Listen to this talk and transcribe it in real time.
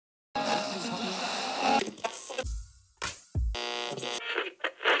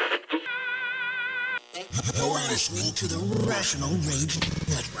listening to the Rational Rage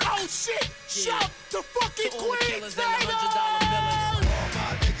Network. Oh shit! Shout the fucking Queen! $100 villains. All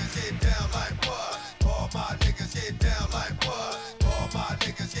my niggas get down like what? All my niggas get down like what? All my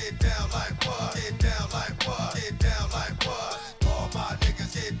niggas get down like what? Get down like what? Get down like what? All my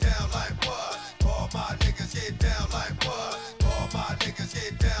niggas get down like what? All my niggas get down like what? All my niggas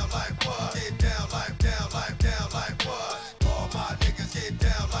get down like what? Get down like what? All my niggas get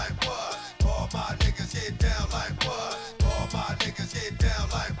down like what? All my niggas get down like what? All my niggas get down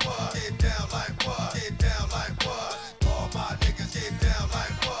like what? Get down like what? Get down like what? All my niggas get down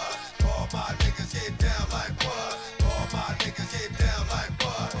like what? All my niggas get down like what? All my niggas get down like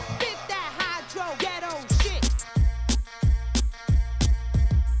what? Spit that hydro ghetto shit!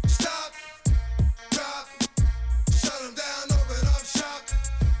 Stop, drop, shut them down, open up shop.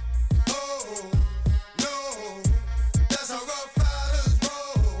 Oh, no, that's how rough riders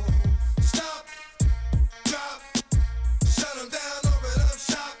roll. Stop, drop, shut them down, open up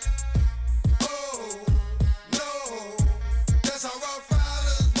shop. Oh, no, that's how rough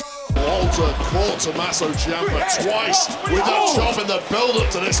riders roll. Walter caught Tommaso Ciampa twice with that chop in the build-up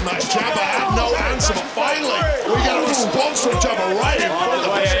to this match. Ciampa had no answer, but finally we get a response from Ciampa right in front of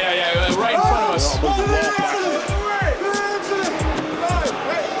us. Yeah, right in front of us.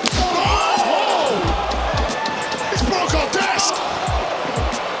 It's broke our desk.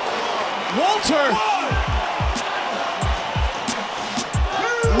 Walter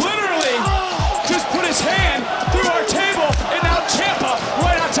literally just put his hand through our table, and now Ciampa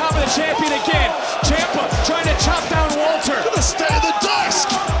right on top of the champion again. Ciampa trying to chop down Walter. Look at the state of the desk.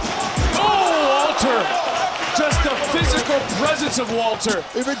 Oh, Walter. Just the physical presence of Walter.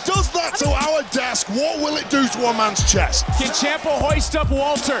 If it does that to our desk, what will it do to a man's chest? Can Ciampa hoist up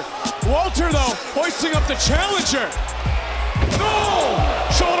Walter? Walter, though, hoisting up the challenger. No!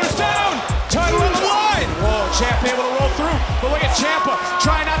 Shoulders down! Title on the line! Whoa, Ciampa able to roll through. But look at Ciampa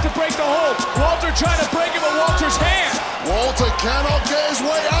trying not to break the hold. Walter trying to break him with Walter's hand. Walter cannot get his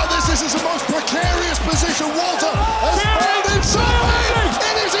way out of this. This is the most precarious position Walter has found himself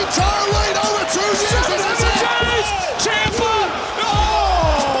in his entire reign over 2 years. This is it. Days! Ciampa!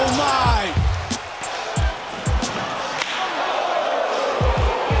 Oh, my!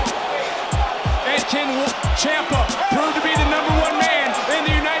 And can Ciampa prove to be the #1 man in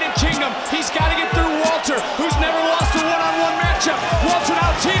the United Kingdom? He's got to get through Walter, who's never lost a one-on-one matchup. Walter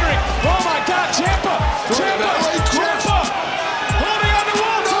now teetering. Oh, my God, Ciampa! Ciampa! Ciampa! Holding on to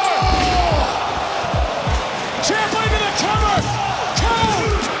Walter! Ciampa into the cover! Count!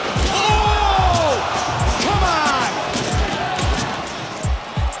 Oh! Come on!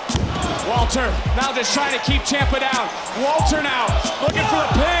 Walter now just trying to keep Ciampa down. Walter now looking for the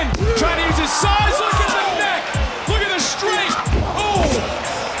pin, trying to use his size. Look at the neck! Look at the strength! Oh!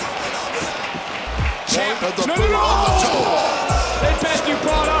 Ciampa! No! They bet you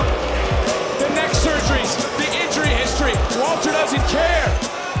brought up the neck surgeries, the injury history. Walter doesn't care.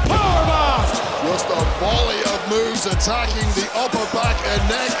 Powerbomb! Just a volley of moves attacking the upper back and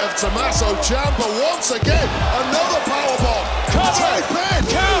neck of Tommaso Ciampa. Once again, another powerbomb. Cover! Pin.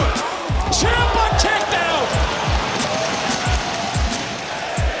 Count! Ciampa kicked out!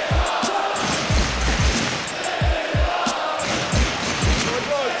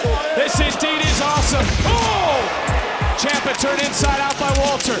 This indeed is awesome. Oh! Ciampa turned inside out by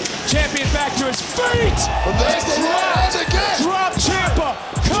Walter. Champion back to his feet. And there's the right hand again. Drop Ciampa.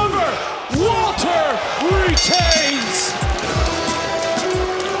 Cover. Walter retains.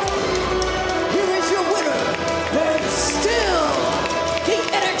 Here is your winner, but still the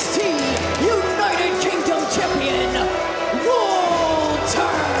NXT United Kingdom Champion,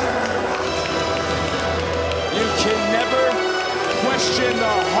 Walter. You can never question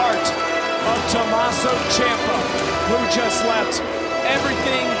the heart of Tommaso Ciampa, who just left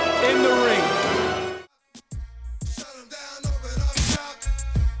everything in the ring. Shut them down, open up shop.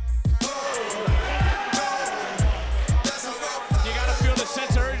 Oh, no, that's how rough You gotta feel the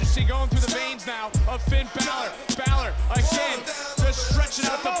sense of urgency going through the veins now of Finn Balor. Balor, again, just stretching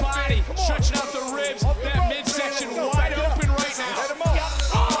out the body, stretching out the ribs, that midsection wide open right now.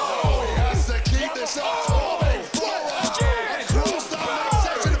 Oh, he has to keep this up. Across that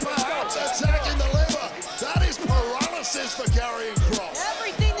midsection, perhaps attacking the liver. That is paralysis for Karrion Kross.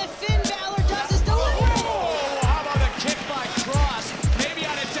 Everything that Finn Balor does is deliberate. Oh, how about a kick by Kross? Maybe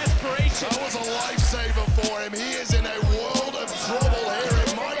out of desperation. That was a lifesaver for him. He is in a world of trouble here.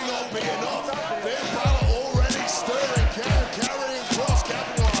 It might not be enough. Finn Balor already stirring. Can Karrion Kross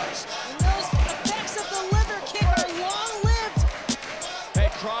capitalize? And those effects of the liver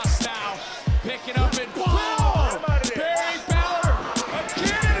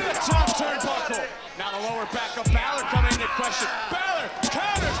caution. Balor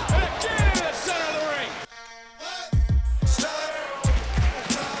counters, and again into the center of the ring.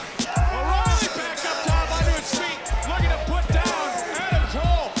 O'Reilly back up top onto his feet, looking to put down Adam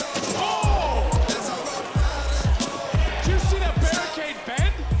Cole. Oh! Did you see that barricade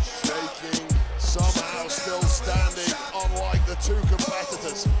bend? Shaking, somehow still standing, unlike the two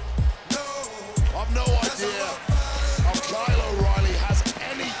competitors. I've no idea if Kyle O'Reilly has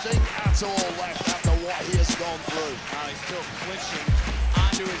anything at all left after what he has gone through. He's still clinching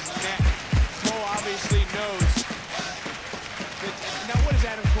onto his neck. Cole obviously knows. Now what is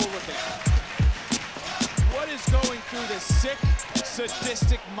Adam Cole looking at? What is going through the sick,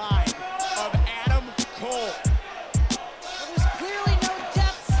 sadistic mind of Adam Cole? There's clearly no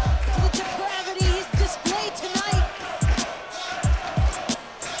depth to the depravity he's displayed tonight.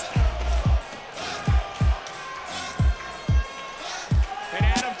 And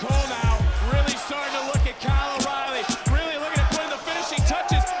Adam Cole now really starting to look at Kyle O'Reilly, really looking at putting the finishing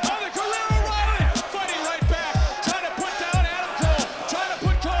touches on the career. O'Reilly fighting right back, trying to put down Adam Cole, trying to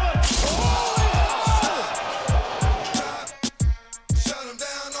put Cole up. Shut 'em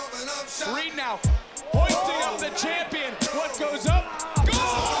down, open up shop. Reed now hoisting up the champion. What goes up? Go!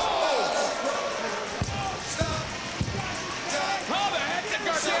 How the heck did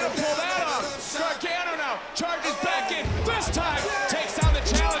Gargano pull that off? Gargano now charges back in. This time takes down the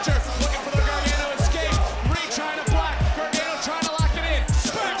challenger. Looking for the Gargano escape. Reed trying to block. Gargano trying to lock it in.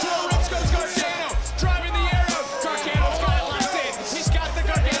 Back to the ropes goes Gargano. Driving the arrow. Gargano's got it locked in. He's got the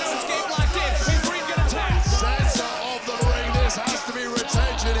Gargano escape locked in. Is Reed gonna tap? Center of the ring, this has to be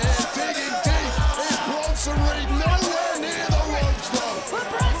retention here. Digging deep is Bronson Reed, nowhere near the ropes though. But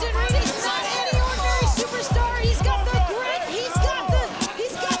Bronson Reed is not any ordinary superstar. He's got the grit, he's got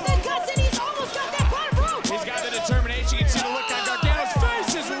the guts, and he's almost got that bottom rope. He's got the determination. You can see the look on Gargano's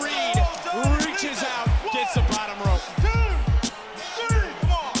face as Reed reaches out, gets the bottom rope.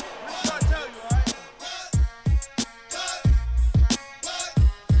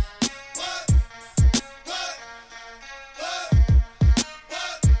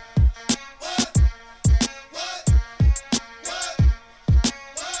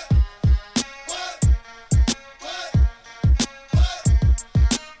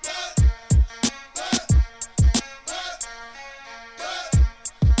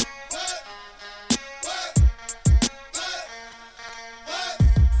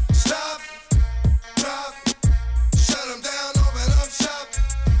 Stop, drop, shut 'em down, open up shop.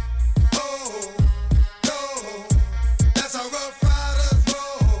 Oh, no, that's how Rough Riders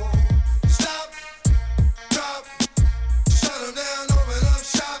roll. Stop, drop, shut 'em down, open up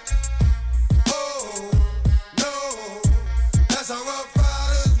shop. Oh, no, that's how Rough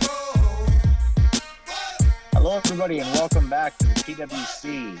Riders roll. Hello, everybody, and welcome back to the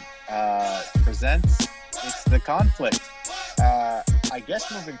PWC presents It's the Conflict. I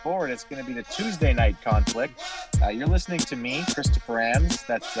guess moving forward, it's going to be the Tuesday night conflict. You're listening to me, Christopher Ambs.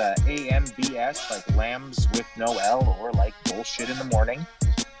 That's AMBS, like lambs with no L, or like bullshit in the morning.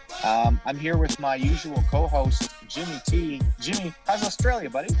 I'm here with my usual co-host, Jimmy T. Jimmy, how's Australia,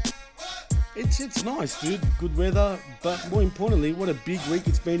 buddy? It's nice, dude. Good weather, but more importantly, what a big week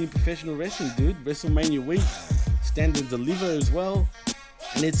it's been in professional wrestling, dude. WrestleMania week, Stand and Deliver as well,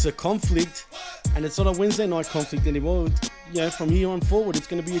 and it's a conflict, and it's not a Wednesday night conflict anymore. From here on forward, it's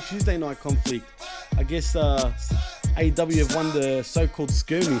going to be a Tuesday night conflict. I guess AEW have won the so-called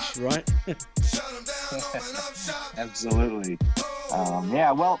skirmish, right? Absolutely.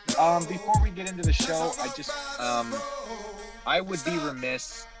 Before we get into the show, I would be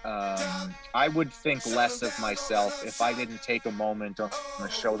remiss. I would think less of myself if I didn't take a moment on the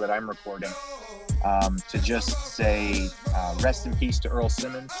show that I'm recording to just say rest in peace to Earl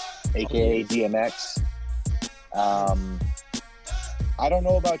Simmons, aka DMX. I don't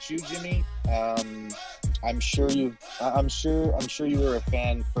know about you, Jimmy. I'm sure you were a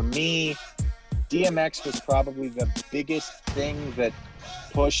fan. For me, DMX was probably the biggest thing that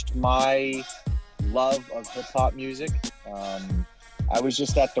pushed my love of hip-hop music. I was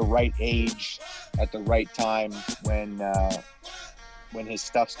just at the right age, at the right time when his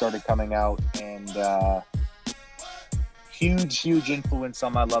stuff started coming out, and huge influence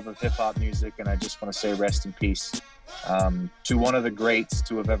on my love of hip-hop music. And I just want to say rest in peace to one of the greats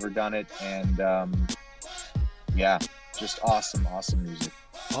to have ever done it. And just awesome music.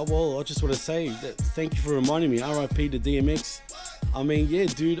 Oh, well, I just want to say that thank you for reminding me. R.I.P. to DMX. I mean, yeah,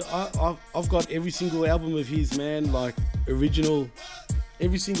 dude, I've got every single album of his, man, like original,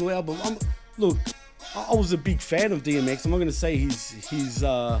 every single album. Look, I was a big fan of DMX. I'm not going to say he's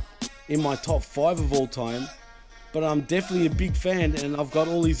in my top 5 of all time, but I'm definitely a big fan, and I've got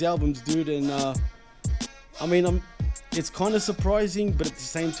all his albums, dude. And it's kind of surprising, but at the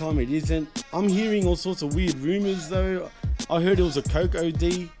same time it isn't. I'm hearing all sorts of weird rumors though. I heard it was a coke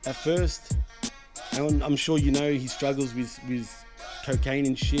OD at first, and I'm sure you know he struggles with cocaine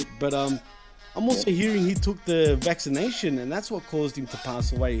and shit, but I'm also hearing he took the vaccination and that's what caused him to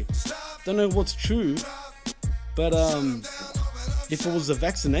pass away. Don't know what's true, but if it was a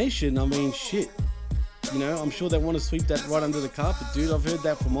vaccination, I mean, shit, you know, I'm sure they want to sweep that right under the carpet, dude. I've heard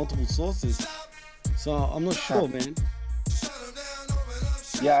that from multiple sources, so I'm not sure, man.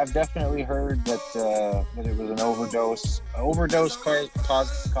 Yeah, I've definitely heard that it was an overdose. Overdose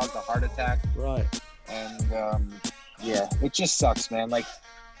caused a heart attack. Right. And yeah, it just sucks, man. Like,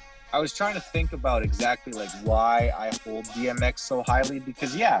 I was trying to think about exactly like why I hold DMX so highly,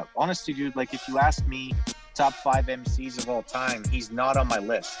 because yeah, honestly, dude, like if you ask me top 5 MCs of all time, he's not on my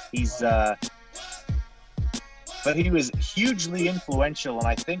list. But he was hugely influential, and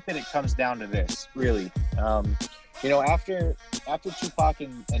I think that it comes down to this, really. You know, after Tupac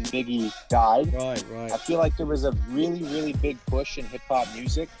and Biggie died, right. I feel like there was a really, really big push in hip hop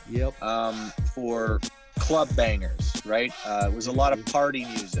music. Yep. For club bangers, right? It was a lot of party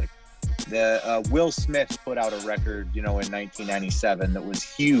music. Will Smith put out a record, you know, in 1997 that was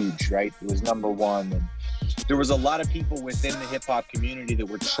huge, right? It was #1, and there was a lot of people within the hip hop community that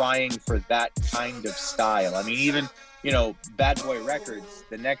were trying for that kind of style. I mean, even, you know, Bad Boy Records,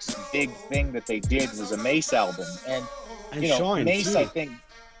 the next big thing that they did was a Mace album, and you know, Shine, Mace, too. I think,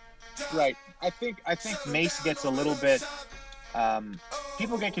 right? I think Mace gets a little bit.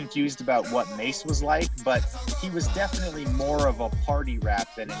 People get confused about what Mace was like, but he was definitely more of a party rap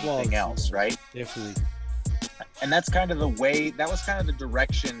than anything else, right? Definitely. And that's kind of the way, that was kind of the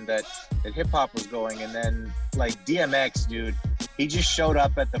direction that hip hop was going. And then like DMX, dude, he just showed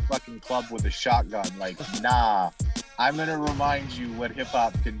up at the fucking club with a shotgun. Like, nah, I'm going to remind you what hip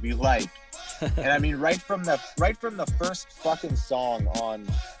hop can be like. And I mean, right from the first fucking song on,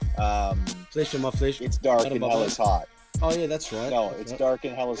 Flesh of My Flesh. It's Dark and Hell is Hot. Oh yeah, that's right. No, It's Dark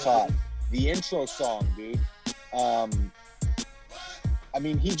and Hell is Hot. The intro song, dude. I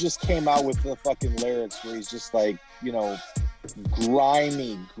mean, he just came out with the fucking lyrics where he's just like, you know,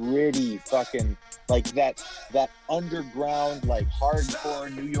 grimy, gritty, fucking like that underground, like hardcore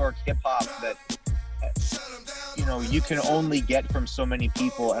New York hip hop that, you know, you can only get from so many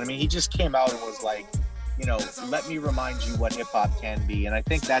people. And I mean, he just came out and was like, you know, let me remind you what hip hop can be. And I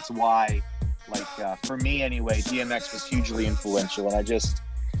think that's why, like, for me anyway, DMX was hugely influential. And I just,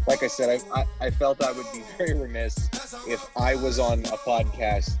 like I said, I felt I would be very remiss if I was on a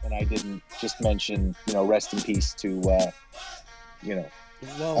podcast and I didn't just mention, you know, rest in peace to, you know,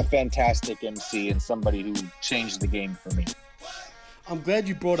 a fantastic MC and somebody who changed the game for me. I'm glad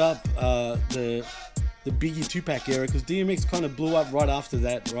you brought up the Biggie Tupac era, because DMX kind of blew up right after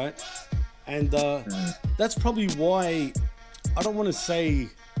that, right? And that's probably why, I don't want to say,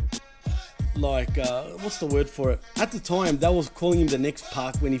 like, what's the word for it? At the time, that was calling him the next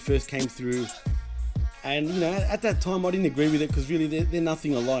Pac when he first came through. And, you know, at that time, I didn't agree with it, because really, they're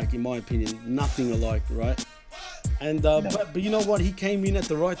nothing alike, in my opinion. Nothing alike, right? And, but you know what? He came in at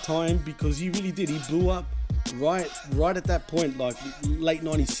the right time, because he really did. He blew up right at that point, like late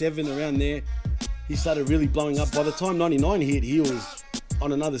 97, around there. He started really blowing up. By the time 99 hit, he was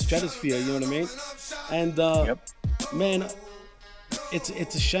on another stratosphere, you know what I mean? And, man,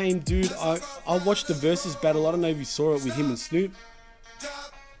 it's a shame, dude. I watched the Versus battle. I don't know if you saw it with him and Snoop.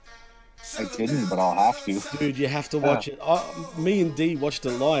 I didn't, but I'll have to. Dude, you have to watch it. Me and D watched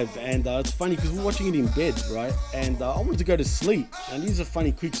it live, and it's funny because we're watching it in bed, right? And I wanted to go to sleep. And here's a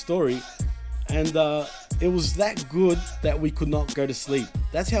funny, quick story. And it was that good that we could not go to sleep.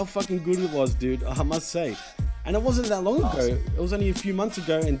 That's how fucking good it was, dude, I must say. And it wasn't that long ago. It was only a few months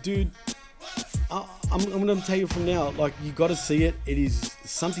ago. And dude, I'm going to tell you from now, like, you got to see it. It is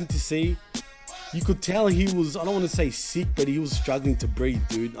something to see. You could tell he was, I don't want to say sick, but he was struggling to breathe,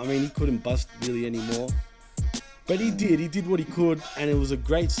 dude. I mean, he couldn't bust really anymore. But he did what he could, and it was a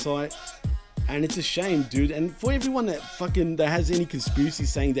great sight. And it's a shame, dude. And for everyone that has any conspiracy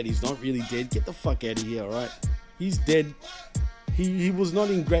saying that he's not really dead, get the fuck out of here, alright? He's dead. He was not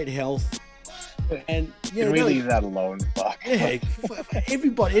in great health. And yeah, can we leave that alone? Fuck. Yeah,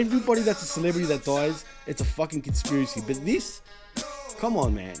 everybody that's a celebrity that dies, it's a fucking conspiracy. But this, come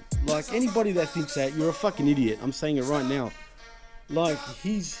on, man. Like, anybody that thinks that, you're a fucking idiot. I'm saying it right now. Like,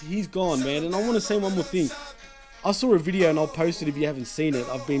 he's gone, man. And I want to say one more thing. I saw a video, and I'll post it if you haven't seen it.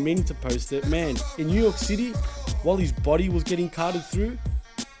 I've been meaning to post it. Man, in New York City, while his body was getting carted through,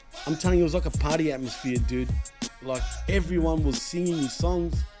 I'm telling you, it was like a party atmosphere, dude. Like, everyone was singing his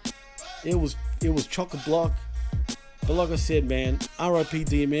songs. It was chock-a-block. But like I said, man, R.I.P.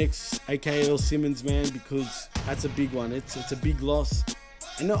 DMX, aka Earl Simmons, man, because That's a big one. It's a big loss.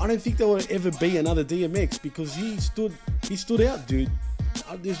 And no, I don't think there will ever be another DMX because he stood out, dude.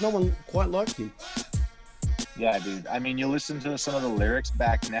 There's no one quite like him. Yeah, dude. I mean, you listen to some of the lyrics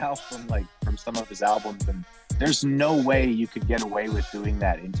back now from some of his albums, and there's no way you could get away with doing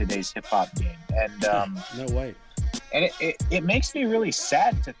that in today's hip hop game. And no way. And it makes me really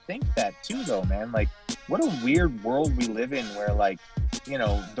sad to think that too, though, man. Like, what a weird world we live in where, like, you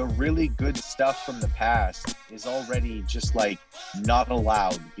know, the really good stuff from the past is already just like not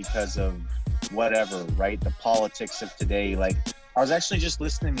allowed because of whatever, right? The politics of today. Like, I was actually just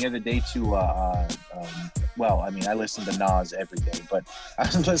listening the other day to, well, I mean, I listen to Nas every day, but I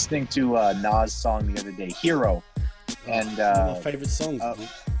was listening to Nas' song the other day, Hero. And one of my favorite songs, dude.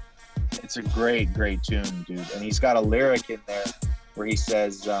 It's a great, great tune, dude. And he's got a lyric in there where he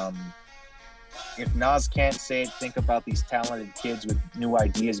says, if Nas can't say it, think about these talented kids with new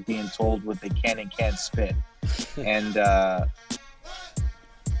ideas being told what they can and can't spit. And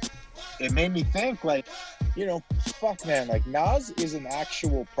it made me think, like, you know, fuck, man, like, Nas is an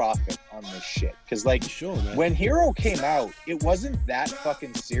actual prophet on this shit. Because, like, sure, man. When Hero came out, it wasn't that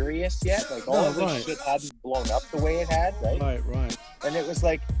fucking serious yet. Like, all of this shit hadn't blown up the way it had, right? Right. And it was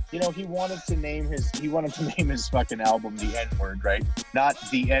like, you know, he wanted to name his fucking album the N-word, right? Not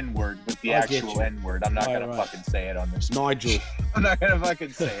the N-word, but the actual N-word. I'm not gonna fucking say it on this. Nigel. I'm not gonna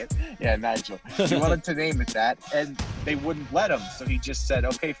fucking say it. Yeah, Nigel. He wanted to name it that, and they wouldn't let him. So he just said,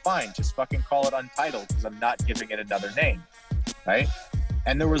 okay, fine, just fucking call it Untitled, because I'm not giving it another name, right?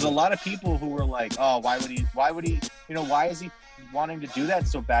 And there was a lot of people who were like, oh, why would he, you know, why is he wanting to do that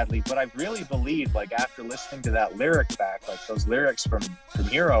so badly? But I really believe, like, after listening to that lyric back, like those lyrics from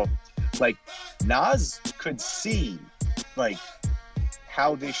Hero, like, Nas could see, like,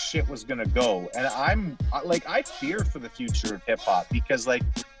 how this shit was gonna go. And I fear for the future of hip-hop, because, like,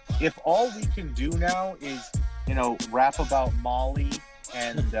 if all we can do now is, you know, rap about Molly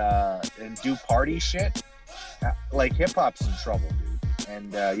and do party shit, like, hip-hop's in trouble, dude.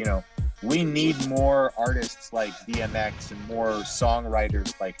 And you know, we need more artists like DMX and more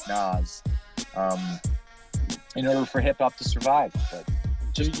songwriters like Nas in order for hip hop to survive. But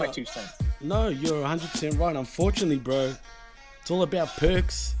just my 2 cents. No, you're 100% right. Unfortunately, bro, it's all about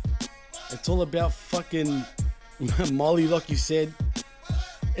perks. It's all about fucking Molly, like you said.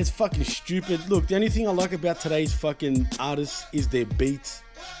 It's fucking stupid. Look, the only thing I like about today's fucking artists is their beats.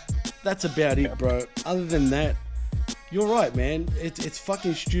 That's about it, bro. Other than that, you're right, man. It's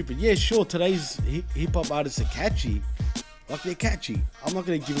fucking stupid. Yeah, sure, today's hip hop artists are catchy. Like, they're catchy. I'm not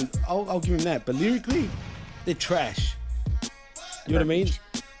gonna give him. I'll give him that. But lyrically, they're trash. You know what I mean?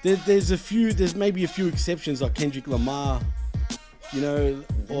 There's maybe a few exceptions, like Kendrick Lamar, you know,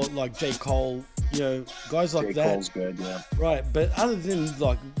 or like J. Cole. You know, guys like that. J. Cole's good, yeah. Right, but other than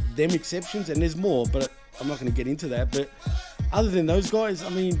like them exceptions, and there's more, but I'm not gonna get into that. But other than those guys, I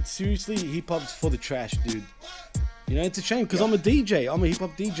mean, seriously, hip hop's for the trash, dude. You know, it's a shame because I'm a DJ. I'm a hip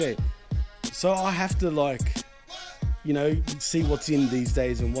hop DJ. So I have to, like, you know, see what's in these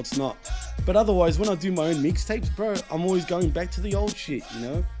days and what's not. But otherwise, when I do my own mixtapes, bro, I'm always going back to the old shit, you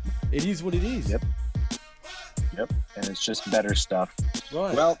know? It is what it is. Yep. And it's just better stuff.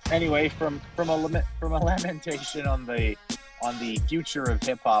 Right. Well, anyway, from a lamentation on the future of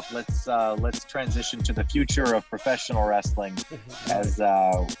hip hop, let's transition to the future of professional wrestling. As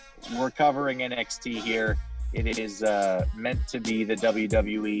we're covering NXT here. It is meant to be the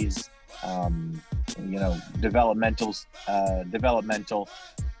WWE's, you know, developmental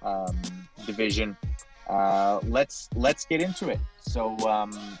division. Let's get into it. So,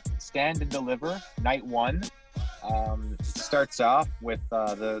 Stand and Deliver, night 1. It starts off with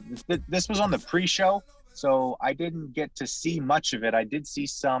this was on the pre-show, so I didn't get to see much of it. I did see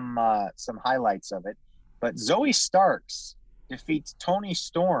some highlights of it, but Zoe Starks defeats Toni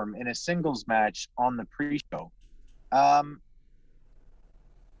Storm in a singles match on the pre-show. Am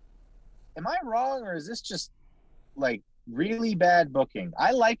I wrong, or is this just like really bad booking?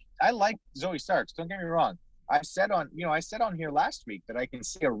 I like Zoe Starks. Don't get me wrong. I said on here last week that I can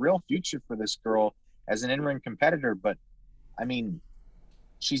see a real future for this girl as an in-ring competitor, but I mean,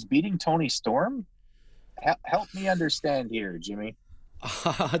 she's beating Toni Storm. Help me understand here, Jimmy.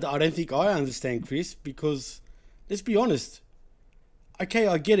 I don't think I understand, Chris, because let's be honest. Okay,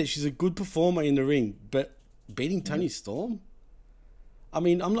 I get it. She's a good performer in the ring, but beating Toni Storm? I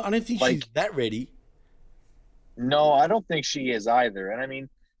mean, I don't think she's that ready. No, I don't think she is either. And I mean,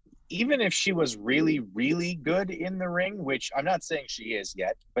 even if she was really, really good in the ring, which I'm not saying she is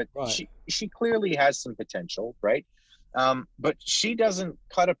yet, but she clearly has some potential, right? But she doesn't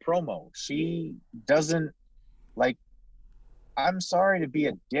cut a promo. She doesn't, like, I'm sorry to be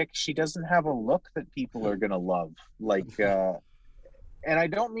a dick. She doesn't have a look that people are gonna love. Like, and I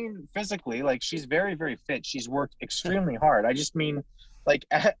don't mean physically. Like, she's very, very fit. She's worked extremely hard. I just mean, like,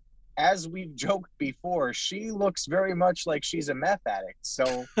 as we've joked before, she looks very much like she's a meth addict.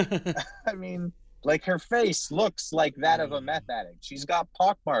 So, I mean, like, her face looks like that of a meth addict. She's got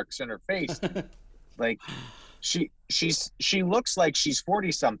pockmarks in her face. Like, she looks like she's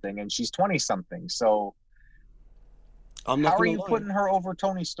 40 something and she's 20 something. So I'm not how are gonna you lie. putting her over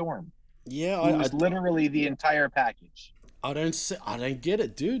Tony Storm? Yeah, He was literally the entire package. I don't get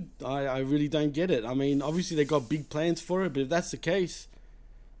it, dude. I really don't get it. I mean, obviously they got big plans for her, but if that's the case,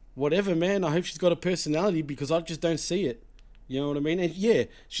 whatever, man. I hope she's got a personality because I just don't see it. You know what I mean? And yeah,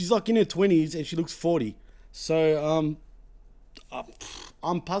 she's like in her 20s and she looks 40. So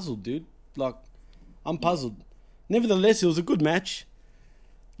I'm puzzled, dude. Like, I'm puzzled. Nevertheless, it was a good match.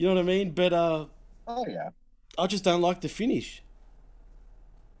 You know what I mean? But Oh yeah. I just don't like the finish.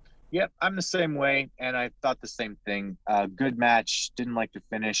 Yep, I'm the same way, and I thought the same thing. Good match. Didn't like the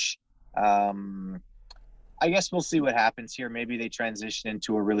finish. I guess we'll see what happens here. Maybe they transition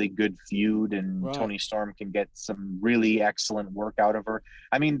into a really good feud, and Right. Tony Storm can get some really excellent work out of her.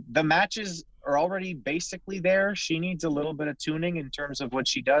 I mean, the matches are already basically there. She needs a little bit of tuning in terms of what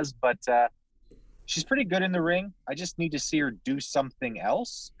she does, but she's pretty good in the ring. I just need to see her do something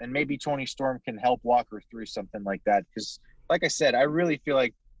else, and maybe Tony Storm can help walk her through something like that. Because, like I said, I really feel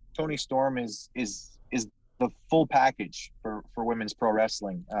like Tony Storm is the full package for women's pro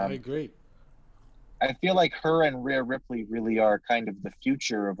wrestling. I agree. I feel like her and Rhea Ripley really are kind of the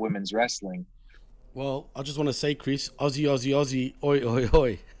future of women's wrestling. Well, I just want to say, Chris, Aussie, Aussie, Aussie, oi, oi,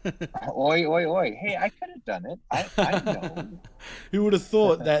 oi. Oi, oi, oi. Hey, I could have done it. I know. Who would have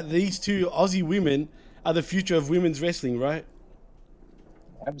thought that these two Aussie women are the future of women's wrestling, right?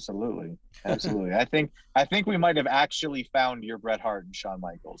 Absolutely. Absolutely. I think we might have actually found your Bret Hart and Shawn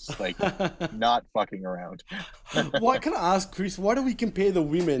Michaels. Like, not fucking around. Why can I ask, Chris? Why do we compare the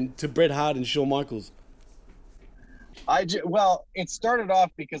women to Bret Hart and Shawn Michaels? Well, it started off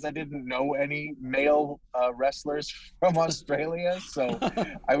because I didn't know any male wrestlers from Australia, so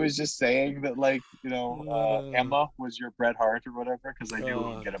I was just saying that, like, Emma was your Bret Hart or whatever, because I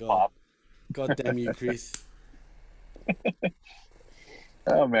knew he'd get a pop. God damn you, Chris.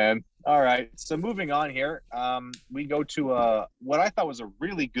 Oh man! All right, so moving on here, we go to what I thought was a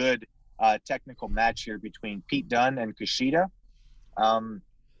really good technical match here between Pete Dunne and Kushida.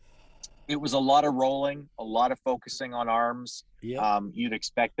 It was a lot of rolling, a lot of focusing on arms. Yeah. You'd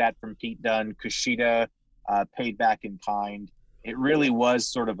expect that from Pete Dunne. Kushida paid back in kind. It really was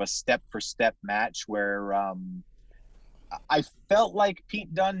sort of a step-for-step match where I felt like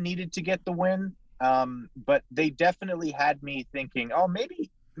Pete Dunne needed to get the win, but they definitely had me thinking, oh, maybe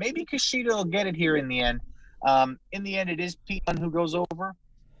Kushida will get it here in the end. In the end, it is Pete Dunne who goes over,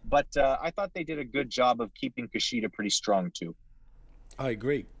 but I thought they did a good job of keeping Kushida pretty strong too. I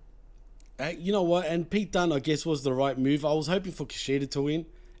agree. You know what? And Pete Dunne, I guess, was the right move. I was hoping for Kushida to win.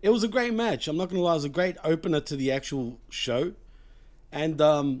 It was a great match. I'm not going to lie. It was a great opener to the actual show. And,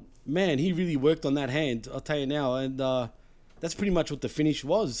 man, he really worked on that hand, I'll tell you now. And that's pretty much what the finish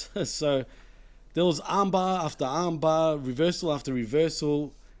was. So there was armbar after armbar, reversal after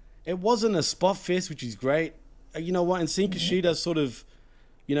reversal. It wasn't a spot fest, which is great. You know what? And seeing Kushida sort of,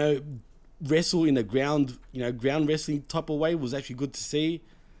 wrestle in a ground wrestling type of way was actually good to see.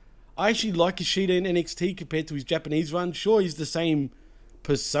 I actually like Kushida in NXT compared to his Japanese run. Sure, he's the same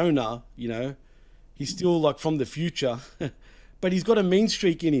persona, He's still like from the future. But he's got a mean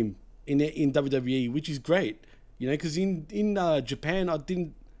streak in him in WWE, which is great. Because in Japan, I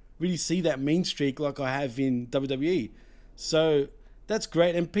didn't really see that mean streak like I have in WWE. So that's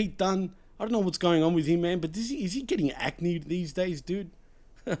great. And Pete Dunne, I don't know what's going on with him, man, but is he getting acne these days, dude?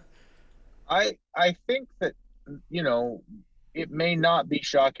 I think that, it may not be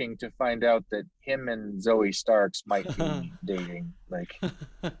shocking to find out that him and Zoe Starks might be dating. Like,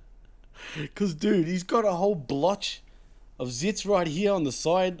 because, dude, he's got a whole blotch of zits right here on the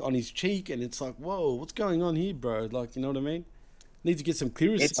side on his cheek, and it's like, whoa, what's going on here, bro? Like, you know what I mean? Need to get some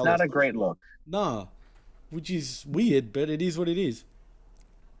clearance. It's not a great look. Nah, which is weird, but it is what it is.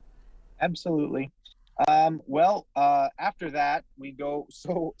 Absolutely. After that, we go.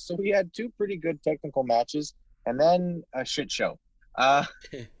 So we had two pretty good technical matches, and then a shit show.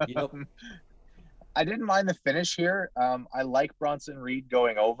 Yep. I didn't mind the finish here. I like Bronson Reed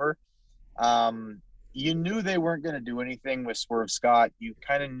going over. You knew they weren't going to do anything with Swerve Scott. You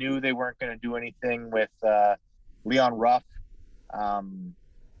kind of knew they weren't going to do anything with Leon Ruff.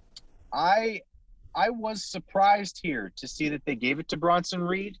 I was surprised here to see that they gave it to Bronson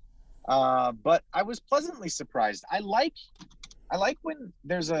Reed, but I was pleasantly surprised. I like I like when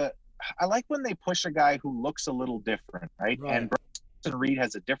I like when they push a guy who looks a little different, right? And Bronson Reed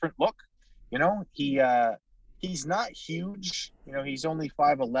has a different look. You know, he's not huge. You know, he's only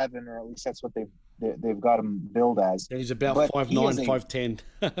 5'11", or at least that's what they've got him billed as. And he's about 5'9",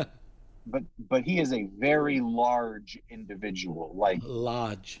 5'10". But he is a very large individual. Like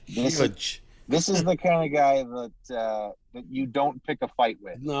large, huge. This is the kind of guy that you don't pick a fight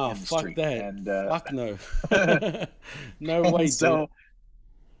with. No, fuck street. that. And, fuck no. No way, dude. So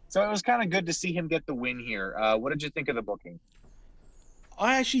it was kind of good to see him get the win here. What did you think of the booking?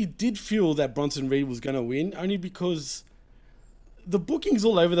 I actually did feel that Bronson Reed was going to win, only because the booking's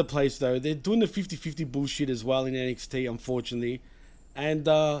all over the place, though. They're doing the 50-50 bullshit as well in NXT, unfortunately. And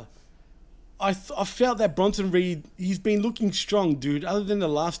I felt that Bronson Reed, he's been looking strong, dude. Other than the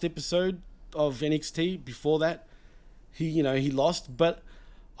last episode of NXT, before that, he lost. But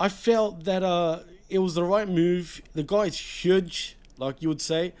I felt that it was the right move. The guy's huge, like you would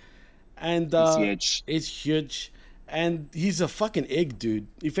say. And it's huge. And he's a fucking egg, dude.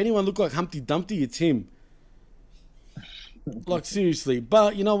 If anyone looked like Humpty Dumpty, it's him. Like, seriously.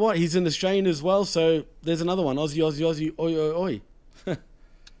 But you know what? He's an Australian as well, so there's another one. Aussie, Aussie, Aussie, oi, oi, oi. Hey,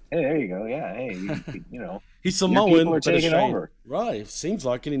 there you go. Yeah, hey, you know. He's Samoan, but taking over. Right, seems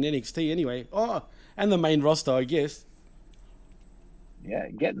like it in NXT anyway. Oh, and the main roster, I guess. Yeah,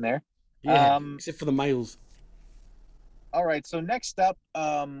 getting there. Yeah, except for the males. All right, so next up,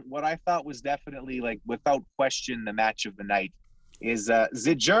 what I thought was definitely, like, without question, the match of the night is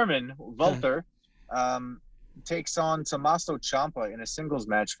the German, Walter, takes on Tommaso Ciampa in a singles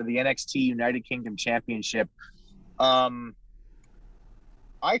match for the NXT United Kingdom Championship. I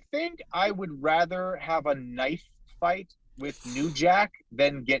think I would rather have a knife fight with New Jack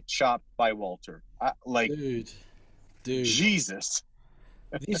than get chopped by Walter. Dude. Jesus.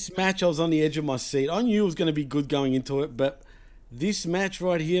 This match, I was on the edge of my seat. I knew it was going to be good going into it, but this match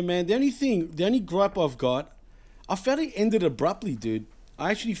right here, man, the only gripe I've got, I felt it ended abruptly, dude.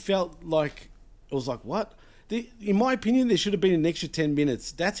 I actually felt like, it was like, what? In my opinion, there should have been an extra 10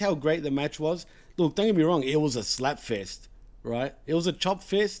 minutes. That's how great the match was. Look, don't get me wrong, it was a slap fest, right? It was a chop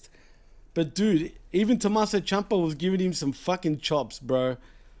fest. But, dude, even Tommaso Ciampa was giving him some fucking chops, bro.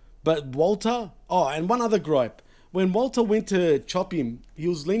 But Walter, and one other gripe. When Walter went to chop him, he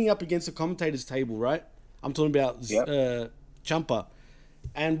was leaning up against the commentator's table, right? I'm talking about Ciampa.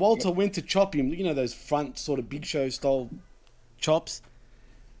 And Walter went to chop him, you know, those front sort of Big Show style chops,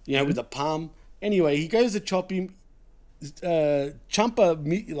 you know, with the palm. Anyway, he goes to chop him.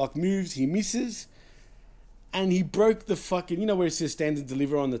 Ciampa moves, he misses, and he broke the fucking, you know, where it says stand and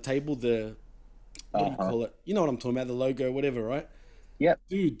deliver on the table, what do you call it? You know what I'm talking about, the logo, whatever, right? Yep.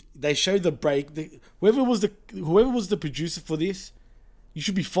 Dude, they showed the break. Whoever was the producer for this, you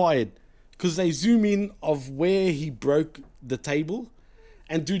should be fired, because they zoom in of where he broke the table,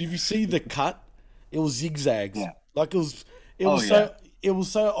 and dude, if you see the cut, it was zigzags. Yeah. Like it was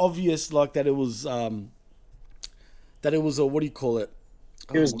so obvious, like that it was a, what do you call it?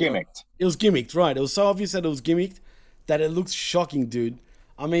 It was gimmicked. It was gimmicked, right? It was so obvious that it was gimmicked that it looks shocking, dude.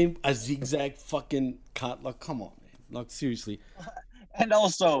 I mean, a zigzag fucking cut. Like, come on, man. Like, seriously. And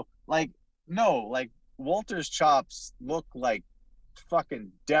also, Walter's chops look like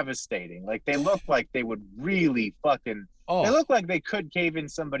fucking devastating. Like, they look like they would really fucking... They look like they could cave in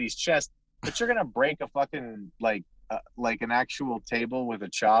somebody's chest, but you're gonna break a fucking, like an actual table with a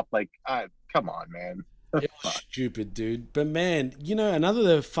chop? Like, come on, man. It was stupid, dude. But, man, you know,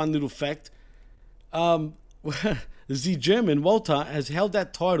 another fun little fact. The German, Walter, has held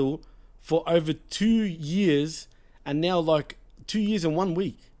that title for over 2 years, and now, 2 years and 1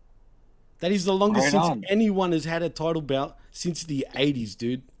 week. That is the longest since anyone has had a title bout since the 80s,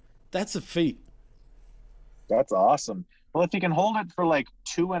 dude. That's a feat. That's awesome. Well, if he can hold it for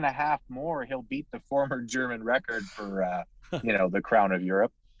 2.5 more, he'll beat the former German record for, the crown of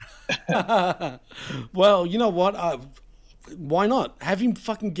Europe. Well, you know what? Why not? Have him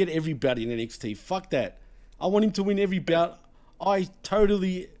fucking get every bout in NXT. Fuck that. I want him to win every bout. I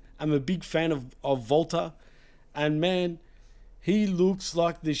totally am a big fan of Walter. And, man... he looks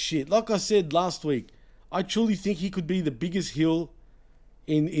like the shit. Like I said last week, I truly think he could be the biggest heel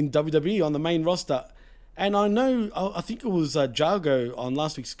in WWE on the main roster. And I know, I think it was Jargo on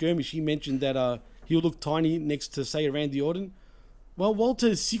last week's Skirmish, he mentioned that he'll look tiny next to, say, Randy Orton. Well, Walter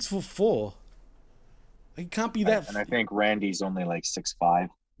is 6'4". He can't be that... And I think Randy's only 6'5".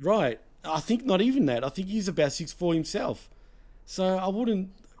 Right. I think not even that. I think he's about 6'4" himself. So I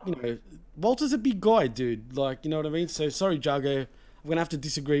wouldn't... Walter's a big guy, dude. You know what I mean? So, sorry, Jargo. I'm going to have to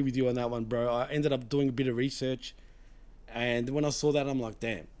disagree with you on that one, bro. I ended up doing a bit of research. And when I saw that, I'm like,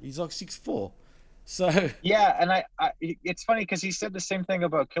 damn, he's 6'4". So Yeah, and it's funny because he said the same thing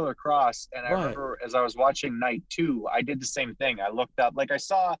about Killer Cross, and I right. remember as I was watching night 2, I did the same thing. I looked up, like I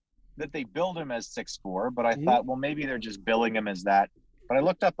saw that they billed him as 6'4", but I thought, well, maybe they're just billing him as that. But I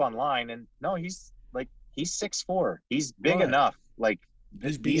looked up online, and no, he's 6'4". He's big Right. enough. Like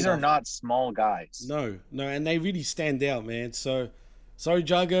He's big these are enough. not small guys. No, and they really stand out, man. So sorry,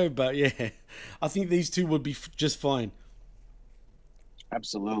 Jago, but yeah, I think these two would be just fine.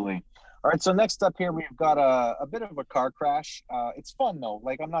 Absolutely. All right, so next up here we've got a bit of a car crash. It's fun though.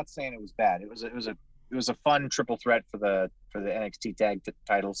 Like I'm not saying it was bad. It was a fun triple threat for the NXT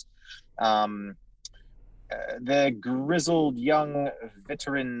titles. The grizzled young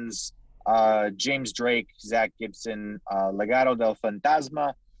veterans, James Drake, Zach Gibson, Legado del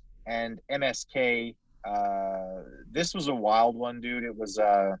Fantasma, and MSK. This was a wild one, dude. It was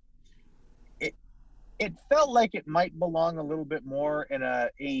it felt like it might belong a little bit more in a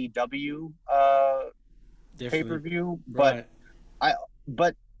AEW pay-per-view, Right.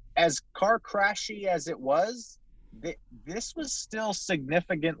 but as car crashy as it was, this was still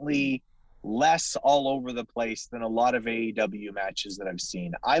significantly less all over the place than a lot of AEW matches that I've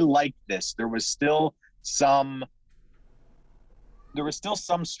seen. I liked this. There was still some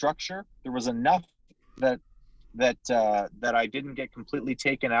structure. There was enough that I didn't get completely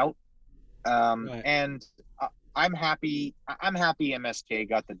taken out. Right. And I'm happy MSK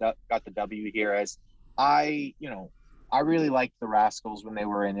got the W here, as I really liked the Rascals when they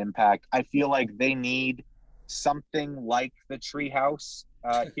were in Impact. I feel like they need something like the Treehouse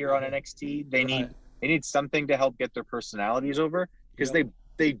here on NXT. They need something to help get their personalities over, because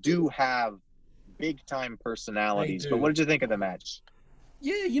they do have big time personalities. But what did you think of the match?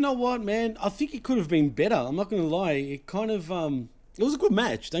 Yeah, you know what, man? I think it could have been better. I'm not gonna lie. It kind of it was a good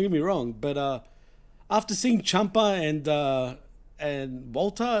match. Don't get me wrong, but after seeing Ciampa and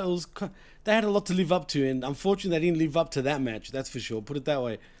Walter, they had a lot to live up to, and unfortunately, they didn't live up to that match. That's for sure. Put it that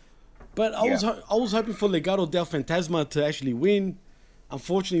way. But I was hoping for Legado del Fantasma to actually win.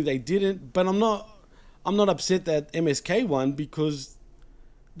 Unfortunately, they didn't. But I'm not upset that MSK won, because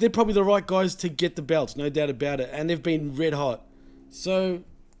they're probably the right guys to get the belts, no doubt about it, and they've been red hot. So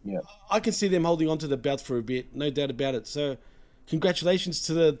I can see them holding on to the belts for a bit, no doubt about it. So congratulations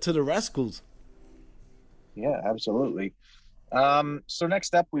to the Rascals. Yeah, absolutely. So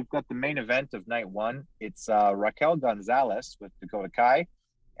next up, we've got the main event of night 1. It's Raquel Gonzalez with Dakota Kai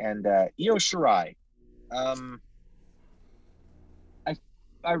and Io Shirai.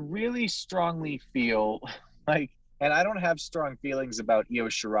 I really strongly feel like, and I don't have strong feelings about Io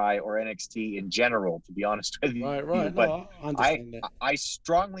Shirai or NXT in general, to be honest with you. Right. But No, I understand that. I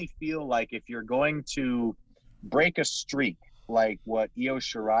strongly feel like if you're going to break a streak like what Io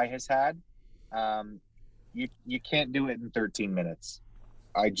Shirai has had, you can't do it in 13 minutes.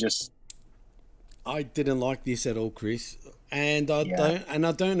 I didn't like this at all, Chris, and I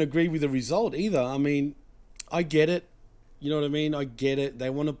don't agree with the result either. I mean, I get it. You know what I mean? I get it. They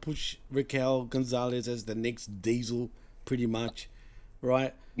want to push Raquel Gonzalez as the next Diesel, pretty much,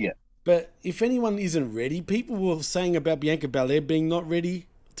 right? Yeah. But if anyone isn't ready, people were saying about Bianca Belair being not ready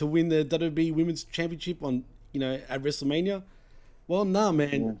to win the WWE Women's Championship at WrestleMania. Well, nah,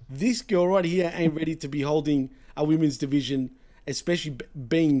 man. Yeah. This girl right here ain't ready to be holding a women's division, especially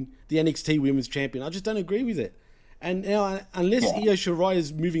being the NXT Women's Champion. I just don't agree with it. And now, unless Io Shirai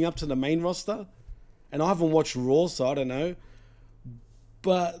is moving up to the main roster, and I haven't watched Raw, so I don't know.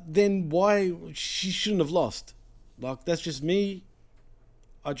 But then why she shouldn't have lost? Like, that's just me.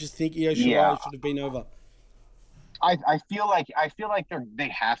 I just think Io Shirai should have been over. I feel like they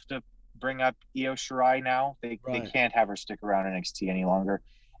have to bring up Io Shirai now. They can't have her stick around NXT any longer.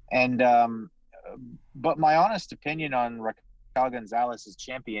 And but my honest opinion on Raquel Gonzalez as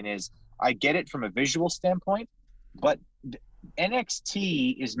champion is, I get it from a visual standpoint, but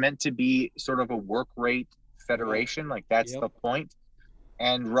NXT is meant to be sort of a work rate federation. Like that's the point.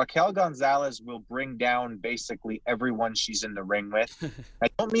 And Raquel Gonzalez will bring down basically everyone she's in the ring with. I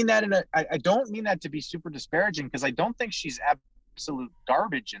don't mean that I don't mean that to be super disparaging, because I don't think she's absolute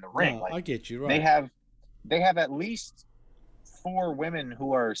garbage in the ring. No, like, I get you, right. They have at least 4 women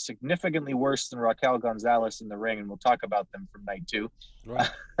who are significantly worse than Raquel Gonzalez in the ring, and we'll talk about them from night 2. Right.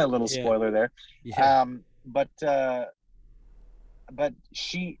 A little spoiler there. Yeah. But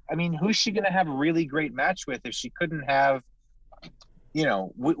who's she going to have a really great match with if she couldn't have,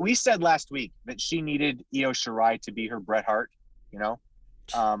 we said last week that she needed Io Shirai to be her Bret Hart, and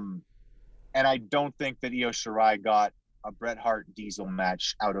I don't think that Io Shirai got a Bret Hart Diesel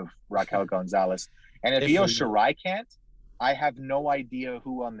match out of Raquel Gonzalez. And if Io Shirai can't, I have no idea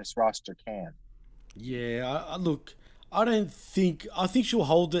who on this roster can. Yeah, look, I think she'll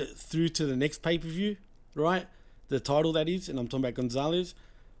hold it through to the next pay-per-view, right? The title, that is, and I'm talking about Gonzalez.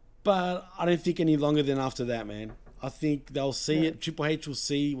 But I don't think any longer than after that, man. I think they'll see it. Triple H will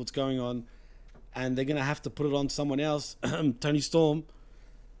see what's going on, and they're going to have to put it on someone else, Tony Storm,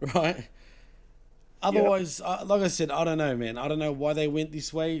 right? Otherwise, like I said, I don't know, man. I don't know why they went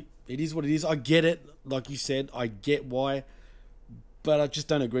this way. It is what it is. I get it. Like you said, I get why, but I just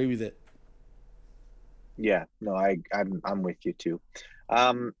don't agree with it. Yeah, no, I'm with you too.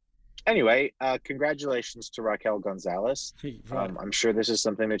 Anyway, congratulations to Raquel Gonzalez. Right. I'm sure this is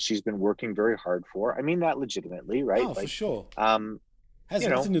something that she's been working very hard for. I mean that legitimately, right? Oh, for sure. Has you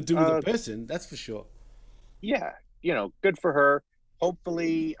nothing know, to do with the person, that's for sure. Yeah, good for her.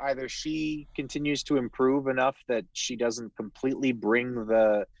 Hopefully, either she continues to improve enough that she doesn't completely bring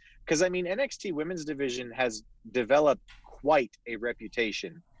the... Because, I mean, NXT Women's Division has developed quite a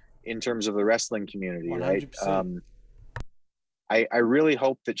reputation in terms of the wrestling community, 100%. right? I really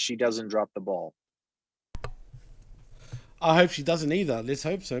hope that she doesn't drop the ball. I hope she doesn't either. Let's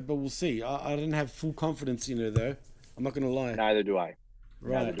hope so, but we'll see. I don't have full confidence in her, though. I'm not going to lie. Neither do I.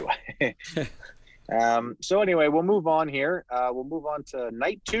 Right. Neither do I. So anyway, we'll move on here. We'll move on to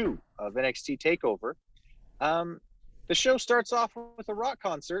night 2 of NXT TakeOver. The show starts off with a rock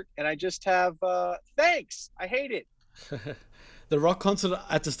concert, and I just have thanks. I hate it. The rock concert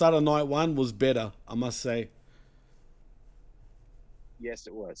at the start of night 1 was better, I must say. Yes,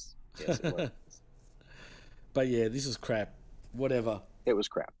 it was. Yes, it was. But yeah, this is crap. Whatever. It was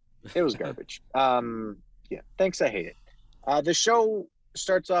crap. It was garbage. Yeah, thanks. I hate it. The show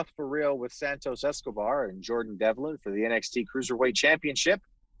starts off for real with Santos Escobar and Jordan Devlin for the NXT Cruiserweight Championship.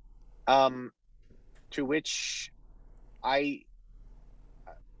 To which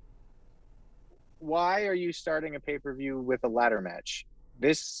why are you starting a pay-per-view with a ladder match?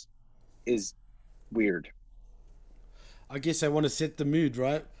 This is weird. I guess they want to set the mood,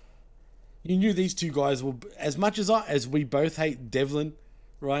 right? You knew these two guys will, as much as we both hate Devlin,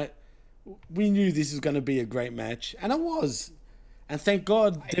 right? We knew this was going to be a great match, and it was. And thank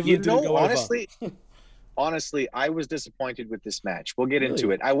God Devlin didn't go honestly, over. honestly, I was disappointed with this match. We'll get into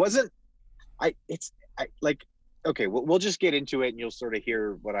Really? it. I wasn't. Okay, we'll just get into it, and you'll sort of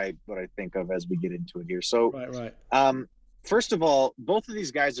hear what I think of as we get into it here. So, Right. First of all, both of these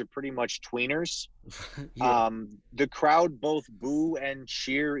guys are pretty much tweeners. Yeah. The crowd both boo and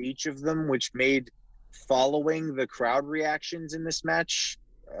cheer each of them, which made following the crowd reactions in this match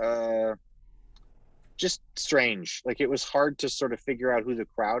just strange. Like, it was hard to sort of figure out who the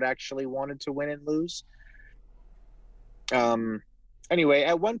crowd actually wanted to win and lose. Anyway,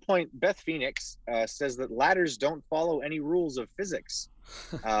 at one point, Beth Phoenix says that ladders don't follow any rules of physics,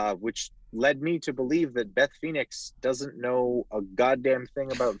 which led me to believe that Beth Phoenix doesn't know a goddamn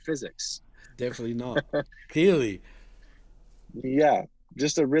thing about physics. Definitely not. Clearly. Yeah,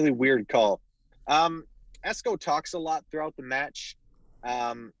 just a really weird call. Esco talks a lot throughout the match.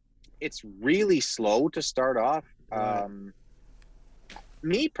 It's really slow to start off. Right.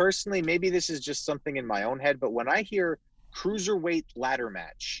 Me personally, maybe this is just something in my own head, but when I hear cruiserweight ladder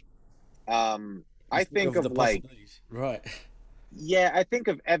match, I think of like, right. yeah, I think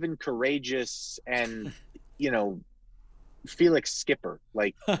of Evan Courageous and, Felix Skipper.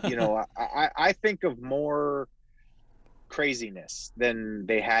 Like, I think of more craziness than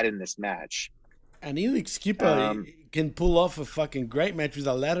they had in this match. And Felix Skipper can pull off a fucking great match with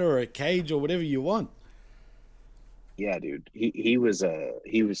a ladder or a cage or whatever you want. Yeah, dude. He was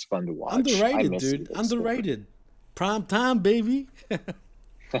fun to watch. Underrated, dude. Underrated. Prime time, baby.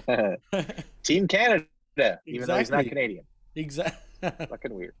 Team Canada, even though he's not Canadian. Exactly.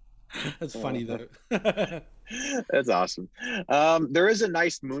 Fucking weird. That's funny, though. That's awesome. There is a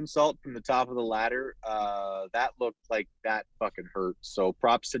nice moonsault from the top of the ladder. That looked like that fucking hurt. So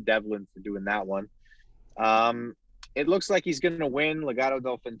props to Devlin for doing that one. It looks like he's going to win. Legado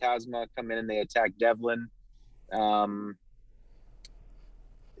del Fantasma come in and they attack Devlin.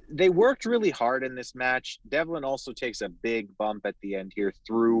 They worked really hard in this match. Devlin also takes a big bump at the end here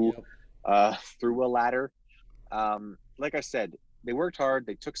through a ladder. Like I said, they worked hard.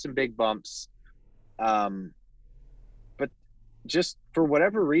 They took some big bumps. But just for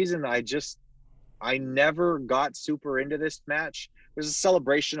whatever reason, I never got super into this match. There's a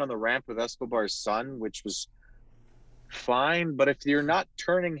celebration on the ramp with Escobar's son, which was fine. But if you're not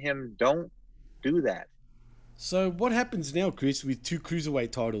turning him, don't do that. So what happens now, Chris, with 2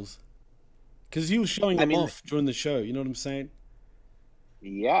 cruiserweight titles? Because he was showing them off during the show. You know what I'm saying?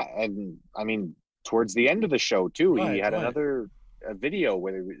 Yeah, and I mean, towards the end of the show too, he had another video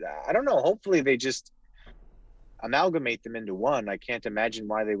where I don't know. Hopefully, they just amalgamate them into one. I can't imagine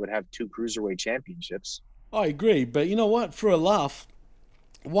why they would have 2 cruiserweight championships. I agree, but you know what? For a laugh,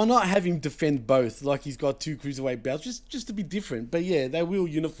 why not have him defend both? Like he's got 2 cruiserweight belts, just to be different. But yeah, they will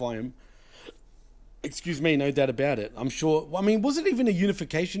unify him. Excuse me, no doubt about it. I'm sure. I mean, was it even a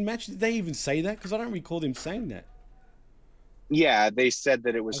unification match? Did they even say that? Because I don't recall them saying that. Yeah, they said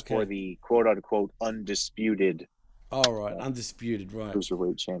that it was Okay. for the quote-unquote undisputed All right, undisputed, right,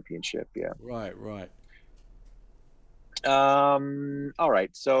 cruiserweight championship. Yeah. right, right. All right.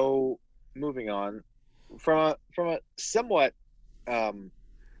 So moving on from a somewhat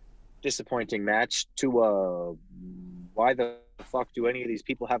disappointing match to a why the fuck do any of these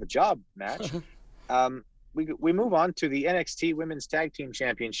people have a job match? We move on to the NXT Women's Tag Team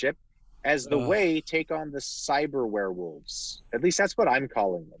Championship as the Ugh. Way take on the Cyber Werewolves. At least that's what I'm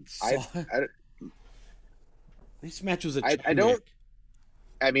calling them. This match was a I train don't- wreck.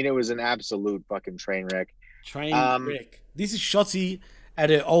 I mean, it was an absolute fucking train wreck. Train Um, wreck. This is Shotzi at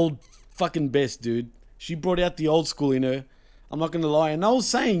her old fucking best, dude. She brought out the old school in her. I'm not gonna lie. And I was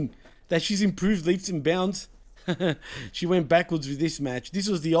saying that she's improved leaps and bounds. She went backwards with this match. This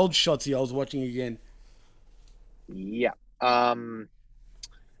was the old Shotzi I was watching again. Yeah. Candice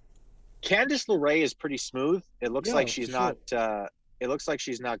LeRae is pretty smooth. It looks Yeah, like she's for not. It looks like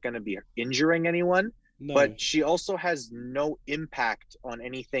she's not going to be injuring anyone. No, But she also has no impact on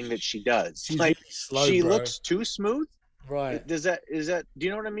anything that she does. she's Like really slow, she bro. looks too smooth. right. Is that? Do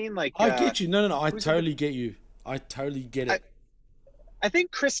you know what I mean? Like I get you. No. I who's- totally get you. I totally get it. I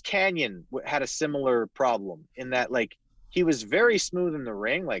think Chris Canyon had a similar problem in that, like, he was very smooth in the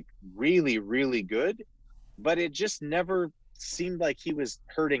ring, like really, really good, but it just never seemed like he was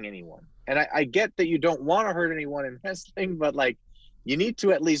hurting anyone. And I get that you don't want to hurt anyone in wrestling, but like, you need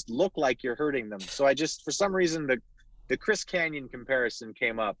to at least look like you're hurting them. So I just, for some reason, the Chris Canyon comparison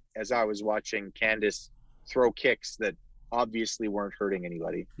came up as I was watching Candice throw kicks that obviously weren't hurting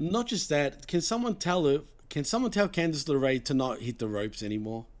anybody. Not just that. Can someone tell Candice LeRae to not hit the ropes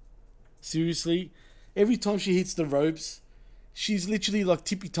anymore? Seriously, every time she hits the ropes, she's literally like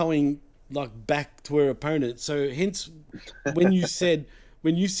tippy-toeing like back to her opponent. So hence, when you said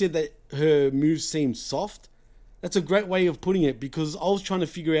that her moves seemed soft, that's a great way of putting it, because I was trying to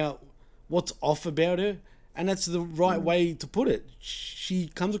figure out what's off about her, and that's the right way to put it. She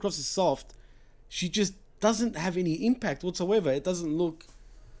comes across as soft. She just doesn't have any impact whatsoever. It doesn't look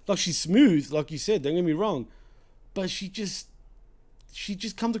like she's smooth, like you said, don't get me wrong, but she just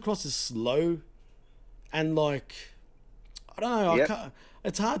comes across as slow and like, I don't know. Yep.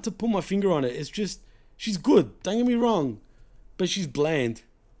 It's hard to put my finger on it. It's just, she's good, don't get me wrong, but she's bland.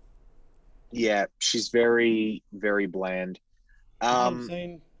 Yeah, she's very, very bland. You know what I'm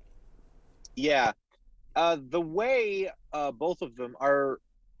saying? Yeah. The Way, both of them are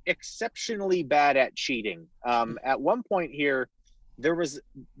exceptionally bad at cheating. At one point here, there was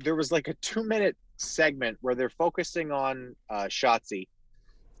like a 2-minute segment where they're focusing on Shotzi,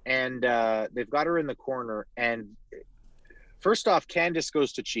 and they've got her in the corner. And first off, Candice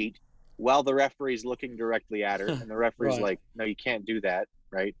goes to cheat while the referee's looking directly at her, and the referee's Right. like, "No, you can't do that."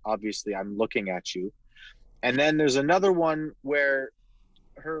 Right? Obviously, I'm looking at you. And then there's another one where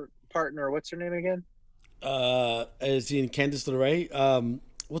her partner, what's her name again? As in Candice LeRae,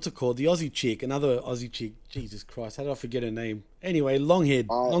 what's it called? The Aussie chick, another Aussie chick. Jesus Christ, how did I forget her name? Anyway, long head,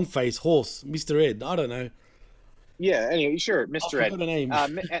 long face, horse, Mr. Ed. I don't know. Yeah, anyway, sure, I Mr. Ed. forgot her name.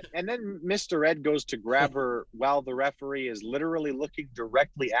 And then Mr. Ed goes to grab her while the referee is literally looking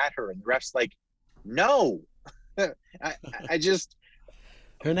directly at her, and the ref's like, "No." I just,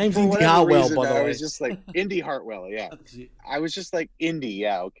 Her name's for Indy whatever Hartwell, reason, by the I way. was just like, Indy Hartwell, yeah. That's it. I was just like, Indy,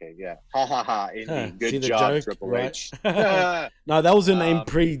 yeah, okay, yeah. Ha ha ha, Indy. Huh, see Good the job, joke, Triple right? H. No, that was her name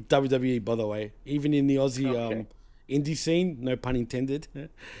pre WWE, by the way. Even in the Aussie Okay. indie scene, no pun intended,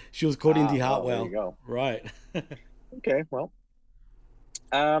 she was called Indy well, there Hartwell. you go. Right. Okay, well.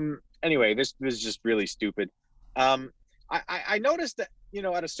 Anyway, this was just really stupid. I noticed that,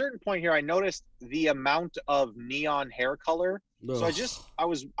 at a certain point here, I noticed the amount of neon hair color. So I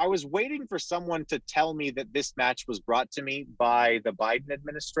was waiting for someone to tell me that this match was brought to me by the Biden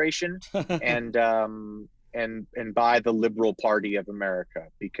administration and by the Liberal Party of America,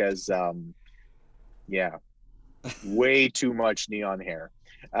 because yeah, way too much neon hair.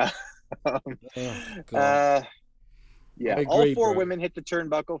 God. Yeah, I all agree, four bro. women hit the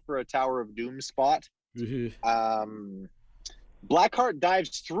turnbuckle for a Tower of Doom spot. Blackheart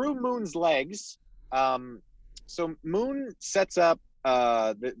dives through Moon's legs. So Moon sets up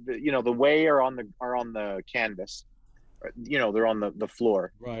the Way are on the canvas. They're on the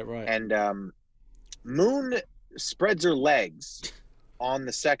floor. Right. And Moon spreads her legs on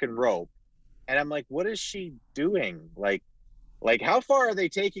the second rope. And I'm like, what is she doing? Like, Like, how far are they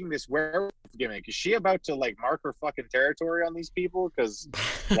taking this werewolf gimmick? Is she about to like mark her fucking territory on these people? Because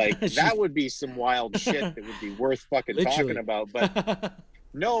like that would be some wild shit that would be worth fucking talking about. But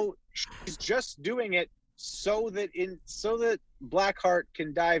no, she's just doing it so that Blackheart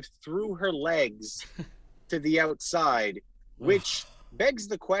can dive through her legs to the outside, which begs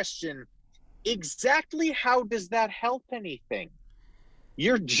the question: exactly how does that help anything?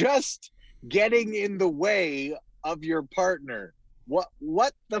 You're just getting in the way of your partner.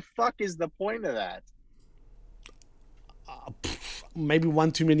 What the fuck is the point of that? Maybe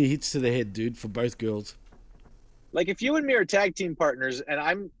one too many hits to the head, dude, for both girls. Like, if you and me are tag team partners and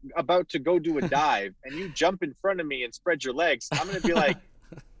I'm about to go do a dive and you jump in front of me and spread your legs, I'm gonna be like,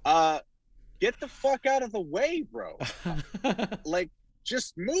 get the fuck out of the way, bro. Like,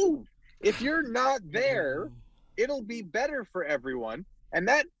 just move. If you're not there, it'll be better for everyone. And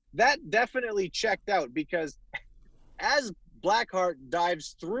that definitely checked out, because as Blackheart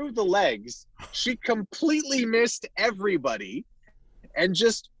dives through the legs, she completely missed everybody and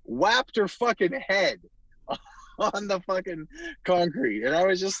just whapped her fucking head on the fucking concrete. And I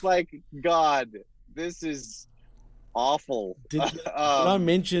was just like, God, this is awful. Did I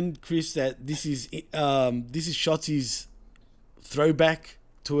mention, Chris, that this is Shotzi's throwback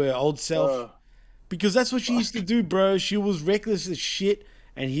to her old self? Because that's what she used to do, bro. She was reckless as shit,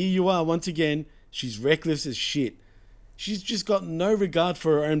 and here you are once again. She's reckless as shit. She's just got no regard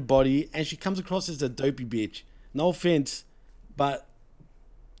for her own body, and she comes across as a dopey bitch. No offense, but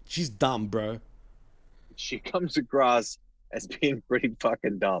she's dumb, bro. She comes across as being pretty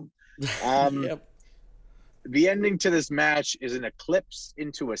fucking dumb. Yep. The ending to this match is an eclipse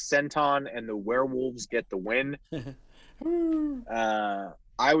into a senton, and the werewolves get the win.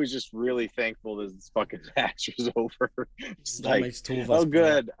 I was just really thankful that this fucking match was over. It's like, makes two of us, oh,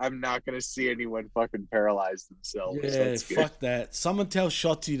 good. I'm not going to see anyone fucking paralyze themselves. Yeah, fuck that. Someone tell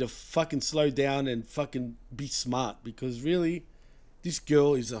Shotzi to fucking slow down and fucking be smart, because really, this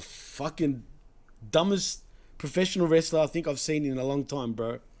girl is a fucking dumbest professional wrestler I think I've seen in a long time,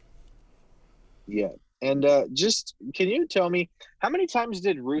 bro. Yeah. And just, can you tell me, how many times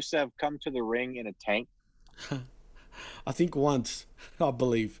did Rusev come to the ring in a tank? I think once, I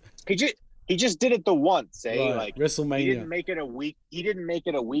believe. He just did it the once, eh? Right. Like, WrestleMania. He didn't make it a week. He didn't make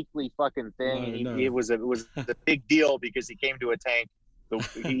it a weekly fucking thing. No. It was a big deal because he came to a tank.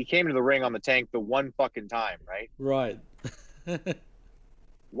 He came to the ring on the tank the one fucking time, right? Right.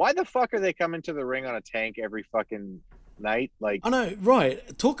 Why the fuck are they coming to the ring on a tank every fucking night? Like, I know,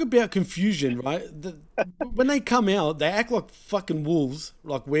 right? Talk about confusion, right? When they come out, they act like fucking wolves,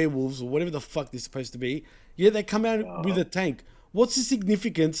 like werewolves or whatever the fuck they're supposed to be. Yeah, they come out with a tank. What's the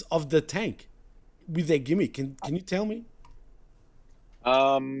significance of the tank with their gimmick? Can you tell me?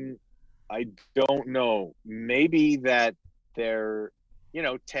 I don't know. Maybe that they're,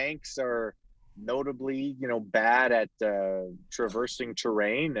 tanks are notably, bad at traversing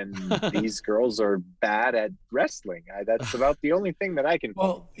terrain, and these girls are bad at wrestling. That's about the only thing that I can.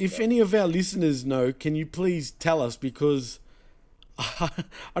 Well, if any of our listeners know, can you please tell us? Because I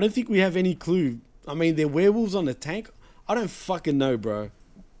don't think we have any clue. I mean, they're werewolves on a tank. I don't fucking know, bro.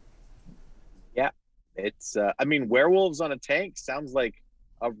 Yeah, it's. Werewolves on a tank sounds like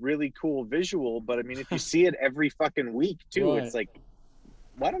a really cool visual, but I mean, if you see it every fucking week too, Right. It's like,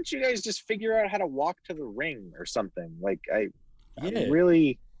 why don't you guys just figure out how to walk to the ring or something? Like, I'm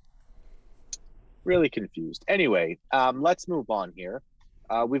really, really confused. Anyway, let's move on here.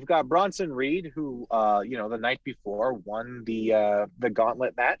 We've got Bronson Reed, who, the night before won the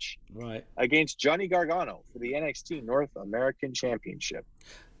gauntlet match against Johnny Gargano for the NXT North American Championship.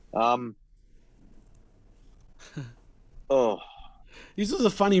 This was a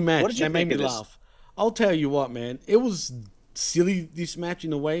funny match. What did you That made me think of this? laugh. I'll tell you what, man. It was silly, this match,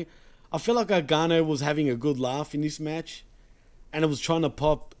 in a way. I felt like Gargano was having a good laugh in this match, and it was trying to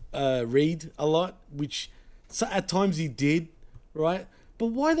pop Reed a lot, which at times he did, right? But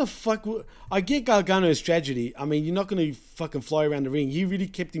why the fuck I get Gargano's strategy. I mean, you're not going to fucking fly around the ring. He really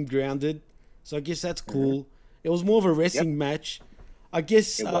kept him grounded, so I guess that's cool. It was more of a wrestling match. I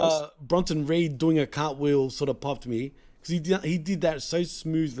guess Bronson Reed doing a cartwheel sort of popped me, because he did that so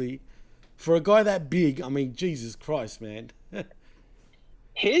smoothly. For a guy that big, I mean, Jesus Christ, man.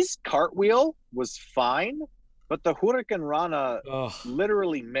 His cartwheel was fine, but the Hurricane Rana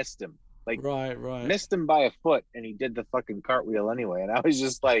literally missed him. Like, right. Missed him by a foot, and he did the fucking cartwheel anyway. And I was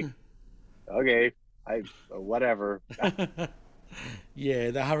just like, okay, whatever.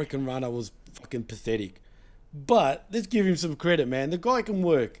 Yeah, the Hurricane Rana was fucking pathetic. But let's give him some credit, man. The guy can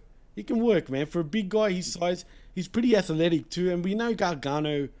work. He can work, man. For a big guy his size, he's pretty athletic too. And we know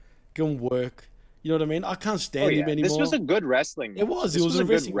Gargano can work. You know what I mean? I can't Oh stand yeah, him anymore. this was a good wrestling. It was. This It was a a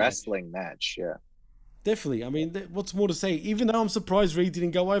good wrestling match. wrestling match. Yeah. Definitely. I mean, what's more to say? Even though I'm surprised Reed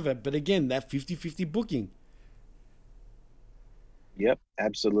didn't go over, but again, that 50-50 booking. Yep,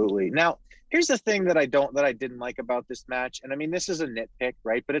 absolutely. Now, here's the thing that I didn't like about this match, and I mean, this is a nitpick,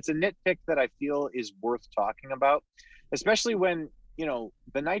 right? But it's a nitpick that I feel is worth talking about, especially when, you know,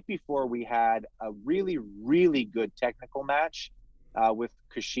 the night before we had a really, really good technical match with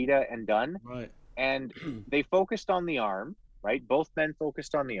Kushida and Dunn, Right. and they focused on the arm, right? Both men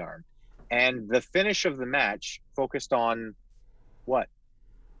focused on the arm, and the finish of the match focused on what?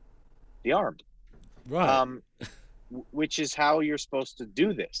 The arm. Right. Which is how you're supposed to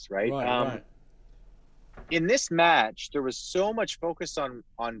do this, right? Right. In this match, there was so much focus on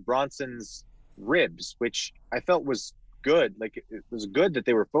Bronson's ribs, which I felt was good. Like, it was good that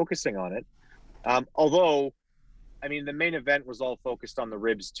they were focusing on it. Although, I mean, the main event was all focused on the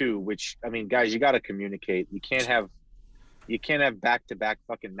ribs too, which, I mean, guys, you got to communicate. You can't have back-to-back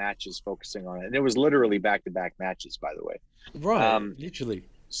fucking matches focusing on it. And it was literally back-to-back matches, by the way. Right. Literally.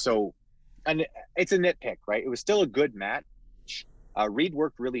 So, and it's a nitpick, right? It was still a good match. Reed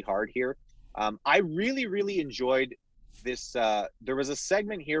worked really hard here. I really, really enjoyed this. There was a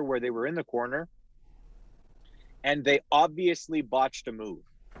segment here where they were in the corner and they obviously botched a move,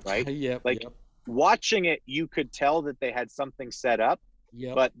 right? Yep. Watching it, you could tell that they had something set up,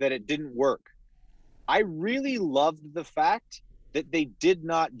 but that it didn't work. I really loved the fact that they did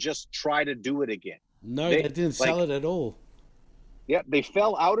not just try to do it again. No, they didn't sell it at all. Yeah, they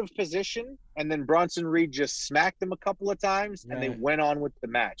fell out of position, and then Bronson Reed just smacked them a couple of times, and they went on with the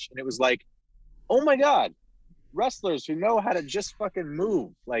match. And it was like, oh my God, wrestlers who know how to just fucking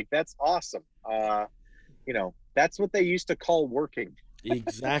move. Like, that's awesome. You know, that's what they used to call working.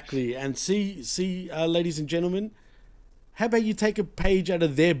 Exactly. And see, ladies and gentlemen, how about you take a page out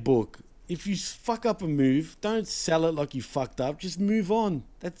of their book? If you fuck up a move, don't sell it like you fucked up. Just move on.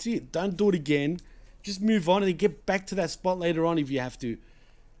 That's it. Don't do it again. Just move on and get back to that spot later on if you have to.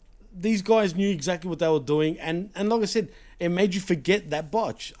 These guys knew exactly what they were doing, and like I said, it made you forget that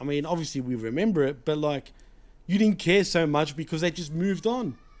botch. I mean, obviously we remember it, but like, you didn't care so much because they just moved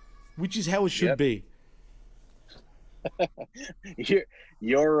on, which is how it should be.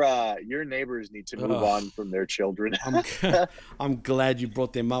 Your neighbors need to move on from their children. I'm glad you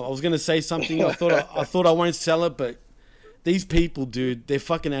brought them up. I was gonna say something. I thought I won't sell it, but these people, dude, they're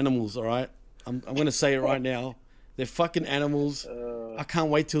fucking animals. All right. I'm going to say it right now. They're fucking animals. I can't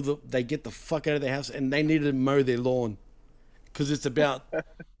wait till they get the fuck out of their house, and they need to mow their lawn. Because it's about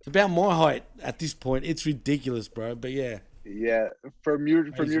my height at this point. It's ridiculous, bro. But yeah. Yeah. From your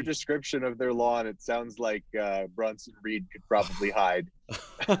description of their lawn, it sounds like Bronson Reed could probably hide.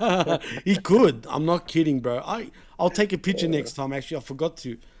 He could. I'm not kidding, bro. I'll take a picture next time. Actually, I forgot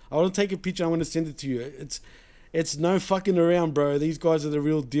to. I want to take a picture. I'm going to send it to you. It's no fucking around, bro. These guys are the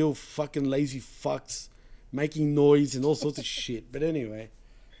real deal fucking lazy fucks making noise and all sorts of shit. But anyway.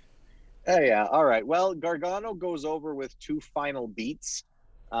 Oh, yeah. All right. Well, Gargano goes over with 2 final beats.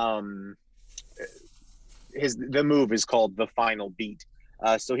 The move is called the final beat.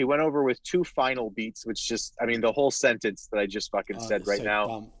 So he went over with 2 final beats, which just, I mean, the whole sentence that I just fucking said right now,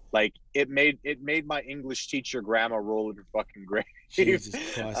 dumb. Like, it made my English teacher grandma roll in her fucking grave. Jesus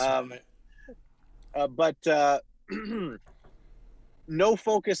Christ. But no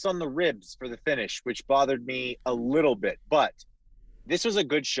focus on the ribs for the finish, which bothered me a little bit. But this was a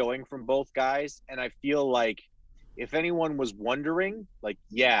good showing from both guys, and I feel like if anyone was wondering, like,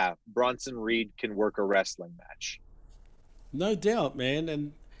 yeah, Bronson Reed can work a wrestling match. No doubt, man.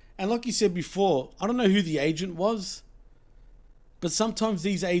 And like you said before, I don't know who the agent was, but sometimes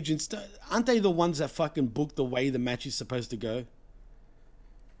these agents, aren't they the ones that fucking book the way the match is supposed to go?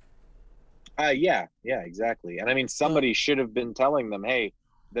 Yeah, exactly. And I mean, somebody should have been telling them, hey,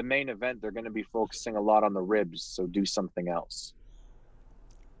 the main event, they're going to be focusing a lot on the ribs, so do something else.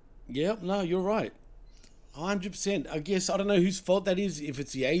 Yep, no, you're right. 100%. I guess I don't know whose fault that is, if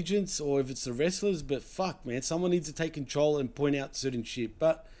it's the agents or if it's the wrestlers, but fuck, man, someone needs to take control and point out certain shit.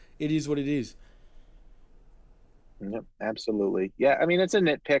 But it is what it is. Yep, absolutely. Yeah, I mean, it's a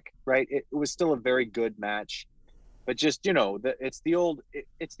nitpick, right? It was still a very good match. But just, you know, it's the old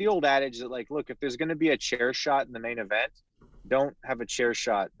adage that, like, look, if there's going to be a chair shot in the main event, don't have a chair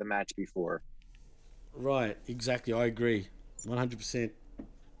shot the match before. Right, exactly. I agree. 100%.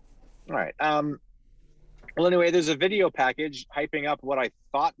 All right. Well, anyway, there's a video package hyping up what I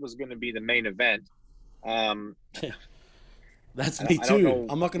thought was going to be the main event. That's me too.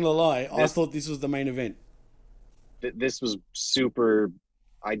 I'm not going to lie. I thought this was the main event. This was super...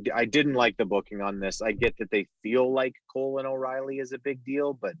 I didn't like the booking on this. I get that they feel like Cole and O'Reilly is a big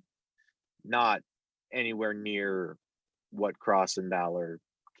deal, but not anywhere near what Cross and Balor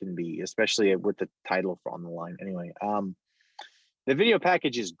can be, especially with the title on the line. Anyway, the video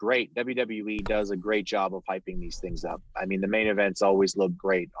package is great. WWE does a great job of hyping these things up. I mean, the main events always look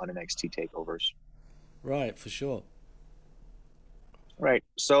great on NXT takeovers. Right, for sure. Right.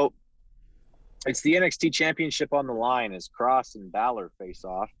 So it's the NXT Championship on the line as Cross and Balor face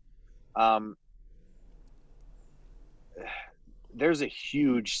off. There's a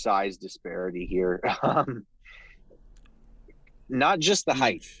huge size disparity here. Not just the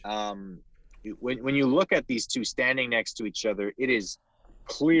height. When you look at these two standing next to each other, it is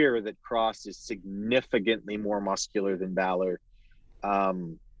clear that Cross is significantly more muscular than Balor.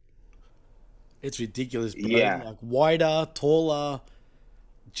 It's ridiculous, bro. Yeah. Like wider, taller,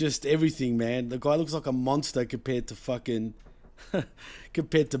 just everything, man. The guy looks like a monster compared to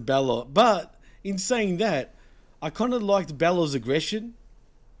Balor. But in saying that, I kind of liked Balor's aggression.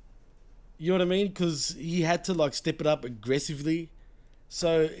 You know what I mean? Because he had to like step it up aggressively.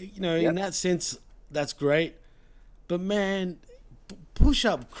 So, you know, in that sense, that's great. But man, push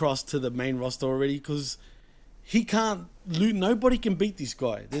up Cross to the main roster already, because he can't lose. Nobody can beat this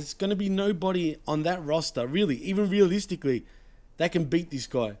guy. There's going to be nobody on that roster, really, even realistically, that can beat this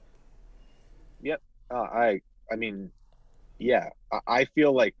guy. Yep. I mean, yeah, I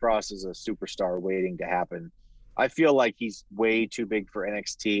feel like Cross is a superstar waiting to happen. I feel like he's way too big for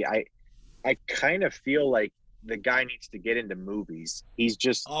NXT. I kind of feel like the guy needs to get into movies. He's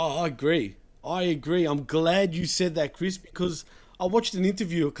just... Oh, I agree. I'm glad you said that, Chris, because I watched an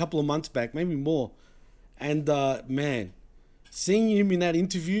interview a couple of months back, maybe more. And man, seeing him in that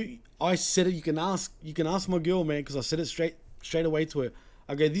interview, I said it. You can ask my girl, man, because I said it straight away to her.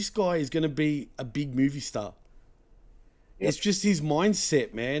 I go, this guy is going to be a big movie star. Yep. It's just his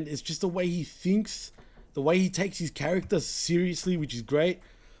mindset, man. It's just the way he thinks, the way he takes his character seriously, which is great.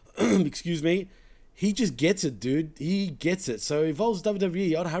 Excuse me. He just gets it, dude. He gets it. So if I was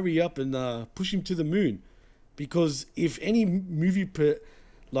WWE, I'd hurry up and push him to the moon, because if any movie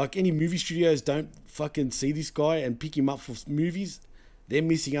studios don't fucking see this guy and pick him up for movies, they're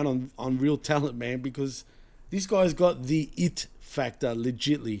missing out on real talent, man. Because this guy's got the it factor,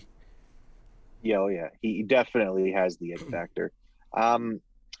 legitly. Yeah, oh yeah, he definitely has the it factor.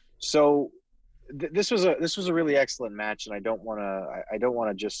 So this was a really excellent match, and I don't want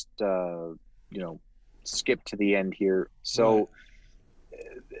to just skip to the end here. So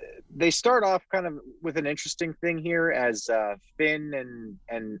they start off kind of with an interesting thing here as Finn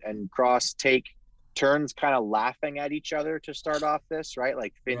and Cross take turns kind of laughing at each other to start off this, right?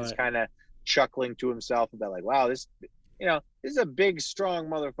 Like Finn's kind of chuckling to himself about like, wow, this is a big, strong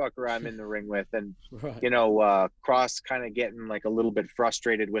motherfucker I'm in the ring with. And, Cross kind of getting like a little bit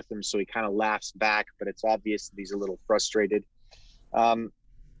frustrated with him. So he kind of laughs back, but it's obvious that he's a little frustrated.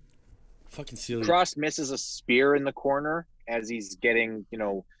 Fucking silly. Cross misses a spear in the corner as he's getting,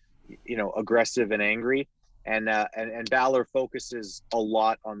 aggressive and angry. And Balor focuses a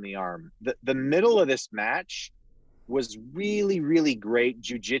lot on the arm. The middle of this match was really, really great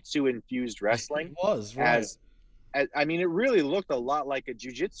jiu-jitsu infused wrestling. It was, right. I mean, it really looked a lot like a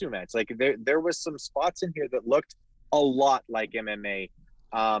jiu-jitsu match. Like there was some spots in here that looked a lot like MMA.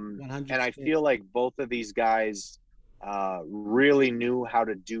 100%. And I feel like both of these guys really knew how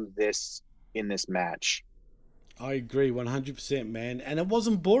to do this in this match. I agree 100%, man. And it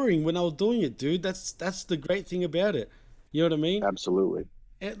wasn't boring when I was doing it, dude. That's the great thing about it. You know what I mean? Absolutely.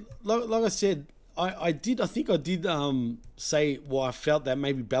 And like I said, I think I did say, well, I felt that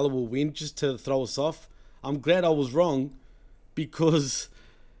maybe Balor will win just to throw us off. I'm glad I was wrong, because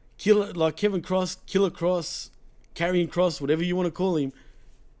Kevin Cross, Killer Cross, Karrion Kross, whatever you want to call him,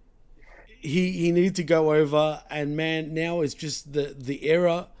 he needed to go over. And man, now it's just the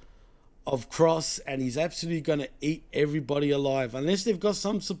era of Cross, and he's absolutely going to eat everybody alive. Unless they've got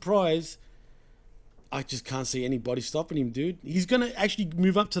some surprise, I just can't see anybody stopping him, dude. He's going to actually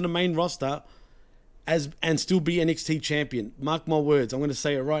move up to the main roster and still be NXT champion. Mark my words. I'm going to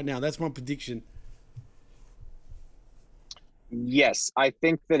say it right now. That's my prediction. Yes, I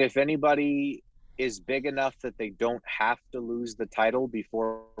think that if anybody is big enough that they don't have to lose the title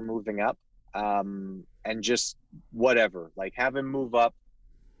before moving up, and just whatever, like have him move up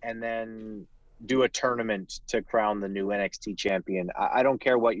and then do a tournament to crown the new NXT champion. I don't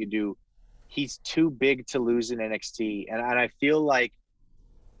care what you do. He's too big to lose in NXT. And I feel like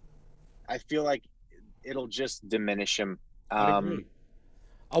it'll just diminish him. I agree.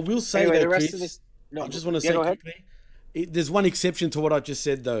 I will say anyway, that, the rest Chris, of this, no, I just want to say quickly, there's one exception to what I just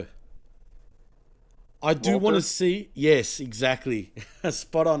said, though. I do want to see... Yes, exactly.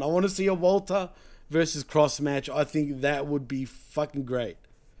 Spot on. I want to see a Walter versus Cross match. I think that would be fucking great.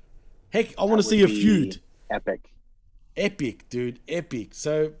 Heck, I want to That see would a be feud. Epic. Epic, dude. Epic.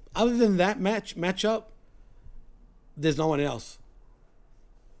 So, other than that matchup, there's no one else.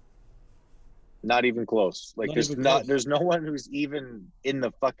 Not even close. Like Not there's even not close. there's no one who's even in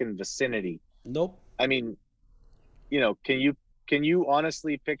the fucking vicinity. Nope. I mean, can you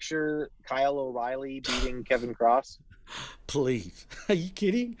honestly picture Kyle O'Reilly beating Kevin Cross? Please. Are you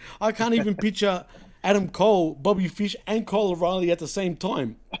kidding? I can't even picture Adam Cole, Bobby Fish, and Kyle O'Reilly at the same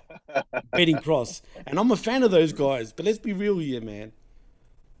time beating Cross. And I'm a fan of those guys, but let's be real here, man.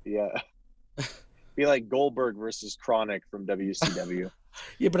 Yeah. Be like Goldberg versus Chronic from WCW.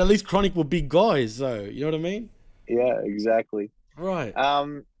 Yeah, but at least Chronic were big guys, though. You know what I mean? Yeah, exactly. Right.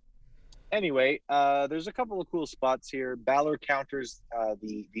 Anyway, there's a couple of cool spots here. Balor counters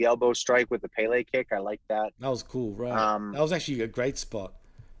the elbow strike with the Pele kick. I like that. That was cool, right? That was actually a great spot.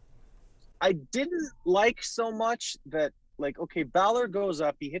 I didn't like so much that, like, okay, Balor goes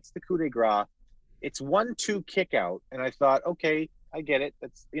up, he hits the coup de grace. It's 1-2 kick out, and I thought, okay, I get it.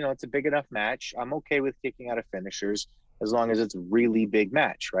 That's, it's a big enough match. I'm okay with kicking out of finishers as long as it's a really big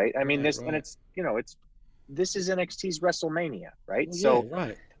match, right? I mean, and it's, this is NXT's WrestleMania, right? Well, so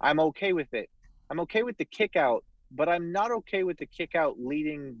right. I'm okay with it. I'm okay with the kick out, but I'm not okay with the kick out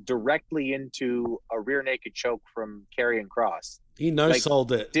leading directly into a rear naked choke from Karrion Kross. He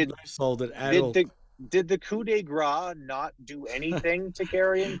no-sold it. No-sold it at all. Did the coup de grace not do anything to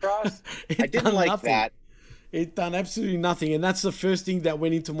Karrion Kross? I didn't done like nothing. that. It done absolutely nothing. And that's the first thing that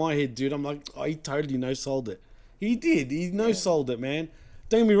went into my head, dude. I'm like, oh, he totally no-sold it. He did. He no-sold it, man.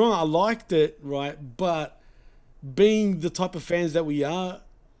 Don't get me wrong. I liked it, right? But being the type of fans that we are,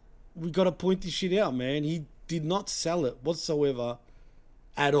 we got to point this shit out, man. He did not sell it whatsoever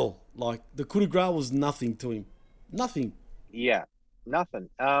at all. Like, the coup de grace was nothing to him. Nothing. Yeah, nothing.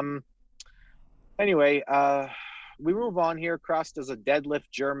 Anyway, we move on here. Cross does a deadlift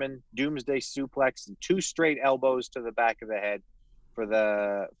German doomsday suplex and 2 straight elbows to the back of the head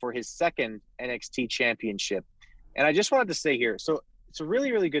for his second NXT championship. And I just wanted to say here, so it's a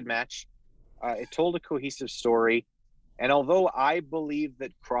really, really good match. It told a cohesive story. And although I believe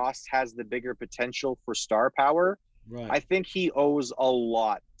that Cross has the bigger potential for star power, right, I think he owes a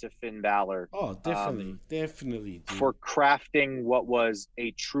lot to Finn Balor. Oh, definitely. Definitely. Dude. For crafting what was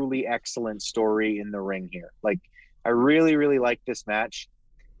a truly excellent story in the ring here. Like, I really, really like this match.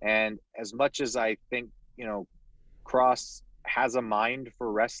 And as much as I think, Cross has a mind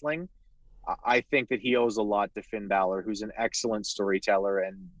for wrestling, I think that he owes a lot to Finn Balor, who's an excellent storyteller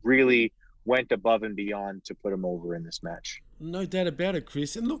and really went above and beyond to put him over in this match. No doubt about it,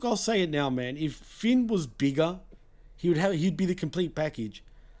 Chris. And look, I'll say it now, man. If Finn was bigger, he'd be the complete package.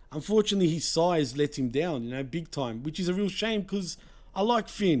 Unfortunately, his size lets him down, big time, which is a real shame because I like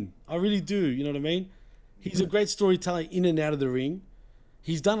Finn. I really do, you know what I mean? He's a great storyteller in and out of the ring.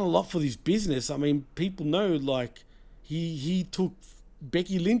 He's done a lot for this business. I mean, people know, like, he took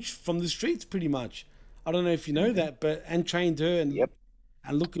Becky Lynch from the streets pretty much. I don't know if you know that, and trained her and Yep.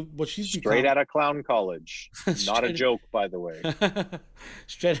 And look at what she's Straight become. out of clown college. Not a joke, by the way.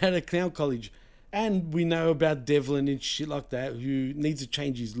 Straight out of clown college. And we know about Devlin and shit like that, who needs to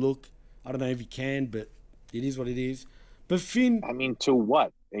change his look. I don't know if he can, but it is what it is. But Finn... I mean, to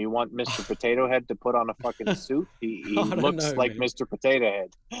what? You want Mr. Potato Head to put on a fucking suit? He looks like man. Mr. Potato Head.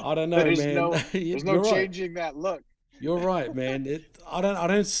 I don't know, there's man. There's no changing that look. You're right, man. I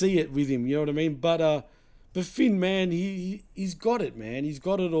don't see it with him, you know what I mean? But Finn, man, he's got it, man. He's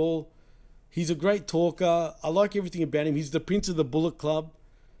got it all. He's a great talker. I like everything about him. He's the Prince of the Bullet Club.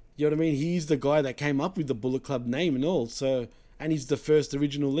 You know what I mean? He's the guy that came up with the Bullet Club name and all. So, and he's the first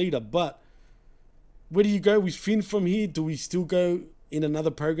original leader. But where do you go with Finn from here? Do we still go in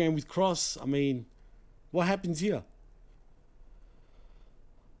another program with Cross? I mean, what happens here?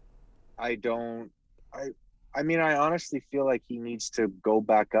 I mean, I honestly feel like he needs to go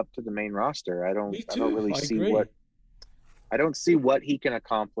back up to the main roster. I don't really see I don't see what he can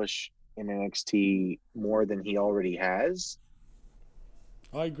accomplish in NXT more than he already has.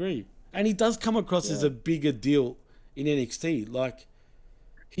 I agree. And he does come across as a bigger deal in NXT. Like,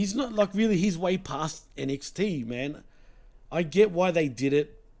 he's not, like, really, he's way past NXT, man. I get why they did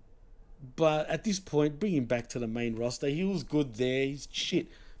it, but at this point, bring him back to the main roster. He was good there. He's shit.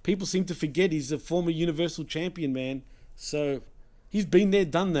 People seem to forget he's a former Universal Champion, man. So he's been there,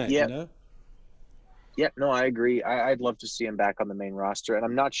 done that, you know? Yeah, no, I agree. I'd love to see him back on the main roster. And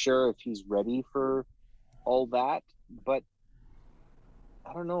I'm not sure if he's ready for all that, but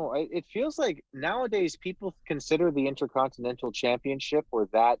I don't know. It feels like nowadays people consider the Intercontinental Championship or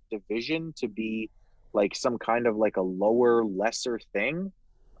that division to be like some kind of like a lower, lesser thing.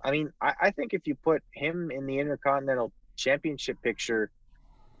 I mean, I think if you put him in the Intercontinental Championship picture,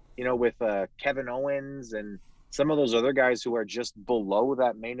 with Kevin Owens and some of those other guys who are just below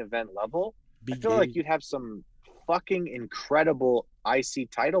that main event level, I Big feel like Eddie. you'd have some fucking incredible IC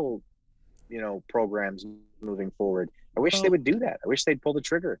title, programs moving forward. I wish they would do that. I wish they'd pull the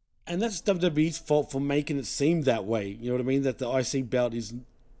trigger. And that's WWE's fault for making it seem that way. You know what I mean? That the IC belt is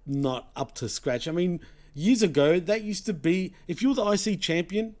not up to scratch. I mean, years ago, that used to be, if you were the IC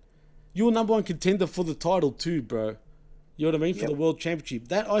champion, you were number one contender for the title too, bro. You know what I mean? For the world championship.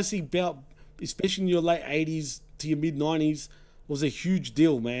 That IC belt, especially in your late 80s to your mid 90s, was a huge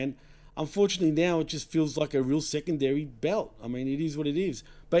deal, man. Unfortunately, now it just feels like a real secondary belt. I mean, it is what it is.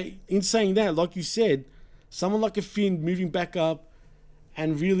 But in saying that, like you said, someone like a Finn moving back up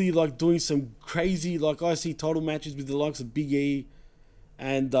and really like doing some crazy like IC title matches with the likes of Big E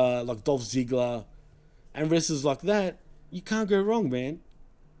and like Dolph Ziggler and wrestlers like that, you can't go wrong, man.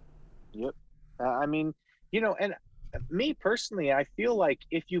 Yep. I mean, and me personally, I feel like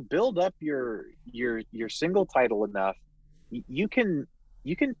if you build up your single title enough, you can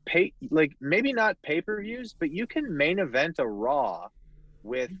pay, like, maybe not pay-per-views, but you can main event a Raw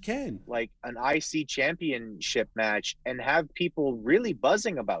with like an IC championship match and have people really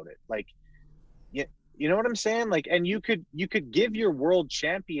buzzing about it. Like, you know what I'm saying? Like, and you could give your world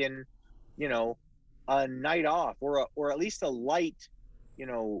champion, a night off or at least a light,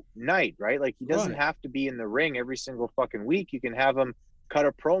 night, right? Like, he doesn't have to be in the ring every single fucking week. You can have him cut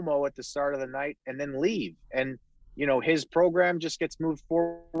a promo at the start of the night and then leave. And, his program just gets moved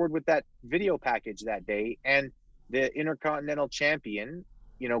forward with that video package that day. And the Intercontinental Champion,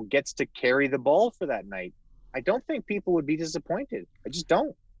 gets to carry the ball for that night. I don't think people would be disappointed. I just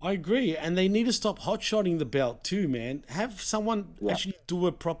don't. I agree. And they need to stop hot-shotting the belt too, man. Have someone actually do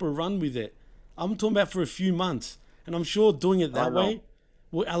a proper run with it. I'm talking about for a few months. And I'm sure doing it that way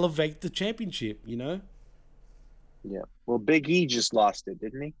will elevate the championship, Yeah. Well, Big E just lost it,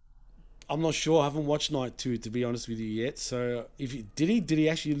 didn't he? I'm not sure. I haven't watched Night 2, to be honest with you, yet. So, did he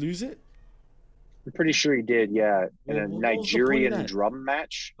actually lose it? I'm pretty sure he did, yeah. In a What was the point of Nigerian that? drum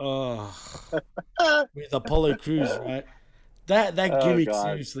match. Oh, with Apollo Crews, right? That gimmick, God.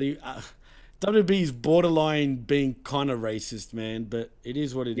 seriously. WB is borderline being kind of racist, man. But it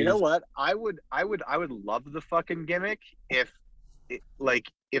is what it is. You know what? I would love the fucking gimmick if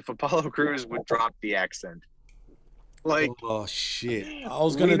Apollo Crews would drop the accent. Like, oh shit! I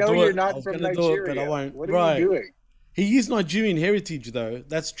was gonna know do you're it. not I was from gonna do it, but I Nigeria. won't. What are right? you doing? He is Nigerian heritage, though.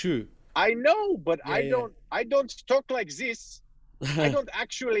 That's true. I know, but I Yeah. don't talk like this. I don't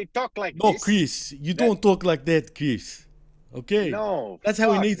actually talk like No, this. Chris, you don't talk like that, Chris. Okay. No, That's how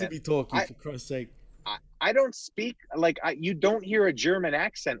he fuck, needs to man. be talking, for Christ's sake. I don't speak like you don't hear a German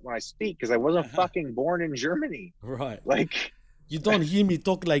accent when I speak because I wasn't fucking born in Germany. Right. Like, You don't hear me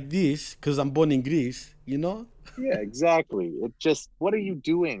talk like this because I'm born in Greece, you know? yeah, exactly. It just, what are you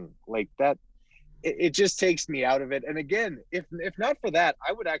doing? Like that, it just takes me out of it. And again, if not for that,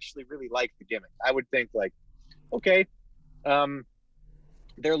 I would actually really like the gimmick. I would think like, okay,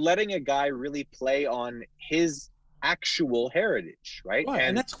 they're letting a guy really play on his actual heritage, right? Right,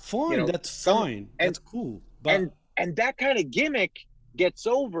 and that's fine. That's fine. That's cool. But and that kind of gimmick gets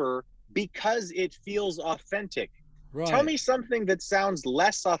over because it feels authentic. right. Tell me something that sounds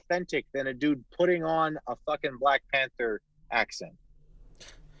less authentic than a dude putting on a fucking Black Panther accent.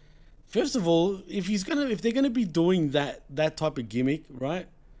 First of all, if they're gonna be doing that type of gimmick, right?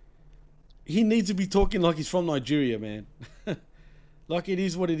 He needs to be talking like he's from Nigeria, man. Like, it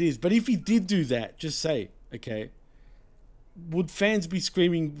is what it is. But if he did do that, just say, okay, would fans be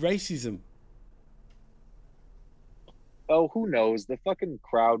screaming racism? Oh, who knows? The fucking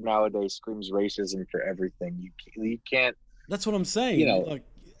crowd nowadays screams racism for everything. You can't. That's what I'm saying. You know, like,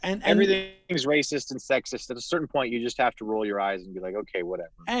 and Everything's racist and sexist. At a certain point, you just have to roll your eyes and be like, okay,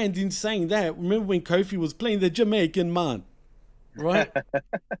 whatever. And in saying that, remember when Kofi was playing the Jamaican man, right?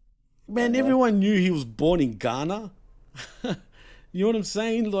 Man, everyone knew he was born in Ghana. You know what I'm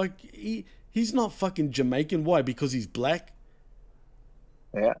saying? Like, he's not fucking Jamaican. Why? Because he's black?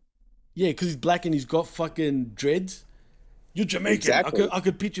 Yeah. Yeah, because he's black and he's got fucking dreads. You're Jamaican. Exactly. I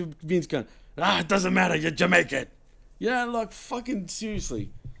could picture Vince going, it doesn't matter, you're Jamaican. Yeah, like, fucking seriously.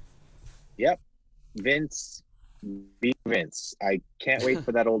 Yep. Vince, be Vince. I can't wait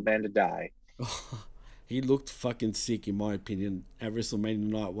for that old man to die. He looked fucking sick, in my opinion, at WrestleMania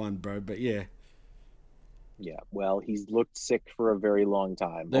Night 1, bro. But yeah. Yeah, well, he's looked sick for a very long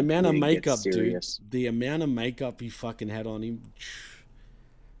time. The amount of Hopefully he gets makeup, dude. serious. The amount of makeup he fucking had on him.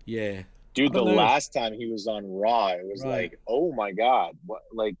 Yeah. Dude, I the don't know. last time he was on Raw, it was Right. like, oh my God. What,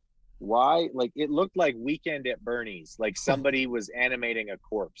 like, why? Like, it looked like Weekend at Bernie's. Like somebody was animating a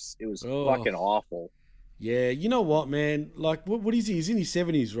corpse. It was Oh. fucking awful. Yeah, you know what, man? Like, what is he? He's in his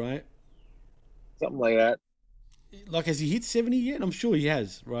 70s, right? Something like that. Like, has he hit 70 yet? I'm sure he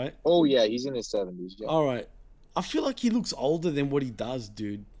has, right? Oh yeah, he's in his 70s. Yeah. All right. I feel like he looks older than what he does,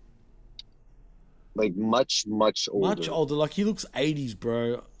 dude. Like much older. Much older. Like, he looks 80s,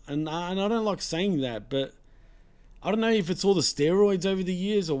 bro. And I don't like saying that, but I don't know if it's all the steroids over the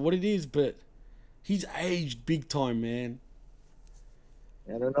years or what it is, but he's aged big time, man.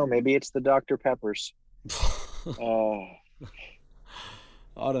 I don't know. Maybe it's the Dr. Peppers.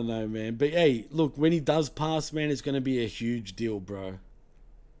 I don't know, man. But hey, look, when he does pass, man, it's going to be a huge deal, bro.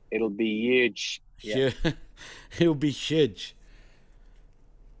 It'll be huge. Yeah. It'll be huge.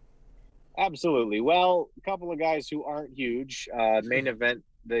 Absolutely. Well, a couple of guys who aren't huge. Main event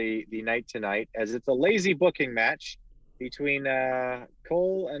the night tonight, as it's a lazy booking match between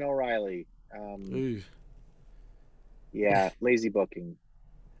Cole and O'Reilly. Yeah, lazy booking.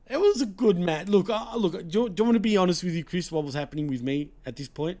 It was a good match. Look, do you want to be honest with you, Chris, what was happening with me at this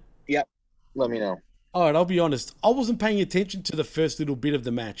point? Yep. Let me know. All right, I'll be honest. I wasn't paying attention to the first little bit of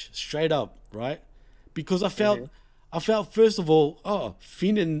the match, straight up, right? Because I felt first of all,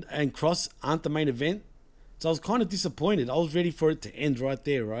 Finn and Cross aren't the main event. So I was kind of disappointed. I was ready for it to end right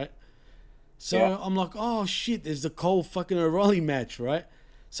there, right? So yeah. I'm like, oh shit, there's the Cole fucking O'Reilly match, right?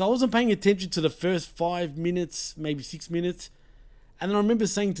 So I wasn't paying attention to the first 5 minutes, maybe 6 minutes. And then I remember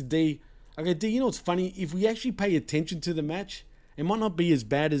saying to D, I go, D, you know what's funny? If we actually pay attention to the match, it might not be as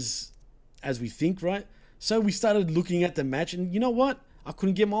bad as we think, right? So we started looking at the match, and you know what? I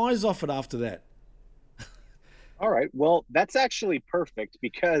couldn't get my eyes off it after that. All right. Well, that's actually perfect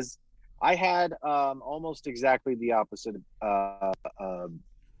because I had almost exactly the opposite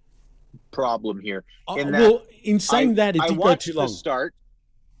problem here. In saying that, it did go too long. The start,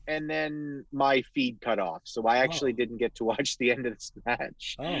 and then my feed cut off, so I actually didn't get to watch the end of this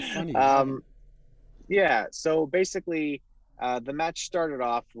match. Oh, funny. Yeah. So basically, the match started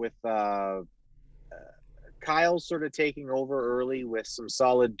off with Kyle sort of taking over early with some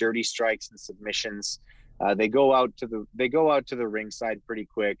solid dirty strikes and submissions. They go out to the ringside pretty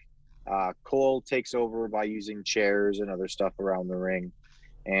quick. Cole takes over by using chairs and other stuff around the ring,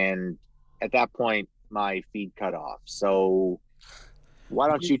 and at that point, my feed cut off. So why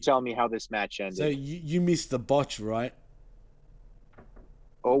don't you tell me how this match ended? So you missed the botch, right?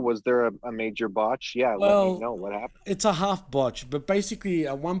 Oh, was there a major botch? Yeah, well, let me know what happened. It's a half botch, but basically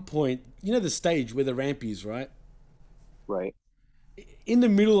at one point, you know the stage where the ramp is, right? Right. In the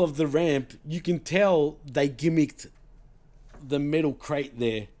middle of the ramp, you can tell they gimmicked the metal crate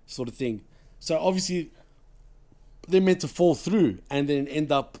there, sort of thing. So obviously, they're meant to fall through and then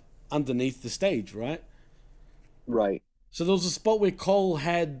end up underneath the stage, right? Right. So there was a spot where Cole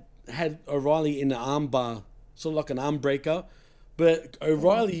had O'Reilly in the arm bar, sort of like an arm breaker, but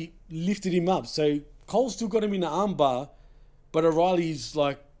O'Reilly lifted him up. So Cole still got him in the arm bar, but O'Reilly's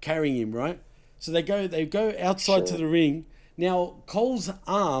like carrying him, right? So they go outside to the ring. Now Cole's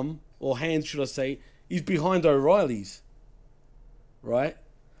arm, or hand should I say, is behind O'Reilly's, right?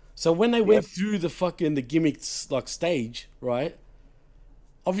 So when they went through the gimmicked like stage, right?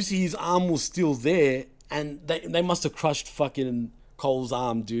 Obviously his arm was still there, and they must have crushed fucking Cole's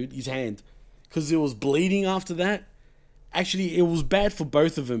arm, dude, his hand, because it was bleeding after that. Actually, it was bad for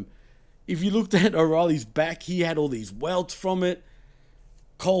both of them. If you looked at O'Reilly's back, he had all these welts from it.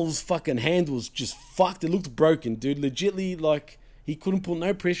 Cole's fucking hand was just fucked. It looked broken, dude. Legitly, like, he couldn't put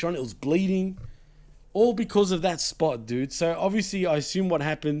no pressure on it. It was bleeding. All because of that spot, dude. So, obviously, I assume what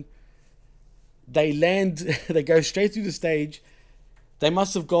happened, they go straight through the stage. They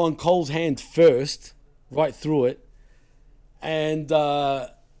must have gone Cole's hand first, right through it. And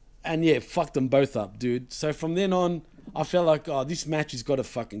yeah, fucked them both up, dude. So, from then on, I felt like, this match has got to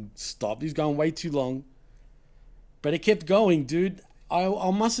fucking stop. It's going way too long. But it kept going, dude.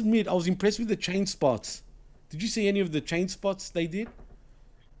 I must admit, I was impressed with the chain spots. Did you see any of the chain spots they did?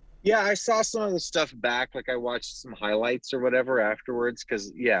 Yeah, I saw some of the stuff back. Like, I watched some highlights or whatever afterwards.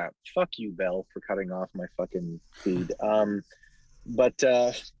 Because, yeah, fuck you, Bell, for cutting off my fucking feed. But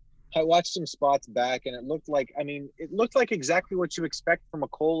I watched some spots back, and it looked like exactly what you expect from a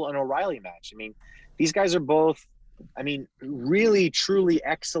Cole and O'Reilly match. I mean, these guys are both, really, truly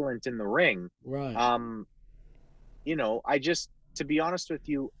excellent in the ring. Right. To be honest with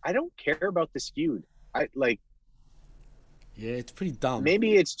you, I don't care about this feud. Yeah, it's pretty dumb.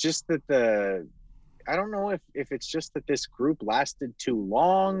 Maybe it's just that I don't know if it's just that this group lasted too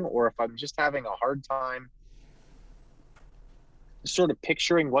long, or if I'm just having a hard time sort of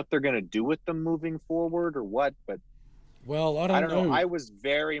picturing what they're going to do with them moving forward or what, but well, I don't know. I was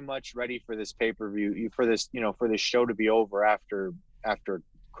very much ready for this pay-per-view, for this show to be over after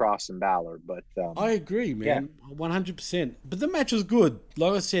Cross and Balor. But I agree, man, 100%. But the match was good.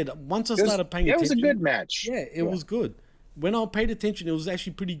 Like I said, once I started paying it attention, was a good match. Yeah, it was good. When I paid attention, it was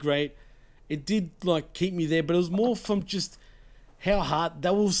actually pretty great. It did like keep me there, but it was more from just how hard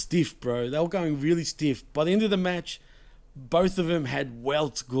they were stiff, bro. They were going really stiff. By the end of the match, both of them had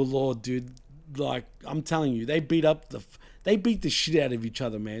welts galore, dude. Like I'm telling you, they beat the shit out of each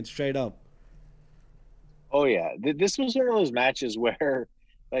other, man. Straight up. Oh yeah, this was one of those matches where,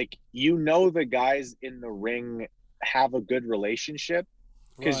 like, the guys in the ring have a good relationship,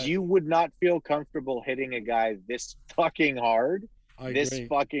 because Right. you would not feel comfortable hitting a guy this fucking hard, I this agree.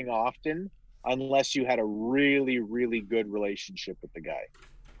 fucking often, unless you had a really, really good relationship with the guy.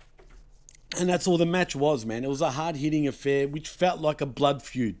 And that's all the match was, man. It was a hard-hitting affair, which felt like a blood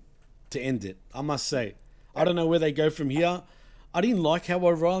feud to end it, I must say. I don't know where they go from here. I didn't like how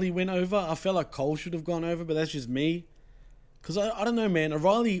O'Reilly went over. I felt like Cole should have gone over, but that's just me. Because I don't know, man.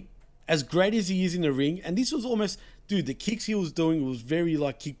 O'Reilly, as great as he is in the ring, and this was almost, dude, the kicks he was doing was very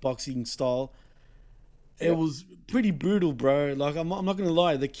like kickboxing style. It was pretty brutal, bro. Like, I'm not going to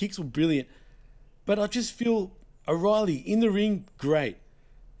lie. The kicks were brilliant. But I just feel O'Reilly in the ring, great.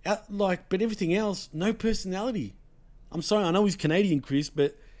 But everything else, no personality. I'm sorry, I know he's Canadian, Chris,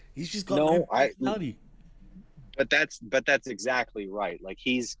 but he's just got no personality. But that's exactly right. Like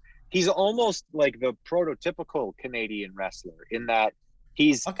he's almost like the prototypical Canadian wrestler in that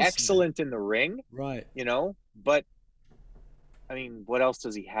he's excellent in the ring, right? But I mean, what else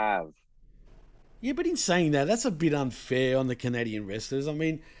does he have? Yeah, but in saying that, that's a bit unfair on the Canadian wrestlers. I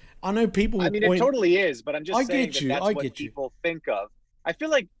mean, I know people. I mean, it totally is, but I'm just saying that's what people think of. I feel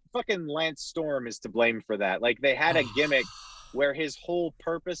like fucking Lance Storm is to blame for that. Like they had a gimmick where his whole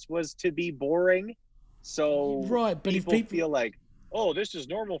purpose was to be boring. So right, but people feel like, oh, this is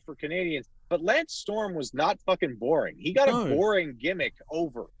normal for Canadians. But Lance Storm was not fucking boring. He got a boring gimmick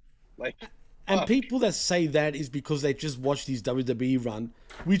over. And people that say that is because they just watched his WWE run,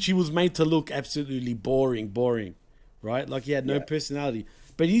 which he was made to look absolutely boring, right? Like he had no personality.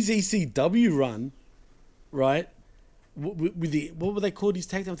 But his ECW run, right, with the, what were they called, his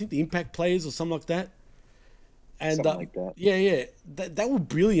tag team? I think the Impact Players or something like that. And something like that. Yeah. That were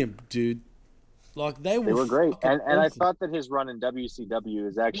brilliant, dude. Like they were great. And I thought that his run in WCW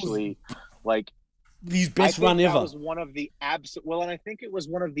is actually like his best run ever. That was one of the and I think it was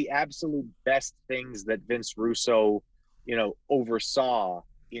one of the absolute best things that Vince Russo, oversaw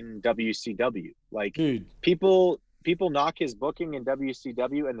in WCW. Like, dude, people knock his booking in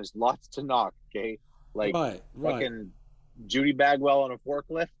WCW, and there's lots to knock. Okay, like fucking Judy Bagwell on a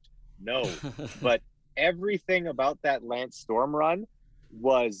forklift. No, but everything about that Lance Storm run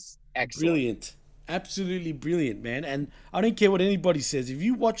was excellent. Brilliant. Absolutely brilliant, man. And I don't care what anybody says. If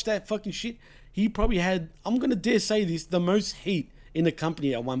you watch that fucking shit, he probably had, I'm going to dare say this, the most heat in the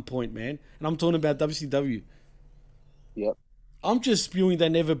company at one point, man. And I'm talking about WCW. Yep. I'm just spewing they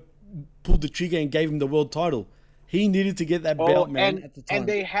never pulled the trigger and gave him the world title. He needed to get that belt, man, at the time. And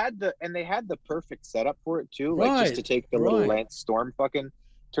they had the perfect setup for it too. Like just to take the little Lance Storm fucking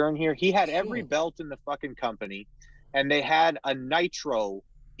turn here. He had every belt in the fucking company, and they had a Nitro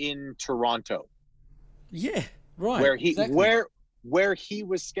in Toronto. Yeah, right. Where he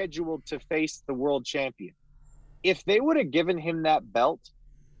was scheduled to face the world champion. If they would have given him that belt,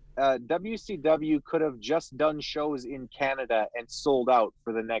 WCW could have just done shows in Canada and sold out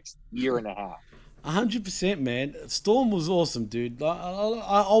for the next year and a half. 100%, man. Storm was awesome, dude.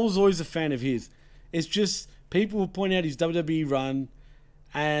 I was always a fan of his. It's just people will point out his WWE run,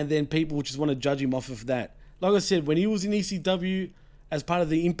 and then people will just want to judge him off of that. Like I said, when he was in ECW as part of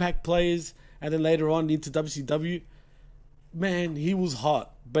the Impact Players, and then later on into WCW, man, he was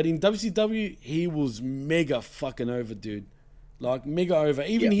hot. But in WCW, he was mega fucking over, dude. Like, mega over.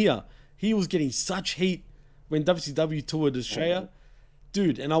 Even here, he was getting such heat when WCW toured Australia.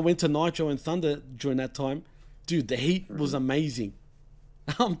 Dude, and I went to Nitro and Thunder during that time. Dude, the heat was amazing.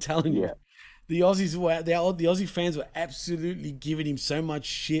 I'm telling you. The Aussies were the Aussie fans were absolutely giving him so much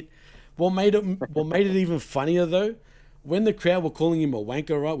shit. What made it even funnier though, when the crowd were calling him a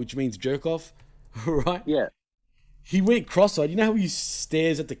wanker, right, which means jerk off, right? Yeah. He went cross-eyed. You know how he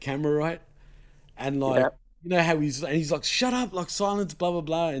stares at the camera, right? And like, you know how he's like, shut up, like silence, blah blah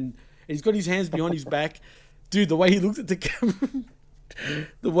blah, and he's got his hands behind his back. Dude, the way he looked at the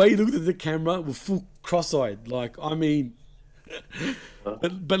camera, was full cross-eyed. Like, I mean,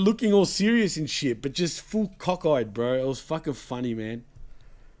 but looking all serious and shit, but just full cockeyed, bro. It was fucking funny, man.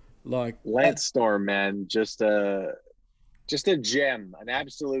 Like Lance Storm, man, just a gem, an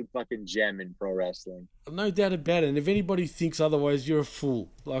absolute fucking gem in pro wrestling. No doubt about it. And if anybody thinks otherwise, you're a fool.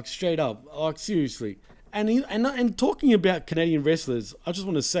 Like, straight up. Like, seriously. And talking about Canadian wrestlers, I just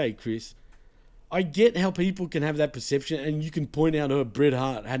want to say, Chris, I get how people can have that perception, and you can point out, oh, Bret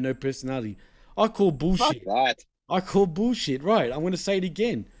Hart had no personality. I call bullshit. Fuck that. I call bullshit. Right, I'm going to say it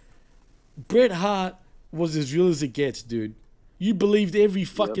again. Bret Hart was as real as it gets, dude. You believed every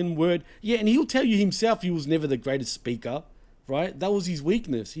fucking word. Yeah, and he'll tell you himself he was never the greatest speaker, right? That was his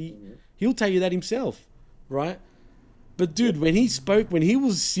weakness. He'll tell you that himself, right? But dude, when he spoke, when he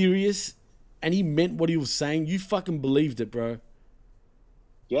was serious and he meant what he was saying, you fucking believed it, bro.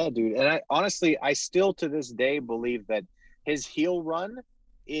 Yeah, dude. And I still to this day believe that his heel run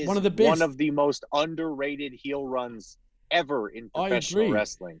is one of the best. One of the most underrated heel runs ever in professional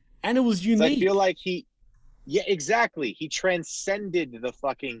wrestling. And it was unique. I feel like yeah, exactly. He transcended the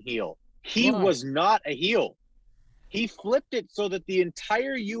fucking heel. He was not a heel. He flipped it so that the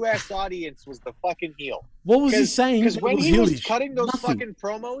entire U.S. audience was the fucking heel. What was he saying? Because when he was cutting those fucking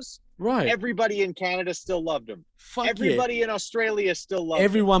promos, everybody in Canada still loved him. Everybody in Australia still loved him.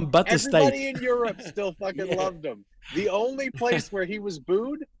 Everyone but the States. Everybody in Europe still fucking loved him. The only place where he was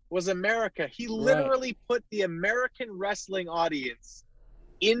booed was America. He literally put the American wrestling audience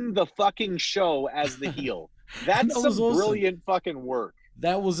in the fucking show as the heel. That's some brilliant fucking work.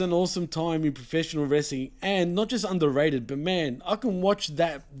 That was an awesome time in professional wrestling, and not just underrated, but man, I can watch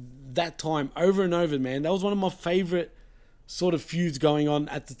that time over and over, man. That was one of my favorite sort of feuds going on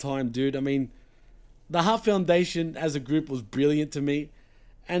at the time, dude. I mean, the Hart Foundation as a group was brilliant to me,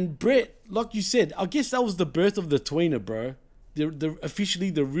 and Bret, like you said, I guess that was the birth of the tweener, bro. The officially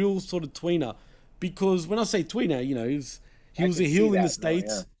the real sort of tweener, because when I say tweener, you know, he was a heel in the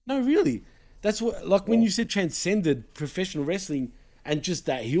States. No, really, that's what, like when you said transcended professional wrestling. And just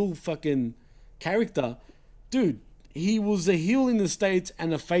that heel fucking character. Dude, he was a heel in the States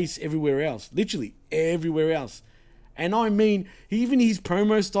and a face everywhere else. Literally, everywhere else. And I mean, even his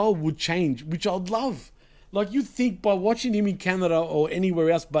promo style would change, which I'd love. Like, you'd think by watching him in Canada or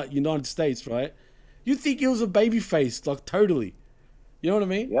anywhere else but United States, right? You'd think he was a babyface, like, totally. You know what I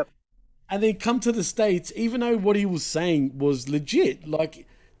mean? Yep. And then come to the States, even though what he was saying was legit. Like,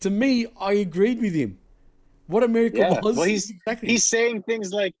 to me, I agreed with him. What America was. Well, he's saying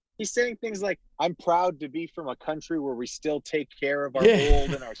things like I'm proud to be from a country where we still take care of our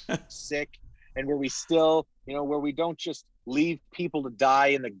old and our sick, and where we still, you know, where we don't just leave people to die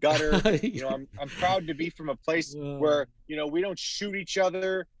in the gutter. You know, I'm proud to be from a place where, you know, we don't shoot each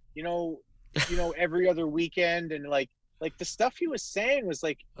other, you know, every other weekend, and like the stuff he was saying was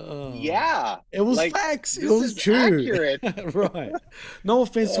like, it was like, facts. It was true. Accurate. Right. No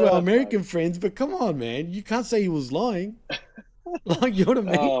offense to our American friends, but come on, man. You can't say he was lying. Like, you know what I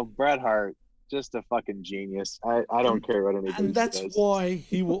mean? Oh, Bret Hart, just a fucking genius. I don't care what anybody says. And that's why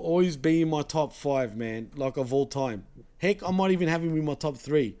he will always be in my top 5, man, like of all time. Heck, I might even have him in my top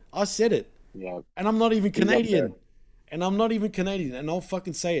 3. I said it. Yeah. And I'm not even Canadian. And I'll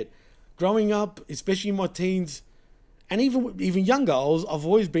fucking say it. Growing up, especially in my teens, and even younger, I've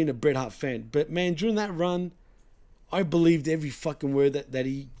always been a Bret Hart fan. But man, during that run, I believed every fucking word that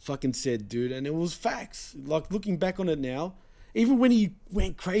he fucking said, dude. And it was facts. Like, looking back on it now, even when he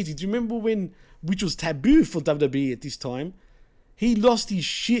went crazy. Do you remember which was taboo for WWE at this time, he lost his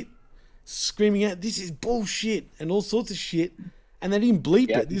shit screaming out, "This is bullshit," and all sorts of shit. And they didn't bleep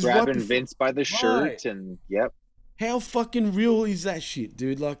it. This grabbing Vince by the shirt and How fucking real is that shit,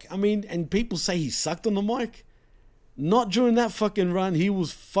 dude? Like, I mean, and people say he sucked on the mic. Not during that fucking run. He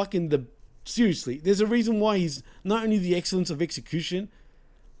was fucking seriously, there's a reason why he's not only the excellence of execution,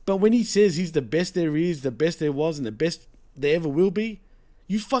 but when he says he's the best there is, the best there was, and the best there ever will be,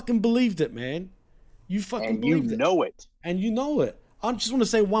 you fucking believed it, man. You fucking believed it. And you know it. And you know it. I just want to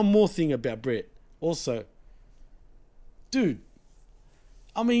say one more thing about Bret. Also, dude,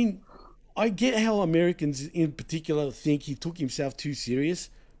 I mean, I get how Americans in particular think he took himself too serious,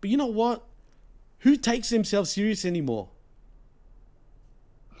 but you know what? Who takes themselves serious anymore?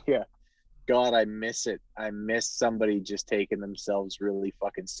 Yeah. God, I miss it. I miss somebody just taking themselves really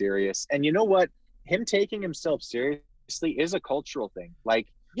fucking serious. And you know what? Him taking himself seriously is a cultural thing. Like,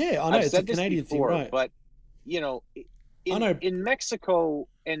 yeah, I know it's a Canadian thing, right? But you know, in Mexico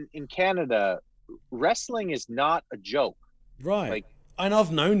and in Canada, wrestling is not a joke. Right. Like, and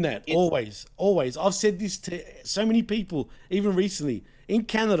I've known that always. I've said this to so many people, even recently. In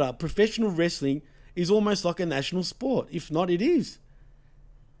Canada, professional wrestling is almost like a national sport. If not, it is.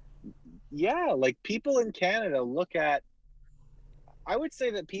 Yeah, like people in Canada I would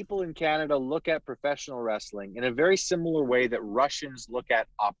say that people in Canada look at professional wrestling in a very similar way that Russians look at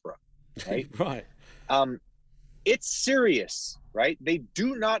opera, right? Right. It's serious, right? They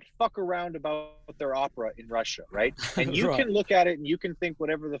do not fuck around about their opera in Russia, right? And you can look at it and you can think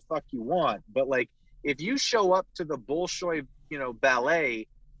whatever the fuck you want, but like, if you show up to the Bolshoi, ballet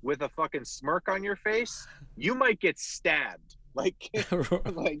with a fucking smirk on your face, you might get stabbed. Like,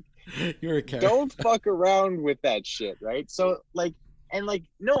 like You're a character. don't fuck around with that shit, right? So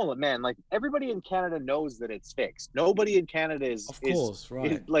no, man, like everybody in Canada knows that it's fixed. Nobody in Canada is, Of course,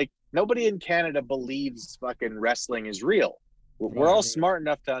 right. like nobody in Canada believes fucking wrestling is real. We're all smart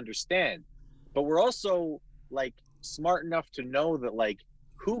enough to understand, but we're also like smart enough to know that like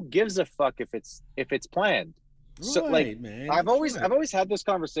who gives a fuck if it's planned. So like, man. I've always had this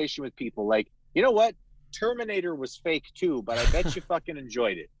conversation with people like, you know what? Terminator was fake too, but I bet you fucking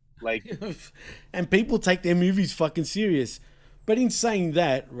enjoyed it. Like, and people take their movies fucking serious. But in saying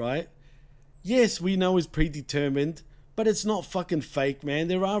that, right? Yes, we know it's predetermined, but it's not fucking fake, man.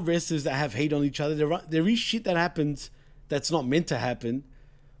 There are wrestlers that have hate on each other. There is shit that happens that's not meant to happen.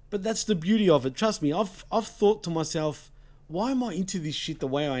 But that's the beauty of it. Trust me, I've thought to myself, why am I into this shit the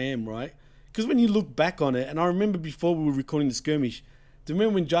way I am, right? Because when you look back on it, and I remember before we were recording the skirmish, do you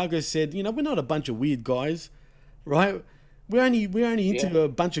remember when Jago said, we're not a bunch of weird guys, right? We're only into a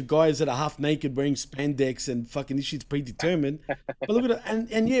bunch of guys that are half naked wearing spandex and fucking this shit's predetermined. But look at it,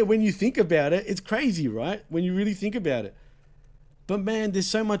 and yeah, when you think about it, it's crazy, right? When you really think about it. But man, there's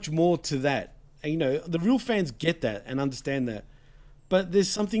so much more to that. And, the real fans get that and understand that. But there's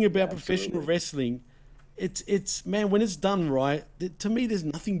something about professional wrestling. It's man, when it's done right, to me, there's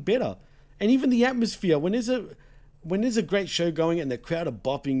nothing better. And even the atmosphere, when there's a great show going and the crowd are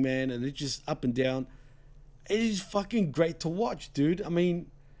bopping, man, and it's just up and down, it is fucking great to watch, dude. I mean,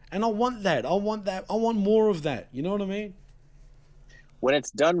 and I want that. I want more of that. You know what I mean? when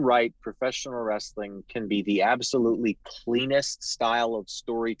it's done right, professional wrestling can be the absolutely cleanest style of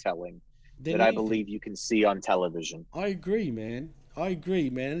storytelling that I believe you can see on television. I agree, man.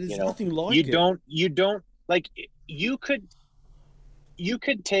 There's nothing like you it. You don't like, you could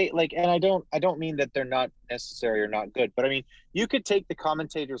take, like, and I don't mean that they're not necessary or not good, but I mean, you could take the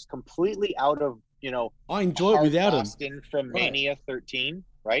commentators completely out of, I enjoy it without them. Austin from Mania 13,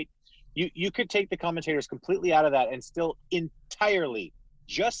 right? You could take the commentators completely out of that and still entirely,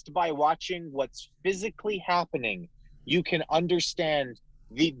 just by watching what's physically happening, you can understand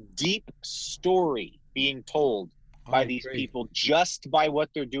the deep story being told by these people just by what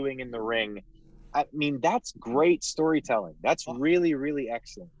they're doing in the ring. I mean, that's great storytelling. That's really, really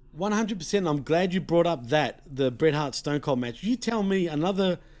excellent. 100%. I'm glad you brought up the Bret Hart Stone Cold match. You tell me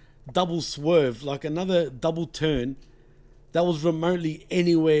another double swerve, like another double turn that was remotely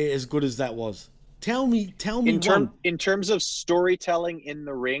anywhere as good as that was. Tell me in terms of storytelling in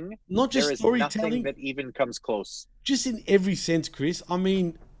the ring, not just there is storytelling nothing that even comes close. Just in every sense, Chris. I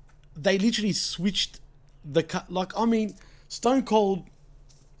mean, they literally switched the cut. Like, I mean, Stone Cold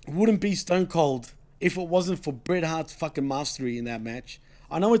wouldn't be Stone Cold if it wasn't for Bret Hart's fucking mastery in that match.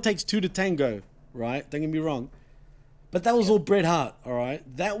 I know it takes two to tango, right? Don't get me wrong. But that was all Bret Hart, all right?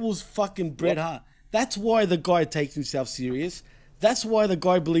 That was fucking Bret Hart. That's why the guy takes himself serious. That's why the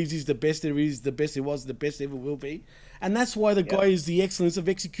guy believes he's the best there is, the best there was, the best ever will be. And that's why the guy is the excellence of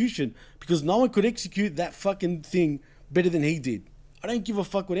execution. Because no one could execute that fucking thing better than he did. I don't give a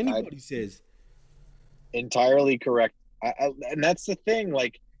fuck what anybody says. Entirely correct. And that's the thing,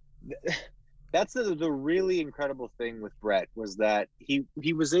 like, that's the really incredible thing with Bret, was that he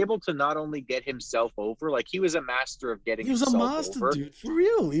was able to not only get himself over, like, he was a master of getting himself over. He was a master, dude, for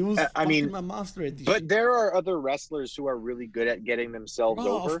real. He was a master at this but shit. there are other wrestlers who are really good at getting themselves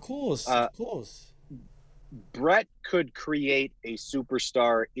over. Of course. Bret could create a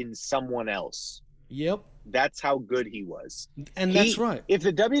superstar in someone else. Yep. That's how good he was. And that's right. If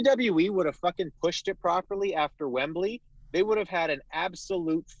the WWE would have fucking pushed it properly after Wembley, they would have had an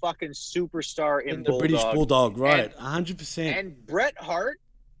absolute fucking superstar in the British Bulldog, right? 100%. And Bret Hart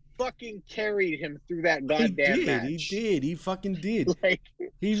fucking carried him through that goddamn match. He did. He fucking did. Like,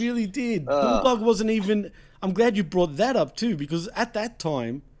 he really did. Bulldog wasn't even... I'm glad you brought that up too, because at that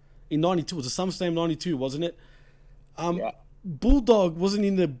time, in 92, it was a SummerSlam 92, wasn't it? Bulldog wasn't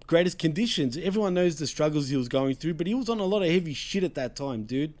in the greatest conditions. Everyone knows the struggles he was going through, but he was on a lot of heavy shit at that time,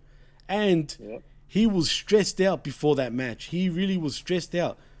 dude. And... he was stressed out before that match. He really was stressed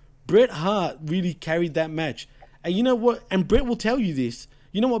out. Bret Hart really carried that match. And you know what? And Bret will tell you this.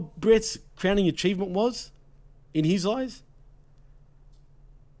 You know what Bret's crowning achievement was in his eyes?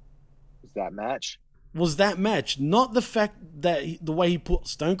 Was that match. Not the fact that the way he put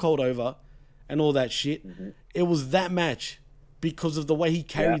Stone Cold over and all that shit. Mm-hmm. It was that match because of the way he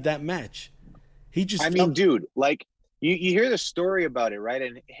carried that match. He just... I mean, dude, like, you hear the story about it, right?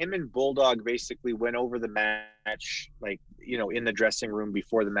 And him and Bulldog basically went over the match, like, you know, in the dressing room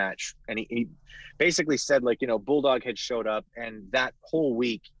before the match. And he basically said, like, you know, Bulldog had showed up, and that whole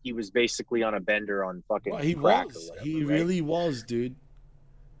week he was basically on a bender on fucking Well, he crack was. or whatever, He right? really was, dude.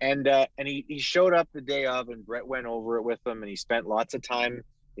 And he showed up the day of, and Brett went over it with him, and he spent lots of time,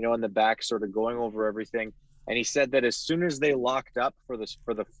 you know, in the back sort of going over everything. And he said that as soon as they locked up for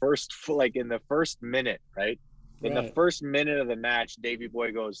the first, like in the first minute, right? In the Right. first minute of the match, Davey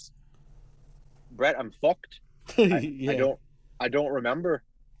Boy goes, Brett, I'm fucked. Yeah. I don't remember.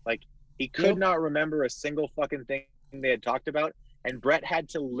 Like, he could Yep. not remember a single fucking thing they had talked about. And Brett had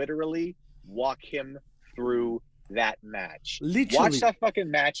to literally walk him through that match. Literally. Watch that fucking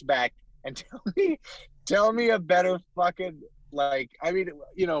match back and tell me a better fucking, like, I mean,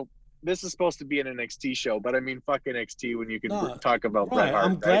 you know, this is supposed to be an NXT show, but I mean, fuck NXT when you can No, talk about Bret Right, Hart.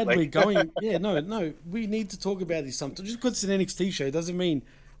 I'm glad right? we're Like, going. Yeah, no, we need to talk about this sometime. Just because it's an NXT show doesn't mean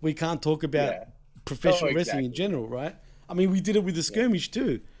we can't talk about Yeah. professional Oh, wrestling in exactly. general, right? I mean, we did it with the skirmish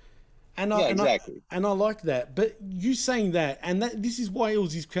too, and Yeah, exactly. I like that. But you saying that, and that this is why it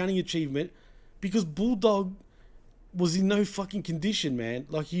was his crowning achievement, because Bulldog was in no fucking condition, man.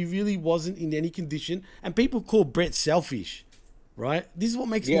 Like, he really wasn't in any condition, and people call Brett selfish, right? This is what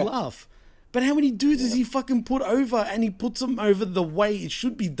makes me Yeah. laugh. But how many dudes does he fucking put over, and he puts them over the way it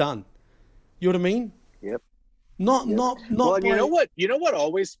should be done? You know what I mean? Yep. Not Well, and by, you know what? You know what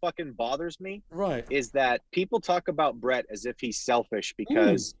always fucking bothers me right? is that people talk about Brett as if he's selfish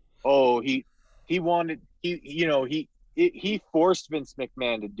because he wanted he forced Vince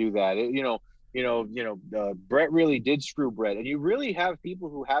McMahon to do that. Brett really did screw Brett, and you really have people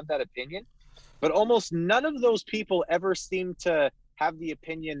who have that opinion, but almost none of those people ever seem to have the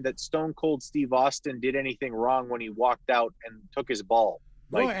opinion that Stone Cold Steve Austin did anything wrong when he walked out and took his ball.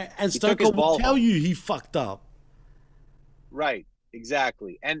 Like, Right, and he Stone took his Cold will ball tell home. you he fucked up. Right,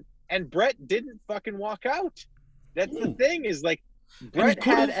 exactly. And Brett didn't fucking walk out. That's the thing, is like, Brett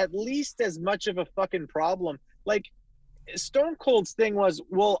had at least as much of a fucking problem. Like, Stone Cold's thing was,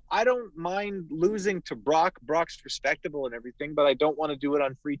 well, I don't mind losing to Brock. Brock's respectable and everything, but I don't want to do it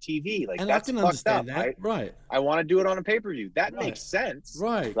on free TV. Like, And that's I can fucked up. understand that. Right. I want to do it on a pay-per-view. That Right. makes sense.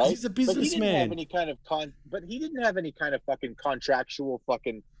 Right. 'Cause he's a But he didn't have businessman. any kind of he didn't have any kind of fucking contractual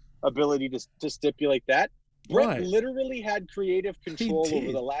fucking ability to stipulate that. Brett Right. literally had creative control over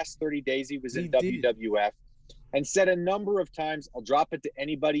did. the last 30 days he was in He did. WWF, and said a number of times, I'll drop it to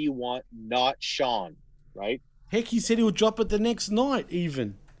anybody you want, not Sean, right? Heck, he said he'll drop it the next night,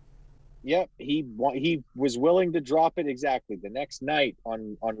 even. Yep, he was willing to drop it exactly the next night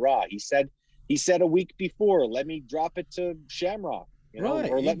on Raw. He said a week before, let me drop it to Shamrock, you know, Right.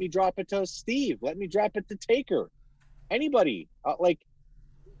 or let me drop it to Steve, let me drop it to Taker, anybody, like,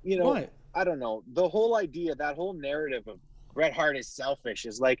 you know, Right. I don't know. The whole idea, that whole narrative of Bret Hart is selfish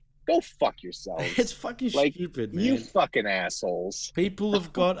is like, go fuck yourselves. It's fucking like, stupid, man. you fucking assholes. People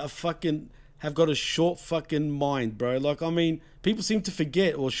have got a short fucking mind, bro. Like, I mean, people seem to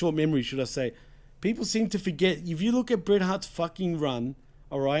forget, or short memory, should I say. People seem to forget. If you look at Bret Hart's fucking run,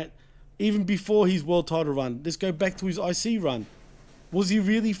 all right, even before his world title run, let's go back to his IC run. Was he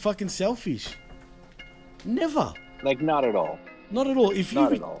really fucking selfish? Never. Like, not at all. Not at all.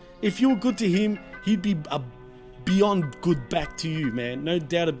 Not at all. If you were good to him, he'd be beyond good back to you, man. No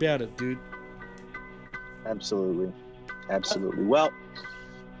doubt about it, dude. Absolutely. Well,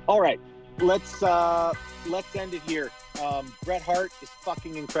 all right. Let's end it here. Bret Hart is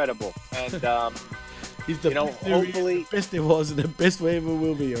fucking incredible, and He's the you know, best there is, hopefully- the best there was, and the best there ever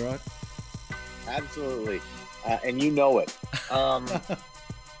will be. All right. absolutely, and you know it.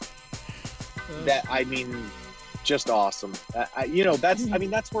 That, I mean, just awesome. That's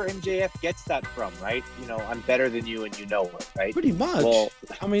where MJF gets that from, right? You know, I'm better than you, and you know it, right? Pretty much. Well,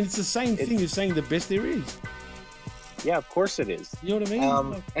 I mean, it's the same thing as saying the best there is. yeah, of course it is. You know what I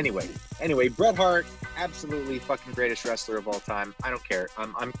mean? Anyway, Bret Hart, absolutely fucking greatest wrestler of all time. I don't care.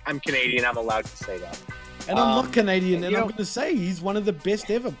 I'm Canadian. I'm allowed to say that. And I'm not Canadian, and you I'm know- going to say he's one of the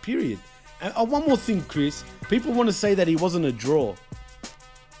best ever, period. And one more thing, Chris. People want to say that he wasn't a draw.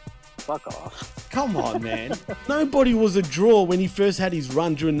 Fuck off. Come on, man. Nobody was a draw when he first had his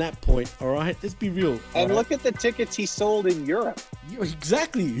run during that point, all right? Let's be real. And all right? look at the tickets he sold in Europe.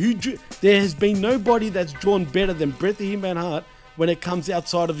 Exactly. There has been nobody that's drawn better than Bret the Hitman Hart when it comes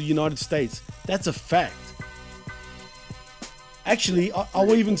outside of the United States. That's a fact. Actually, I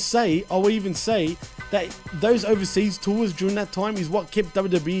will even say that those overseas tours during that time is what kept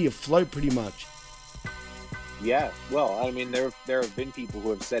WWE afloat, pretty much. Yeah, well, I mean, there have been people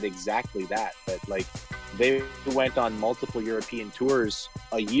who have said exactly that like they went on multiple European tours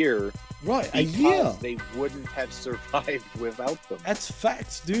a year Right, a because year. they wouldn't have survived without them. That's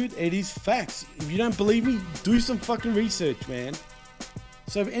facts, dude. It is facts. If you don't believe me, do some fucking research, man.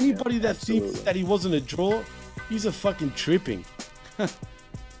 So if anybody that thinks absolutely. that he wasn't a draw, he's a fucking tripping.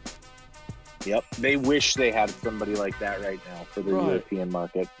 Yep, they wish they had somebody like that right now for the Right. European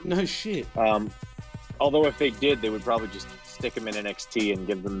market. No shit. Although if they did, they would probably just stick him in NXT and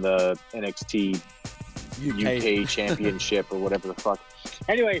give them the NXT UK championship or whatever the fuck.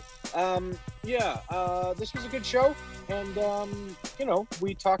 Anyway, this was a good show. And,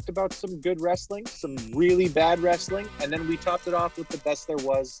 we talked about some good wrestling, some really bad wrestling. And then we topped it off with the best there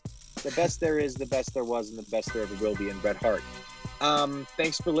was, the best there is, the best there was, and the best there ever will be in Bret Hart.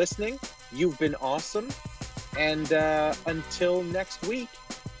 Thanks for listening. You've been awesome. And until next week,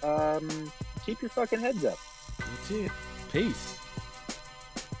 keep your fucking heads up. That's it. Peace.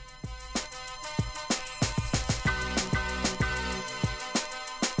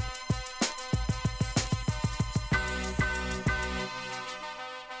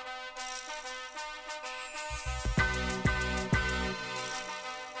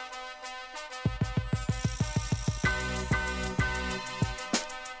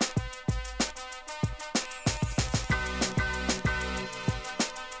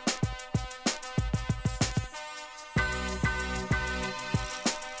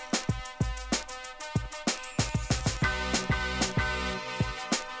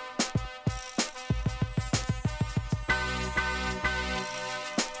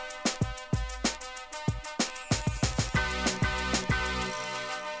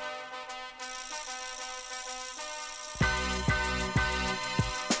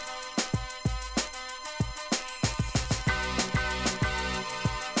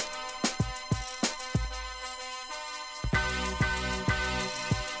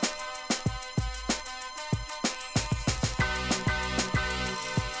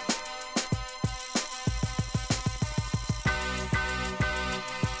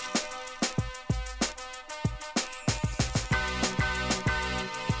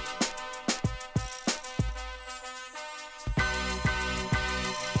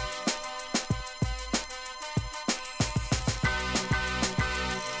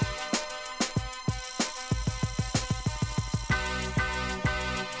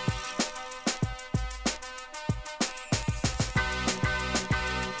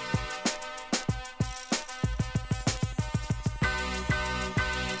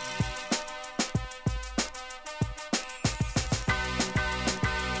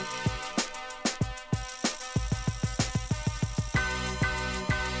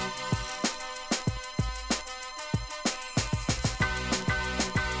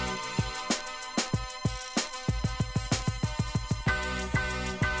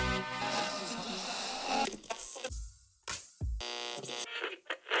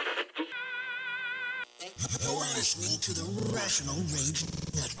 You're listening to the Rational Rage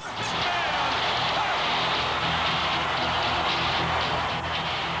Network.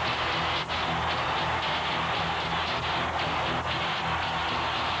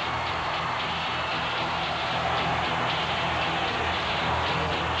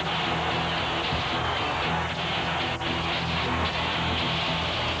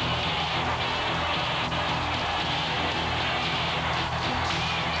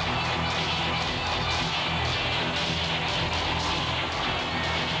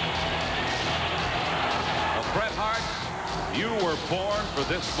 Bret Hart, you were born for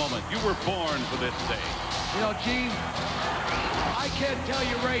this moment. You were born for this day. You know, Gene, I can't tell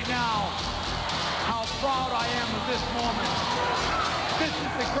you right now how proud I am of this moment. This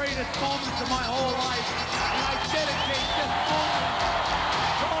is the greatest moment of my whole life, and I dedicate this moment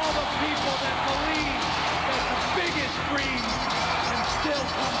to all the people that believe that the biggest dreams can still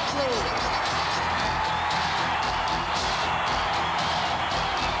come true.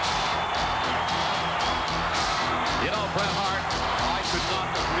 You know, Bret Hart, I could not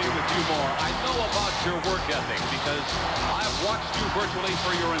agree with you more. I know about your work ethic because I've watched you virtually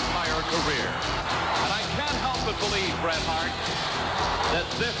for your entire career. And I can't help but believe, Bret Hart, that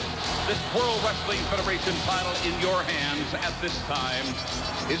this World Wrestling Federation title in your hands at this time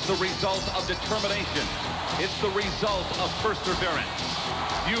is the result of determination. It's the result of perseverance.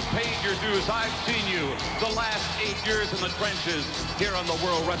 You paid your dues. I've seen you the last 8 years in the trenches here on the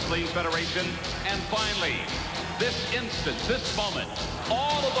World Wrestling Federation. And finally, this instant, this moment,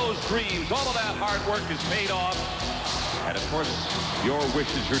 all of those dreams, all of that hard work is paid off. And of course, your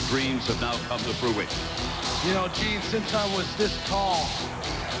wishes, your dreams have now come to fruition. You know, Gene, since I was this tall,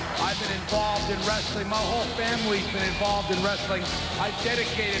 I've been involved in wrestling. My whole family's been involved in wrestling. I've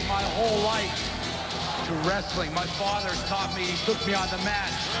dedicated my whole life to wrestling. My father taught me, he took me on the mat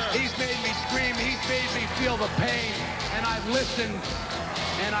He's made me scream. He's made me feel the pain. And I've listened,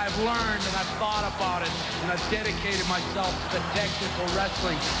 and I've learned, and I've thought about it, and I've dedicated myself to the technical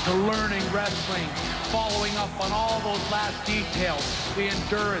wrestling, to learning wrestling, following up on all those last details, the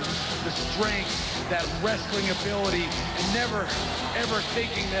endurance, the strength, that wrestling ability, and never, ever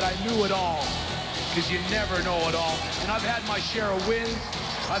thinking that I knew it all, because you never know it all. And I've had my share of wins,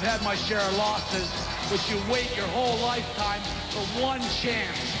 I've had my share of losses, but you wait your whole lifetime for one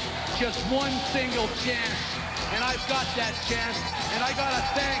chance, just one single chance. And I've got that chance, and I gotta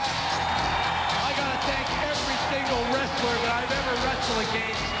thank every single wrestler that I've ever wrestled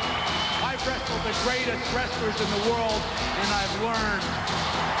against. I've wrestled the greatest wrestlers in the world, and I've learned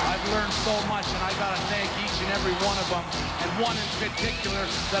so much, and I gotta thank each and every one of them. And one in particular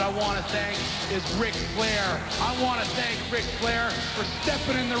that I wanna thank is Ric Flair. I wanna thank Ric Flair for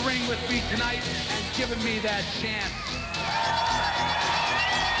stepping in the ring with me tonight and giving me that chance.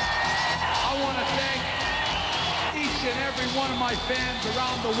 I wanna thank each and every one of my fans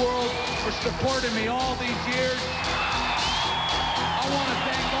around the world for supporting me all these years. I want to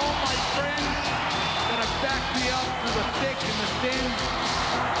thank all my friends that have backed me up through the thick and the thin.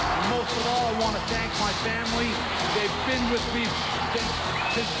 And most of all, I want to thank my family. They've been with me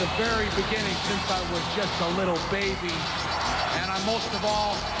since the very beginning, since I was just a little baby. And most of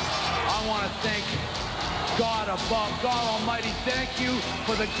all, I want to thank God above, God Almighty. Thank you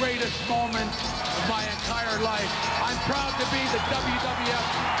for the greatest moment of my entire life. I'm proud to be the WWF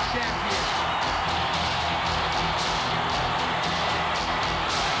champion.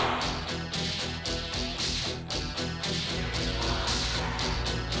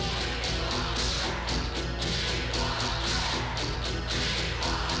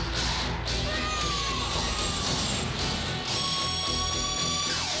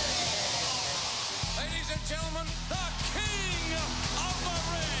 Gentlemen, the king of the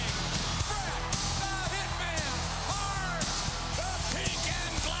ring, Bret the Hitman Hart. The pink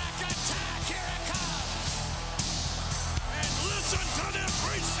and black attack, here it comes. And listen to this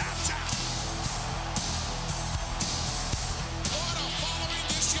reception. What a following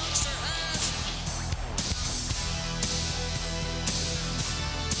this youngster has.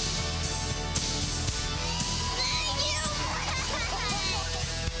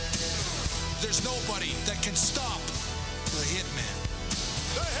 There's nobody that can stop the Hitman.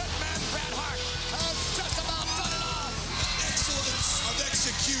 The Hitman, Bret Hart, has just about done it all. Excellence of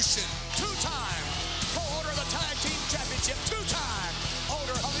execution. Two-time co-holder of the Tag Team Championship. Two-time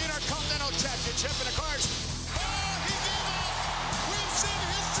holder of the Intercontinental Championship. And of course, he gave up. We've seen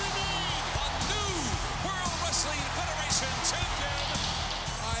history made. A new World Wrestling Federation champion.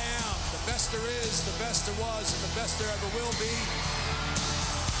 I am the best there is, the best there was, and the best there ever will be.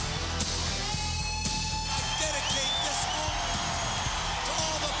 Dedicate this moment to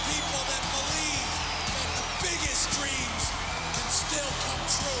all the people that believe that the biggest dreams can still come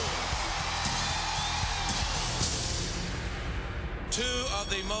true. Two of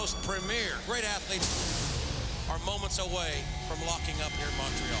the most premier great athletes are moments away from locking up here in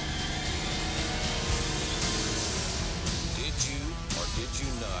Montreal. Did you or did you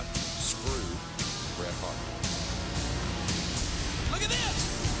not screw Bret Hart? Look at this!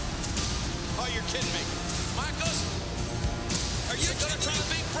 Oh, you're kidding me. Michaels, are you going to try to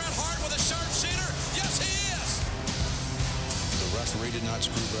beat Bret Hart with a sharpshooter? Yes, he is. The referee did not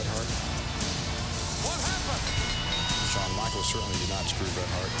screw Bret Hart. What happened? Shawn Michaels certainly did not screw Bret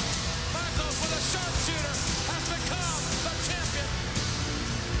Hart. Michaels with a sharpshooter has become the champion.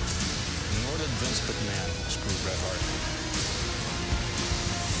 Nor did Vince McMahon screw Bret Hart.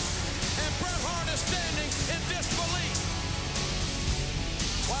 And Bret Hart is standing in disbelief.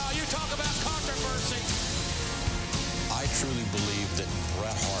 Wow, you talk about controversy. I truly believe that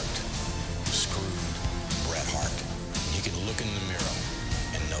Bret Hart screwed Bret Hart. You can look in the mirror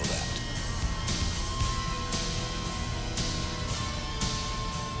and know that.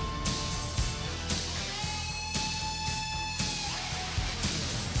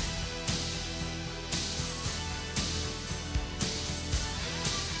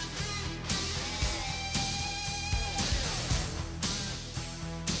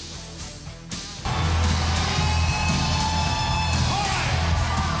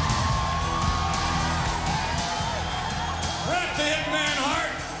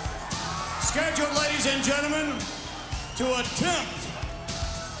 Scheduled, ladies and gentlemen, to attempt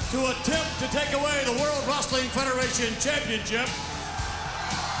to take away the World Wrestling Federation Championship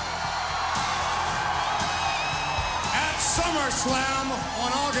at SummerSlam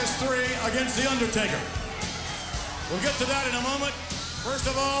on August 3 against The Undertaker. We'll get to that in a moment. First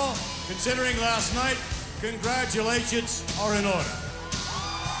of all, considering last night, congratulations are in order.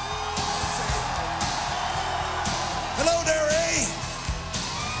 Hello there, eh?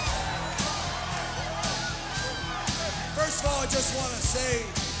 First of all, I just want to say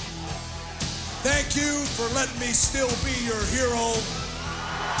thank you for letting me still be your hero.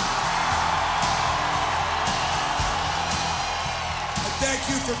 And thank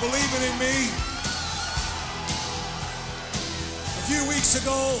you for believing in me. A few weeks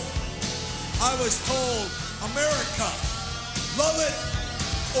ago, I was told, America, love it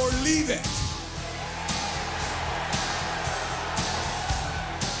or leave it.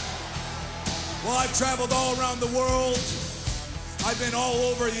 Well, I've traveled all around the world. I've been all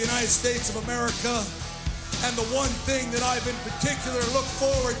over the United States of America. And the one thing that I've in particular look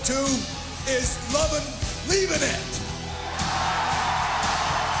forward to is loving, leaving it.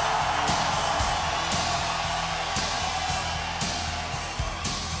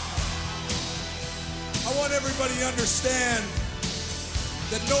 I want everybody to understand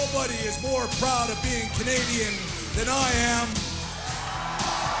that nobody is more proud of being Canadian than I am.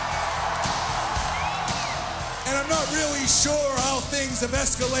 And I'm not really sure how things have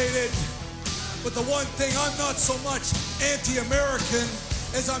escalated, but the one thing, I'm not so much anti-American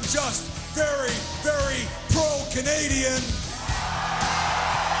as I'm just very, very pro-Canadian.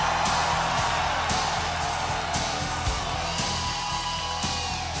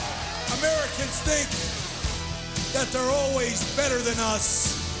 Americans think that they're always better than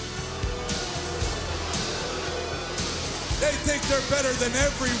us. They think they're better than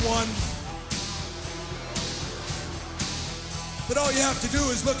everyone. But all you have to do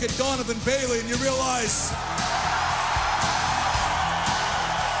is look at Donovan Bailey and you realize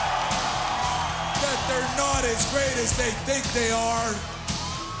that they're not as great as they think they are.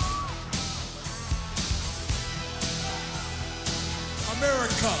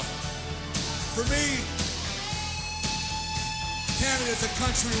 America, for me, Canada is a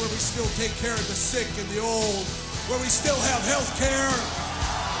country where we still take care of the sick and the old, where we still have health care.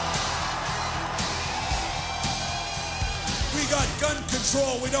 We got gun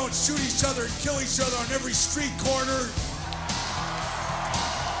control. We don't shoot each other and kill each other on every street corner.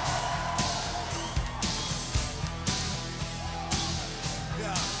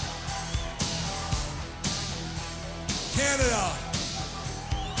 Yeah. Canada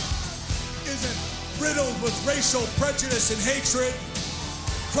isn't riddled with racial prejudice and hatred.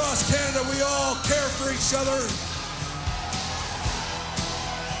 Across Canada, we all care for each other.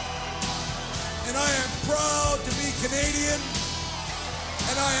 And I am proud to be Canadian,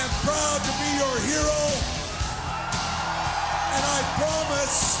 and I am proud to be your hero, and I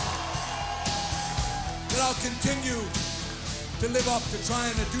promise that I'll continue to live up to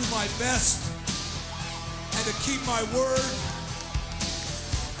trying to do my best and to keep my word.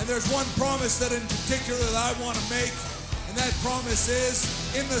 And there's one promise that in particular that I want to make, and that promise is,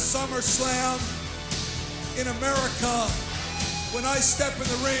 in the SummerSlam in America, when I step in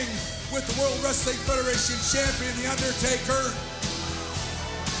the ring with the World Wrestling Federation champion, The Undertaker,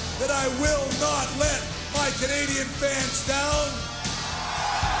 that I will not let my Canadian fans down.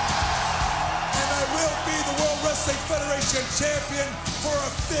 And I will be the World Wrestling Federation champion for a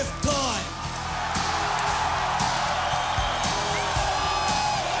 5th time.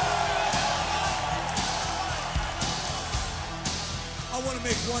 I want to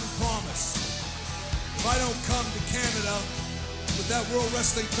make one promise. If I don't come to Canada with that World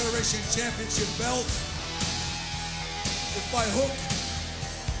Wrestling Federation Championship belt, if by hook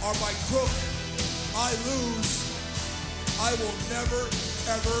or by crook I lose, I will never,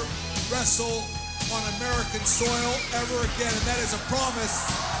 ever wrestle on American soil ever again, and that is a promise.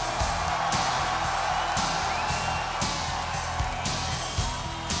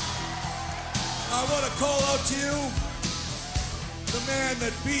 I want to call out to you, the man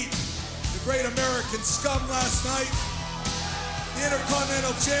that beat the great American scum last night, the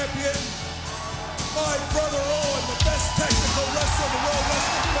Intercontinental Champion, my brother Owen, the best technical wrestler in the World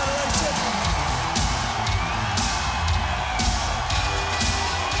Wrestling Federation.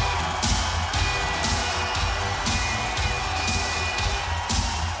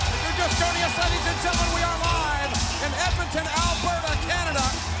 If you're just joining us, ladies and gentlemen, we are live in Edmonton, Alberta, Canada.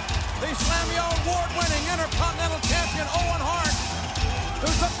 The Slammy award-winning Intercontinental Champion Owen Hart, who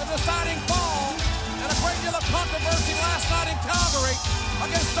took the deciding fall and a great deal of controversy last night in Calgary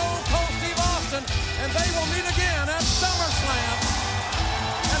against Stone Cold Steve Austin, and they will meet again at SummerSlam.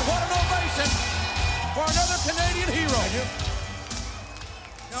 And what an ovation for another Canadian hero.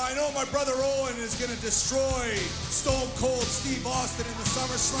 Now I know my brother Owen is going to destroy Stone Cold Steve Austin in the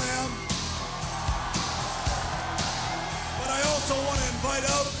SummerSlam, but I also want to invite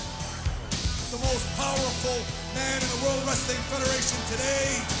out the most powerful man in the World Wrestling Federation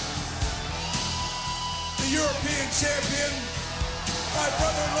today, the European champion, my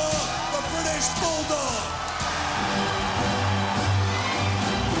brother-in-law, the British Bulldog.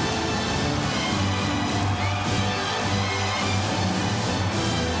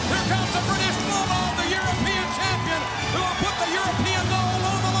 Here comes the British Bulldog, the European champion, who will put the European gold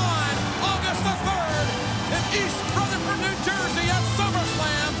on the line August the 3rd in East Rutherford, New Jersey at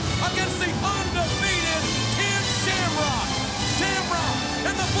SummerSlam against the undefeated Ken Shamrock. Shamrock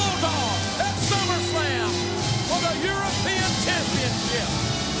and the Bulldog at SummerSlam for the European Championship.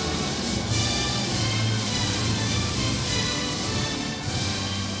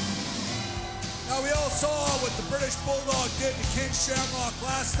 Now we all saw what the British Bulldog did to Ken Shamrock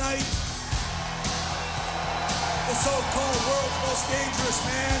last night. The so-called world's most dangerous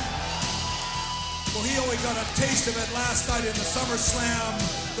man. Well, he only got a taste of it last night in the SummerSlam.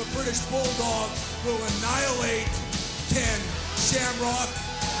 The British Bulldog will annihilate Ken Shamrock.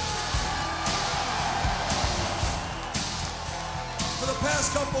 For the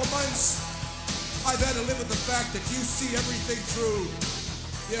past couple of months, I've had to live with the fact that you see everything through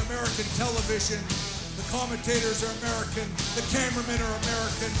the American television. The commentators are American, the cameramen are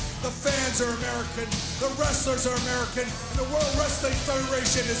American, the fans are American, the wrestlers are American, and the World Wrestling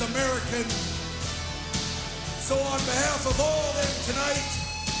Federation is American. So on behalf of all of them tonight,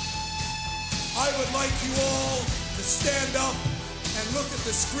 I would like you all to stand up and look at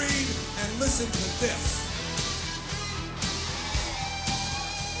the screen and listen to this.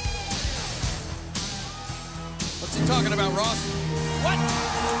 What's he talking about, Ross? What?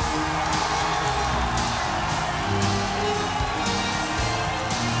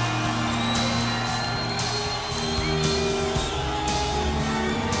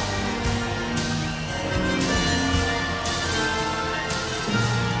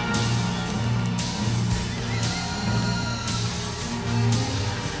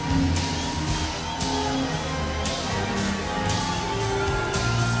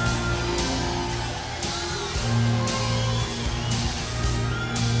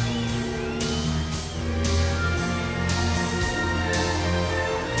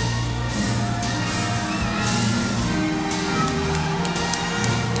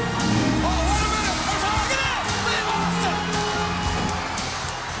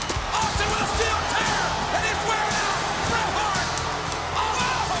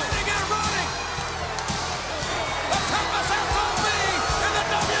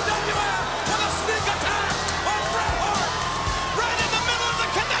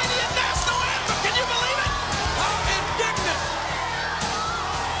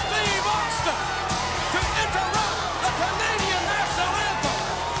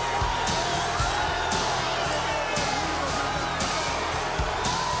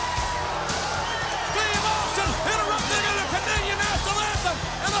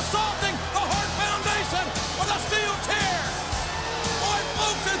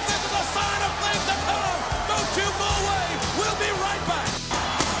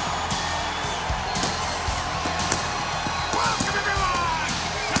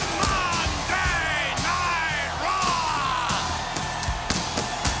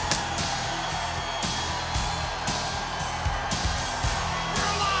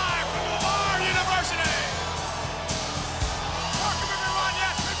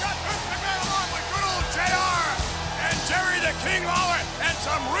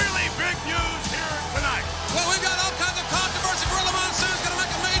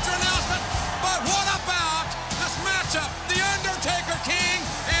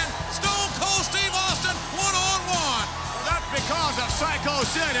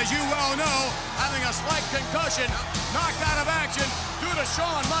 Sid, as you well know, having a slight concussion, knocked out of action due to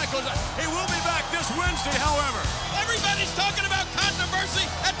Shawn Michaels. He will be back this Wednesday, however. Everybody's talking about controversy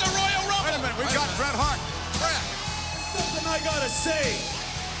at the Royal Rumble. Wait a minute, we've got Bret Hart. Bret, something I gotta say.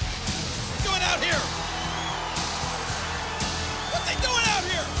 What's he doing out here? What's he doing out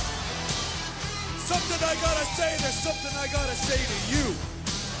here? Something I gotta say, there's something I gotta say to you.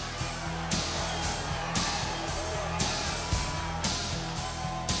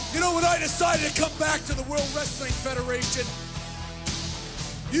 You know, when I decided to come back to the World Wrestling Federation,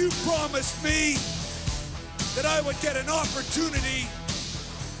 you promised me that I would get an opportunity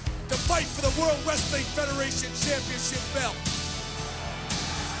to fight for the World Wrestling Federation Championship belt.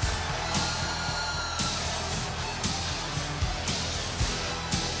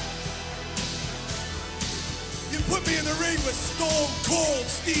 You put me in the ring with Stone Cold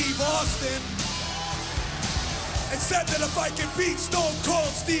Steve Austin and said that if I could beat Stone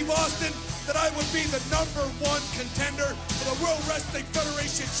Cold Steve Austin, that I would be the #1 contender for the World Wrestling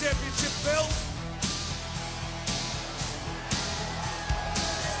Federation Championship belt.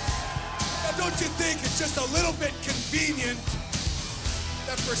 Now Don't you think it's just a little bit convenient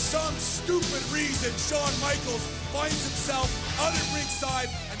that for some stupid reason Shawn Michaels finds himself out at ringside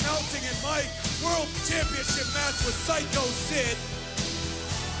announcing in my World Championship match with Psycho Sid?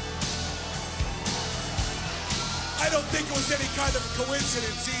 I don't think it was any kind of a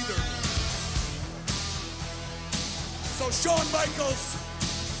coincidence either. So Shawn Michaels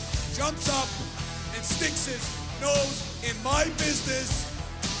jumps up and sticks his nose in my business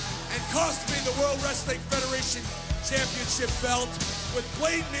and cost me the World Wrestling Federation Championship belt with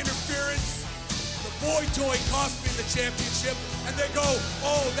blatant interference. The Boy Toy cost me the championship, and they go,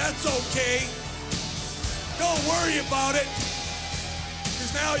 oh, that's okay. Don't worry about it,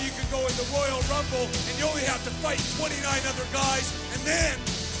 because now you can go in the Royal Rumble and you only have to fight 29 other guys, and then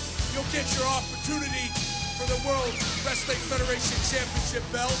you'll get your opportunity for the World Wrestling Federation Championship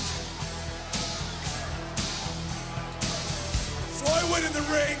belt. So I went in the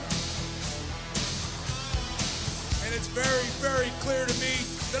ring, and it's very, very clear to me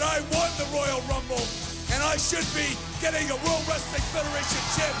that I won the Royal Rumble, and I should be getting a World Wrestling Federation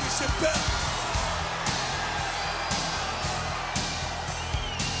Championship belt.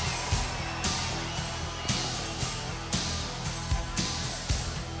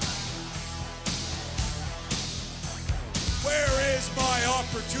 Where is my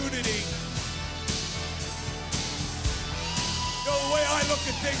opportunity? You know, the way I look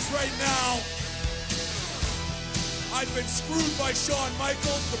at things right now, I've been screwed by Shawn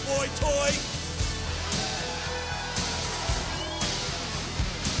Michaels, the Boy Toy.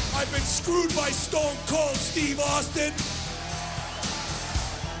 I've been screwed by Stone Cold Steve Austin.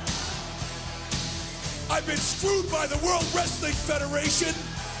 I've been screwed by the World Wrestling Federation.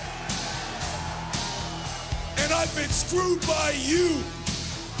 And I've been screwed by you.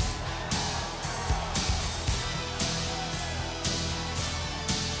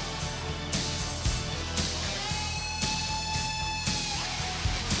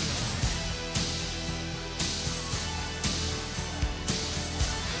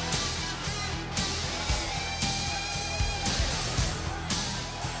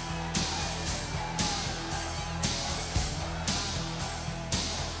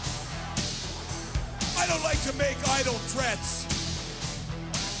 I don't like to make idle threats.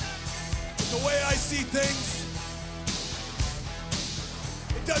 But the way I see things,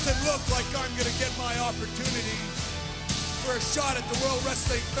 it doesn't look like I'm going to get my opportunity for a shot at the World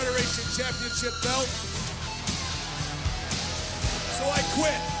Wrestling Federation Championship belt. So I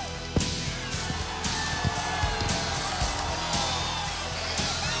quit.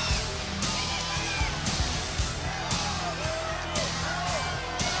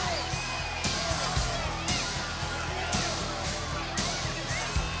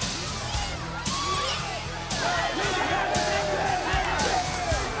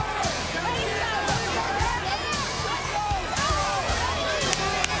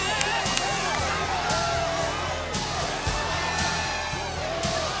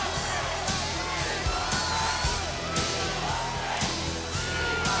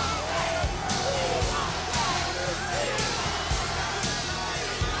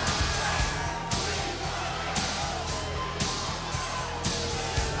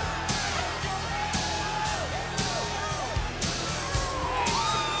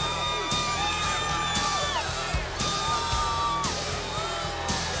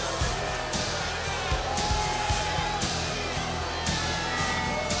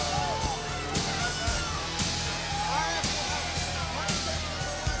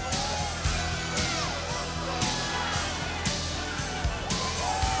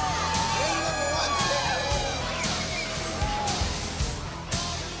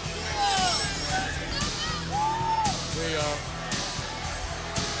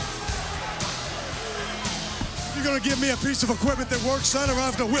 You're gonna give me a piece of equipment that works, son, or I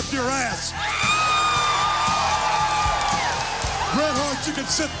have to whip your ass. Bret Hart, you can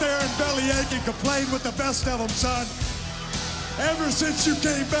sit there and bellyache and complain with the best of them, son. Ever since you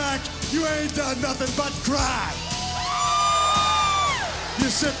came back, you ain't done nothing but cry. You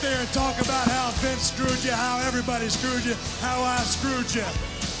sit there and talk about how Vince screwed you, how everybody screwed you, how I screwed you.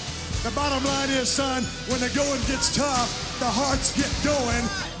 The bottom line is, son, when the going gets tough, the hearts get going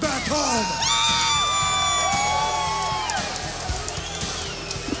back home.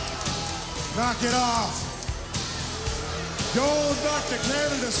 Knock it off. Go back to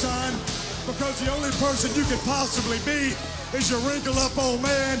Canada, son, because the only person you could possibly beat is your wrinkled-up old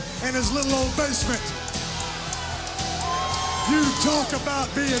man and his little old basement. You talk about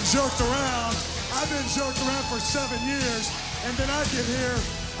being jerked around. I've been jerked around for 7 years, and then I get here.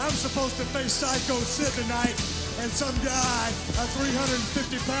 I'm supposed to face Psycho Sid tonight, and some guy, a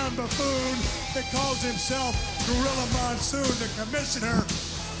 350-pound buffoon that calls himself Gorilla Monsoon, the commissioner,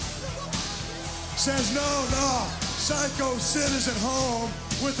 says, no, Psycho Sid is at home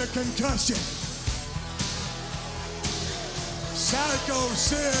with a concussion. Psycho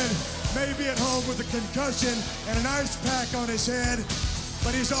Sid may be at home with a concussion and an ice pack on his head,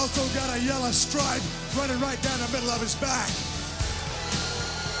 but he's also got a yellow stripe running right down the middle of his back.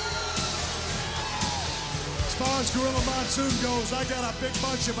 As far as Gorilla Monsoon goes, I got a big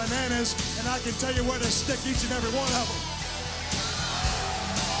bunch of bananas, and I can tell you where to stick each and every one of them.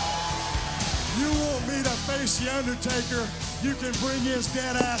 You want me to face The Undertaker, you can bring his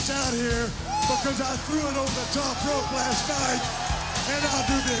dead ass out here, because I threw it over the top rope last night, and I'll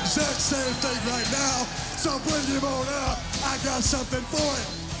do the exact same thing right now. So bring him on out. I got something for him.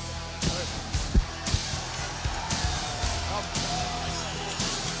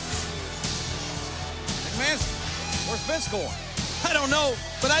 McMahon, where's Vince going? I don't know,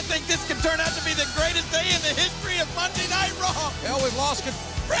 but I think this could turn out to be the greatest day in the history of Monday Night Raw. Hell, we've lost it.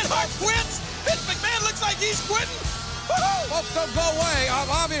 Bret Hart quits. Vince McMahon looks like he's quitting. Woo-hoo! Folks, don't go away.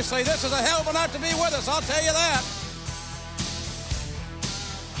 Obviously, this is a hell of a night to be with us. I'll tell you that.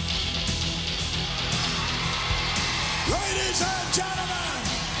 Ladies and gentlemen,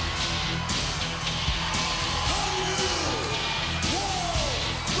 the new World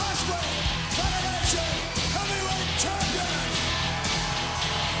Wrestling Federation Heavyweight Champion.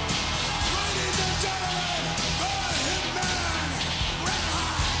 Ladies and gentlemen, the Hitman, Bret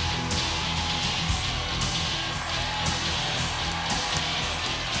Hart.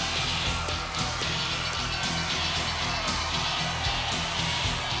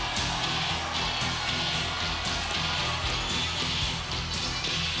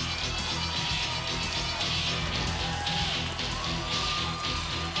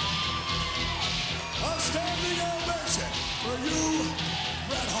 A standing ovation for you,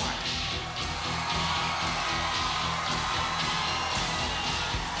 Bret Hart.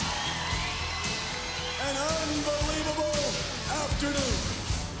 An unbelievable afternoon.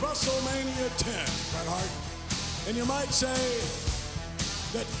 WrestleMania 10, Bret Hart. And you might say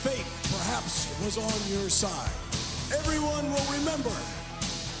that fate perhaps was on your side. Everyone will remember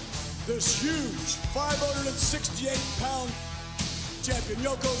this huge 568-pound champion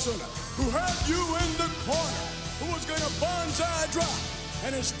Yokozuna, who had you in the corner, who was going to bonsai drop,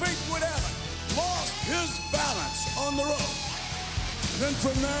 and as fate would have it, lost his balance on the rope. Then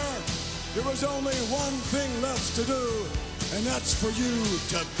from there was only one thing left to do, and that's for you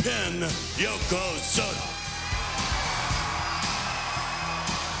to pin Yokozuna.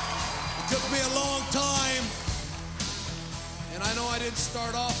 It took me a long time, and I know I didn't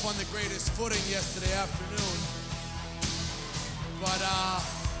start off on the greatest footing yesterday afternoon, but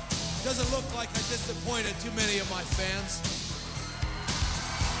doesn't look like I disappointed too many of my fans.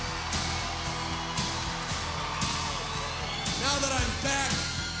 Now that I'm back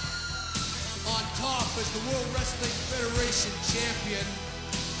on top as the World Wrestling Federation champion,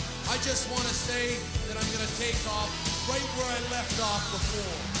 I just want to say that I'm going to take off right where I left off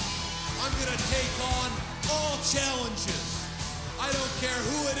before. I'm going to take on all challenges. I don't care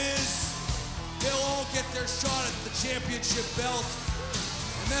who it is. They'll all get their shot at the championship belt.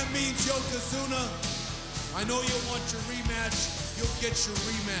 And that means Yokozuna, I know you'll want your rematch. You'll get your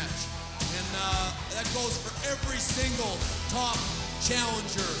rematch. And that goes for every single top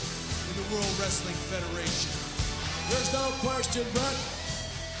challenger in the World Wrestling Federation. There's no question, Bret,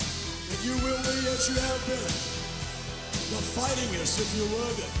 that you will be, as you have been, the fightingest, if you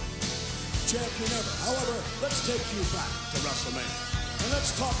would, champion ever. However, let's take you back to WrestleMania. And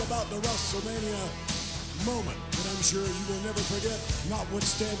let's talk about the WrestleMania moment that I'm sure you will never forget,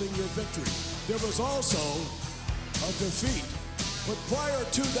 notwithstanding your victory. There was also a defeat. But prior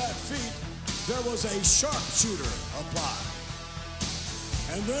to that feat, there was a sharpshooter applied.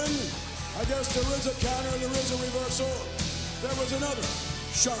 And then, I guess there is a counter, there is a reversal. There was another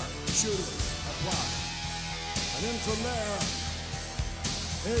sharpshooter applied. And then from there,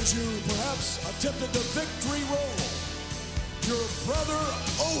 as you perhaps attempted the victory roll, your brother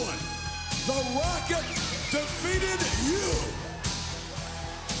Owen, the Rocket, defeated you.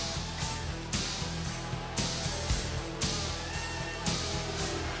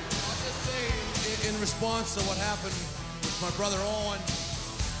 I'll just say, in response to what happened with my brother Owen,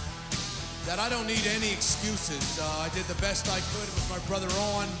 that I don't need any excuses. I did the best I could with my brother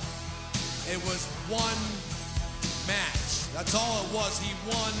Owen. It was one match. That's all it was. He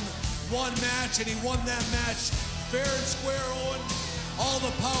won one match, and he won that match fair and square, Owen. All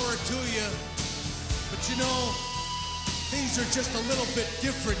the power to you. But you know, things are just a little bit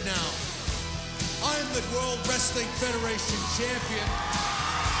different now. I'm the World Wrestling Federation champion.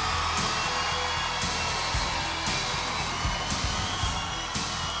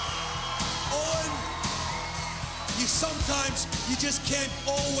 Owen, sometimes you just can't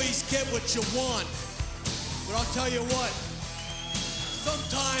always get what you want. But I'll tell you what,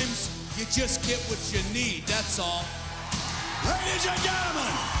 sometimes you just get what you need, that's all. Ladies and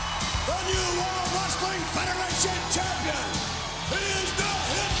gentlemen, the new World Wrestling Federation champion is the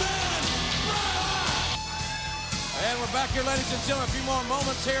Hitman, Bret Hart! And we're back here, ladies and gentlemen. A few more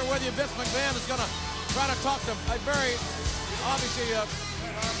moments here with you. Vince McMahon is going to try to talk to a very, obviously,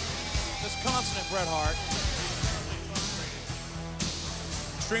 disconsolate Bret Hart.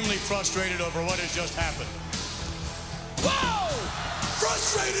 Extremely frustrated over what has just happened. Whoa!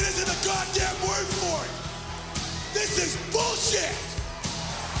 Frustrated isn't a goddamn word for it. This is bullshit.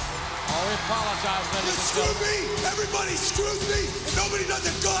 Oh, we apologize, ladies and screw me. Everybody screws me, and nobody does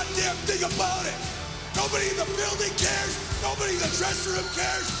a goddamn thing about it. Nobody in the building cares. Nobody in the dressing room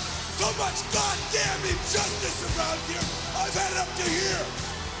cares. So much goddamn injustice around here. I've had it up to here.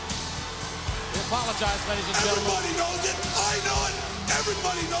 We apologize, ladies and gentlemen. Everybody knows it. I know it.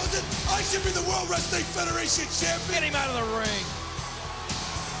 Everybody knows it. I should be the World Wrestling Federation champion. Get him out of the ring.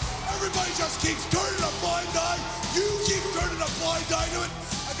 Everybody just keeps turning a blind eye. You keep turning a blind eye to it.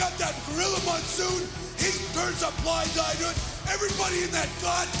 I got that Gorilla Monsoon. He turns a blind eye to it. Everybody in that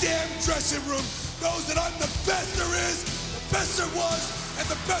goddamn dressing room knows that I'm the best there is, the best there was, and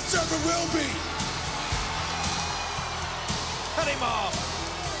the best there ever will be. Cut him off.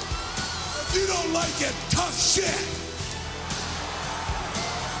 If you don't like it, tough shit.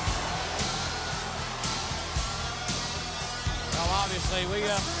 Well, obviously, we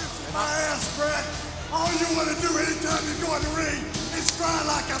my ass, Bret. All you want to do anytime you go in the ring is cry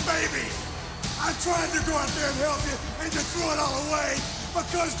like a baby. I tried to go out there and help you, and you threw it all away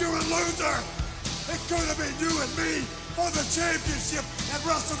because you're a loser. It could have been you and me for the championship at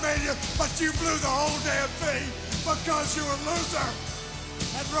WrestleMania, but you blew the whole damn thing because you're a loser.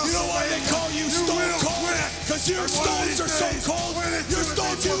 You know why they call you Stone Cold? Because your stones are so cold. Your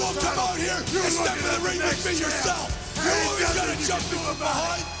stones, you won't come out here and step in the ring with me yourself. You're always going to jump me from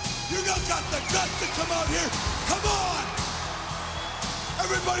behind. You got the guts to come out here. Come on.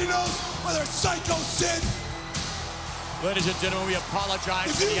 Everybody knows whether Psycho Sid. Ladies and gentlemen, we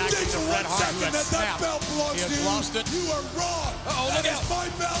apologize for the actions of Bret Hart, who has snapped. He has lost it. You are wrong. Look at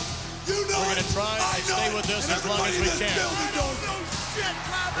my belt. You know We're going to try and stay with this as long as we can.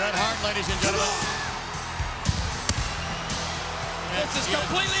 Bret Hart, ladies and gentlemen. This is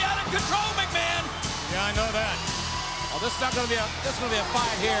completely out of control, McMahon. Yeah, I know that. Oh, this is not going to be a. This is going to be a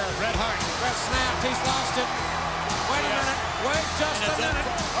fight here. Bret Hart. Bret snapped. He's lost it. Wait a minute. Wait just a minute.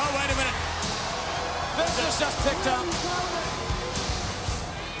 Oh, wait a minute. This is just picked up.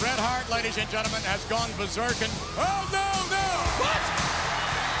 Bret Hart, ladies and gentlemen, has gone berserk. Oh, no, no. What?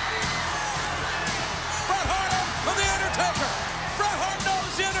 Bret Hart from The Undertaker. Bret Hart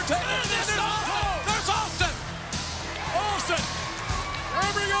knows The Undertaker. There's Austin. Austin.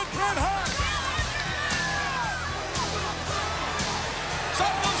 Bring up Bret Hart.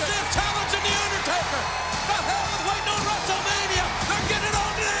 Some of them talents in The Undertaker. The hell with waiting on WrestleMania. They're getting it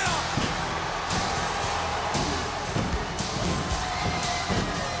on now.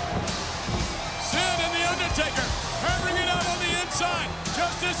 Sid and The Undertaker hammering it out on the inside,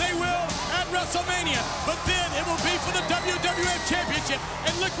 just as they will at WrestleMania. But then it will be for the WWF Championship.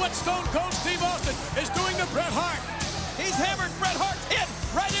 And look what Stone Cold Steve Austin is doing to Bret Hart. He's hammered Bret Hart's head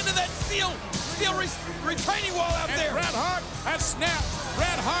right into that steel retaining wall out there. Bret Hart has snapped.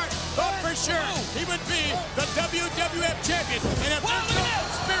 Bret Hart thought for sure he would be the WWF champion. And if there's no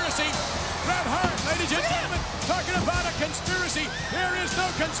conspiracy, Bret Hart, ladies and gentlemen, talking about a conspiracy, there is no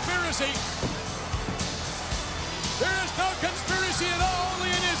conspiracy. There is no conspiracy at all,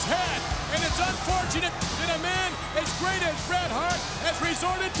 only in his head. And it's unfortunate that a man as great as Bret Hart has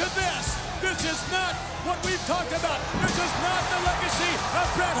resorted to this. This is not what we've talked about. This is not the legacy of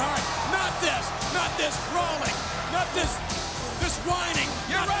Bret Hart. Not this brawling, not this whining.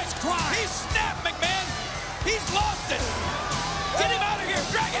 You're right. Crying. He's snapped, McMahon. He's lost it. Get him out of here.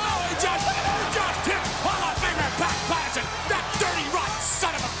 Drag him out. He just hit Hall of Famer back passing. That dirty rotten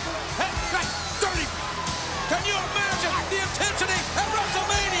son of a... That dirty... Can you imagine the intensity at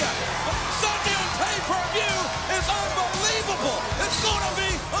WrestleMania? Sunday on pay-per-view is unbelievable. It's going to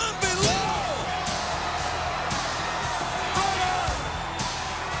be unbelievable.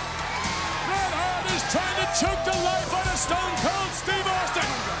 Bret Hart is trying to choke the life out of Stone Cold Steve Austin.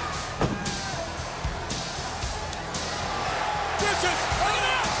 This is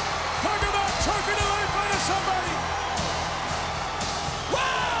enough. Talk about choking the life out of somebody.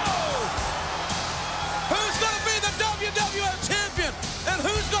 Whoa!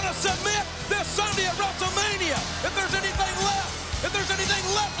 WrestleMania. If there's anything left. If there's anything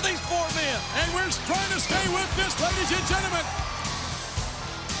left for these four men. And we're trying to stay with this, ladies and gentlemen.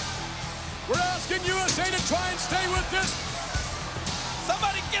 We're asking USA to try and stay with this.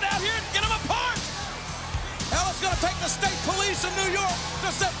 Somebody get out here and get them apart. Hell, it's going to take the state police in New York to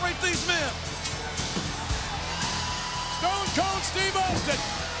separate these men. Stone Cold Steve Austin.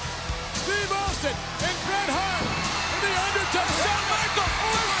 Steve Austin and Bret Hart. And The Undertaker. Shawn Michaels.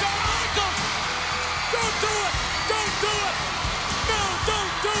 Oh, Shawn Michaels. Don't do it. Don't do it. No,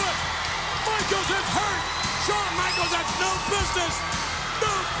 don't do it. Michaels is hurt. Shawn Michaels has no business.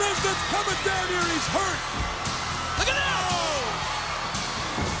 No business coming down here. He's hurt. Look at that.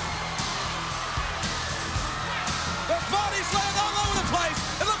 Their bodies laying all over the place.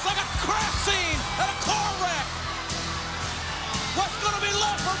 It looks like a crash scene at a car wreck. What's going to be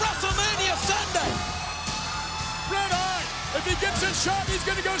left for WrestleMania Sunday? Bret Hart, if he gets his shot, he's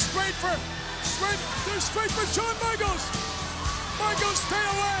going to go straight for Shawn Michaels. Michaels, stay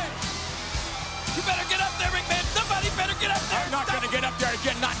away. You better get up there, McMahon. Somebody better get up there. I'm not going to get up there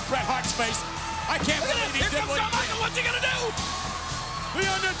again, not in Bret Hart's face. I can't believe he did what he did. What's he going to do? The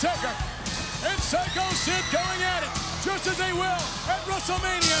Undertaker and Psycho Sid going at it, just as they will at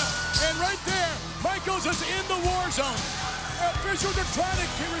WrestleMania. And right there, Michaels is in the war zone. Officials are trying to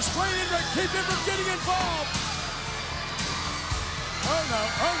restrain him to keep him from getting involved. Oh no,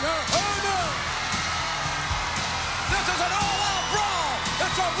 oh no, oh no! This is an all-out brawl.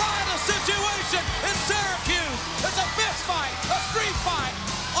 It's a riotous situation in Syracuse. It's a fist fight, a street fight.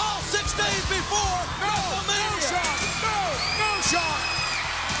 All 6 days before WrestleMania. No shot, no shot.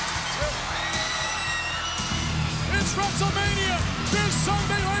 It's WrestleMania this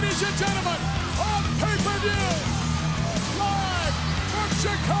Sunday, ladies and gentlemen, on pay-per-view. Live from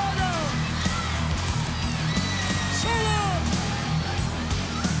Chicago. So long.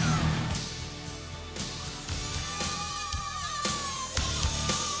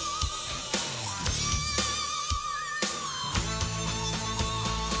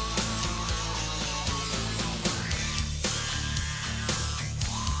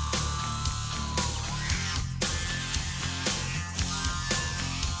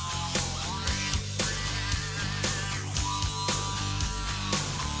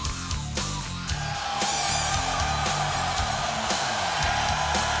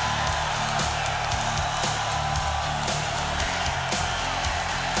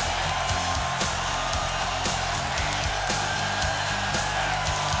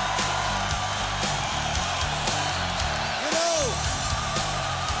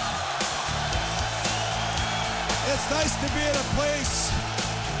 It's nice to be at a place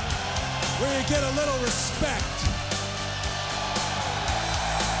where you get a little respect.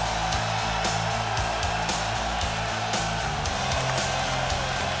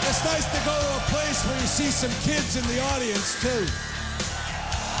 It's nice to go to a place where you see some kids in the audience, too.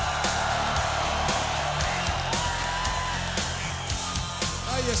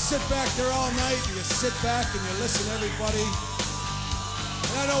 Now you sit back there all night, and you sit back and you listen to everybody.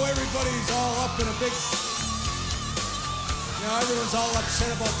 And I know everybody's all up in a big... You know, everyone's all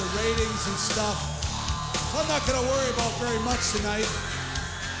upset about the ratings and stuff. I'm not going to worry about very much tonight.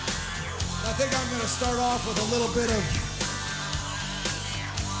 I think I'm going to start off with a little bit of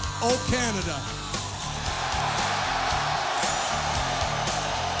Oh Canada.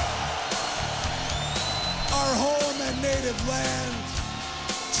 Our home and native land,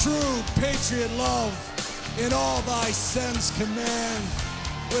 true patriot love in all thy sends command.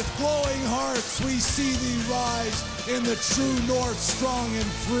 With glowing hearts we see thee rise in the true north, strong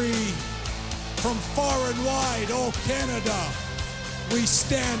and free. From far and wide, oh Canada, we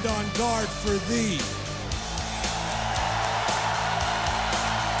stand on guard for thee.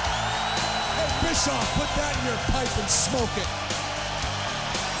 Hey Bischoff, put that in your pipe and smoke it.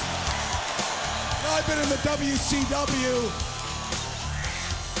 Now, I've been in the WCW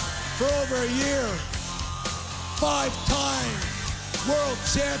for over a year. 5-time world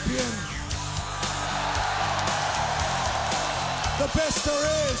champion. The best there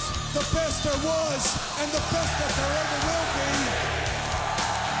is, the best there was, and the best that there ever will be.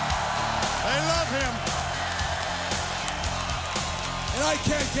 They love him. And I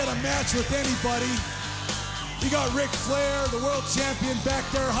can't get a match with anybody. You got Ric Flair, the world champion, back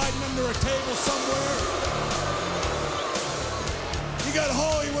there hiding under a table somewhere. You got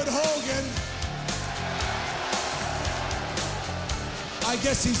Hollywood Hogan. I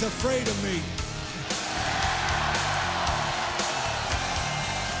guess he's afraid of me.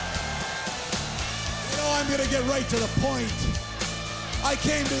 You know, I'm gonna get right to the point. I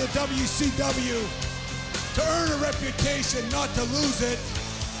came to the WCW to earn a reputation, not to lose it.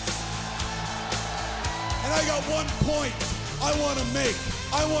 And I got one point I want to make.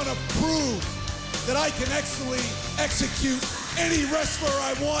 I want to prove that I can excellently execute any wrestler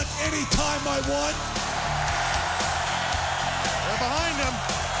I want, anytime I want. They're behind him.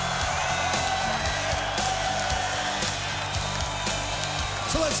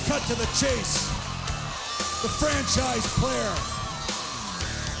 So let's cut to the chase. The franchise player,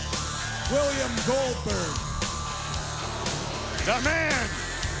 William Goldberg. The man.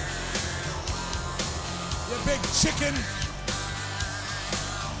 You big chicken.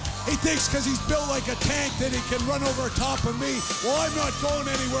 He thinks because he's built like a tank that he can run over top of me. Well, I'm not going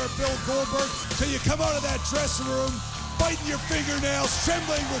anywhere, Bill Goldberg, till you come out of that dressing room, biting your fingernails,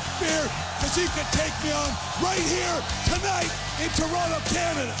 trembling with fear, because you can take me on right here, tonight, in Toronto,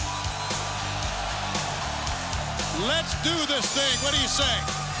 Canada. Let's do this thing. What do you say?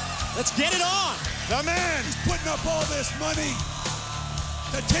 Let's get it on. The man. He's putting up all this money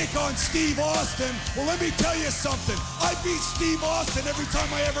to take on Steve Austin. Well, let me tell you something. I beat Steve Austin every time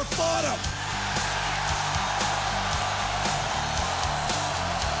I ever fought him.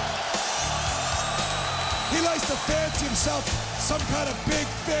 He likes to fancy himself some kind of big,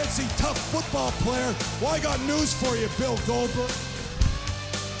 fancy, tough football player. Well, I got news for you, Bill Goldberg.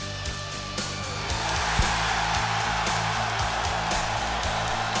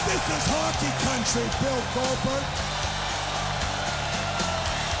 This is hockey country, Bill Goldberg.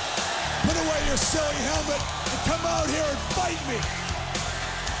 Put away your silly helmet and come out here and fight me.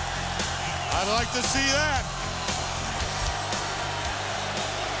 I'd like to see that.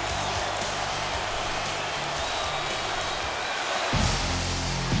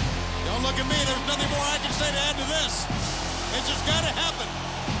 Don't look at me. There's nothing more I can say to add to this. It's just got to happen.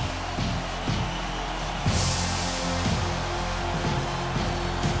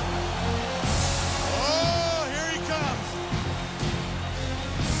 Oh, here he comes.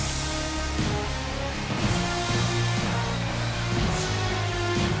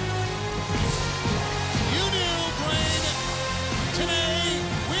 You knew, Brain, today,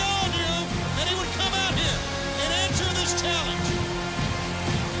 we all knew that he would come out here and answer this challenge.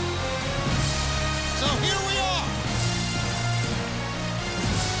 So here we are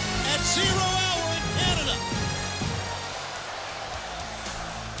at 0 hour in Canada.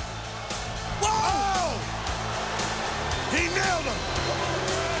 Whoa! He nailed him.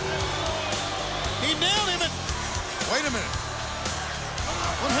 He nailed him. And Wait a minute.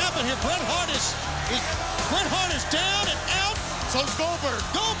 what happened here? Bret Hart is down and out. So's Goldberg.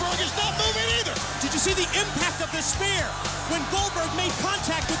 Goldberg is not moving either. Did you see the impact of the spear? When Goldberg made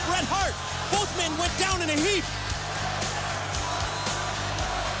contact with Bret Hart, both men went down in a heap.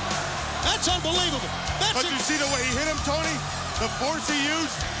 That's unbelievable. But you see the way he hit him, Tony? The force he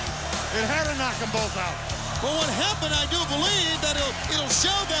used? It had to knock them both out. But what happened, I do believe that it'll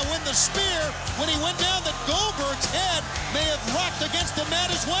show that when the spear, when he went down, that Goldberg's head may have rocked against the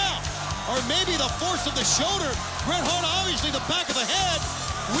mat as well. Or maybe the force of the shoulder. Bret Hart, obviously the back of the head.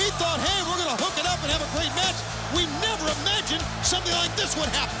 We thought, hey, we're going to hook it up and have a great match. We never imagined something like this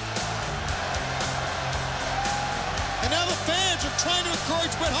would happen. And now the fans are trying to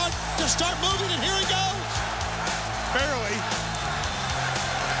encourage Bret Hart to start moving, and here he goes. Barely.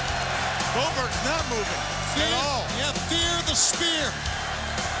 Goldberg's not moving at all. Yeah, fear the spear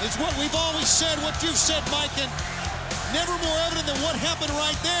is what we've always said, what you've said, Mike, and never more evident than what happened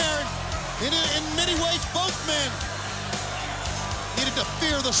right there. In many ways, both men needed to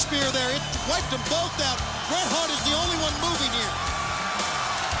fear the spear there. It wiped them both out. Bret Hart is the only one moving here.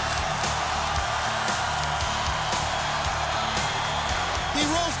 He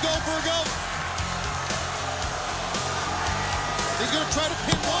rolls Goldberg up. He's going to try to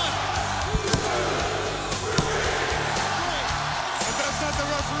pin one. But that's not the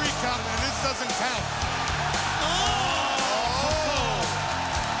referee count, and this doesn't count.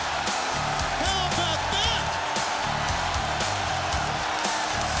 How about that?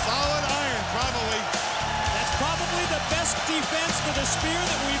 Solid iron, probably. That's probably the best defense for the spear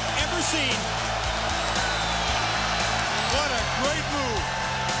that we've ever seen. What a great move.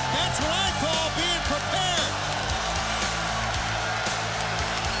 That's what I call being prepared.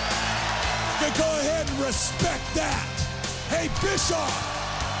 Okay, go ahead and respect that. Hey, Bischoff.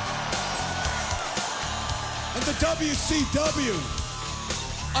 And the WCW.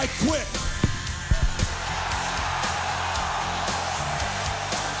 I quit.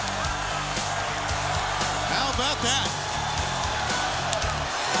 How about that?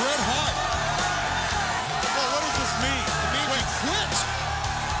 Bret Hart. Well, what does this mean? It means he quit.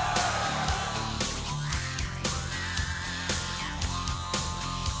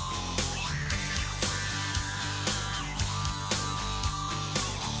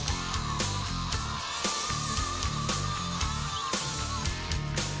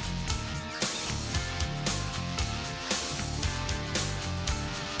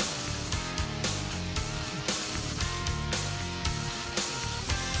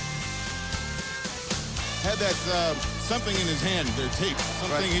 that something in his hand, their tape,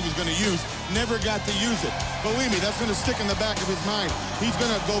 something he was going to use, never got to use it. Believe me, that's going to stick in the back of his mind. He's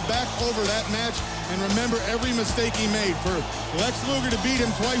going to go back over that match and remember every mistake he made. For Lex Luger to beat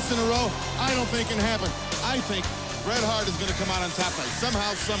him twice in a row, I don't think can happen. I think Bret Hart is going to come out on top tonight.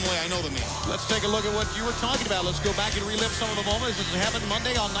 Somehow, some way, I know the name. Let's take a look at what you were talking about. Let's go back and relive some of the moments that happened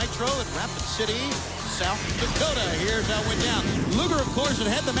Monday on Nitro in Rapid City, South Dakota. Here's how it went down. Luger, of course,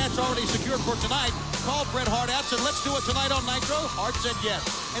 had the match already secured for tonight. Called Bret Hart out, said, let's do it tonight on Nitro. Hart said yes.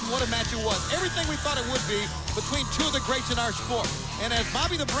 And what a match it was. Everything we thought it would be between two of the greats in our sport. And as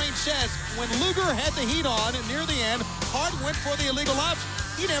Bobby the Brain says, when Luger had the heat on near the end, Hart went for the illegal option.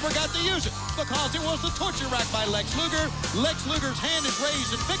 He never got to use it because it was the torture rack by Lex Luger. Lex Luger's hand is raised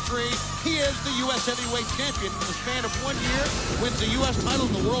in victory. He is the U.S. heavyweight champion in the span of 1 year, wins the U.S. title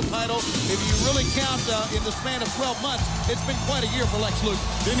and the world title. If you really count in the span of 12 months, it's been quite a year for Lex Luger.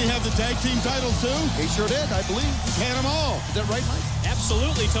 Didn't he have the tag team titles too? He sure did, I believe. He had them all. Is that right, Mike?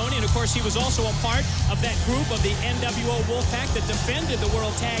 Absolutely, Tony. And of course, he was also a part of that group of the NWO Wolfpack that defended the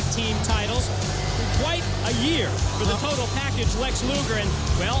World Tag Team titles for quite a year for the total package, Lex Luger. And,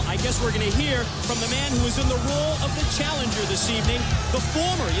 well, I guess we're going to hear from the man who is in the role of the challenger this evening. The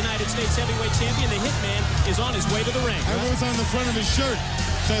former United States heavyweight champion, the Hitman, is on his way to the ring. I wrote on the front of his shirt,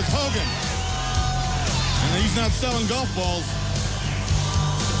 says Hogan. And he's not selling golf balls.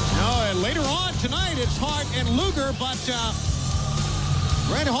 No, and later on tonight, it's Hart and Luger, but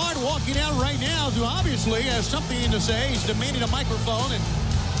Bret Hart walking out right now, who obviously has something to say. He's demanding a microphone, and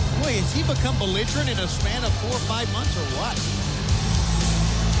boy, has he become belligerent in a span of 4 or 5 months, or what?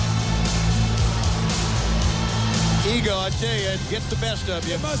 Ego, I tell you, it gets the best of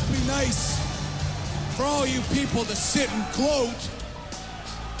you. It must be nice for all you people to sit and gloat.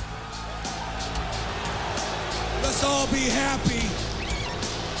 Let's all be happy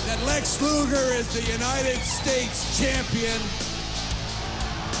that Lex Luger is the United States champion.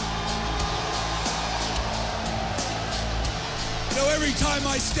 You know, every time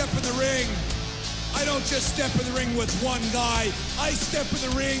I step in the ring, I don't just step in the ring with one guy. I step in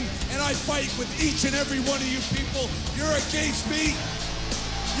the ring and I fight with each and every one of you people. You're against me.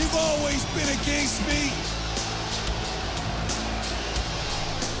 You've always been against me.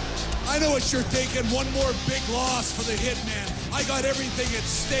 I know what you're thinking. One more big loss for the Hitman. I got everything at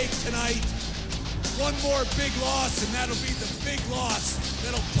stake tonight. One more big loss, and that'll be the big loss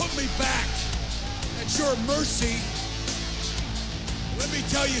that'll put me back at your mercy. Let me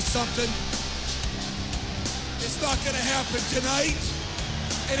tell you something. It's not going to happen tonight,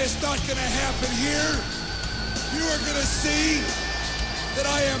 and it's not going to happen here. You are going to see that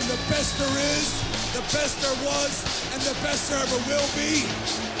I am the best there is, the best there was, and the best there ever will be.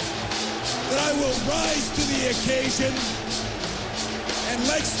 That I will rise to the occasion. And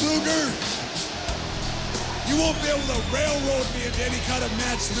Lex Luger, you won't be able to railroad me into any kind of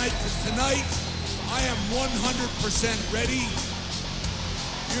match tonight, because tonight I am 100% ready.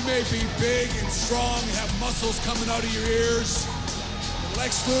 You may be big and strong, have muscles coming out of your ears. But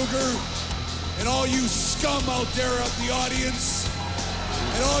Lex Luger and all you scum out there of the audience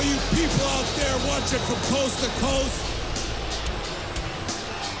and all you people out there watching from coast to coast,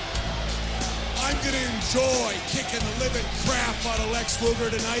 I'm going to enjoy kicking the living crap out of Lex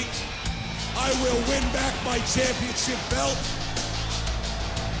Luger tonight. I will win back my championship belt.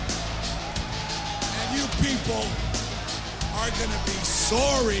 And you people are going to be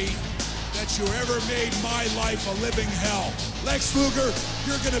sorry that you ever made my life a living hell. Lex Luger,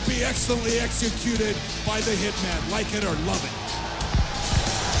 you're going to be excellently executed by the Hitman. Like it or love it.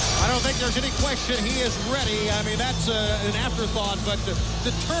 I don't think there's any question he is ready. I mean, that's an afterthought, but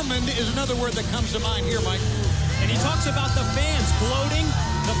determined is another word that comes to mind here, Mike. And he talks about the fans gloating,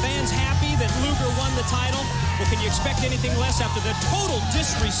 the fans happy that Luger won the title. Well, can you expect anything less after the total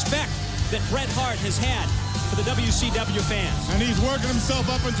disrespect that Bret Hart has had for the WCW fans? And he's working himself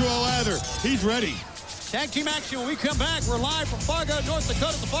up into a lather. He's ready. Tag team action when we come back. We're live from Fargo, North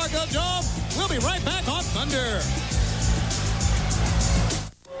Dakota at the Fargo Dome. We'll be right back on Thunder.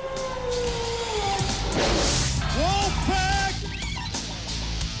 Wolfpack!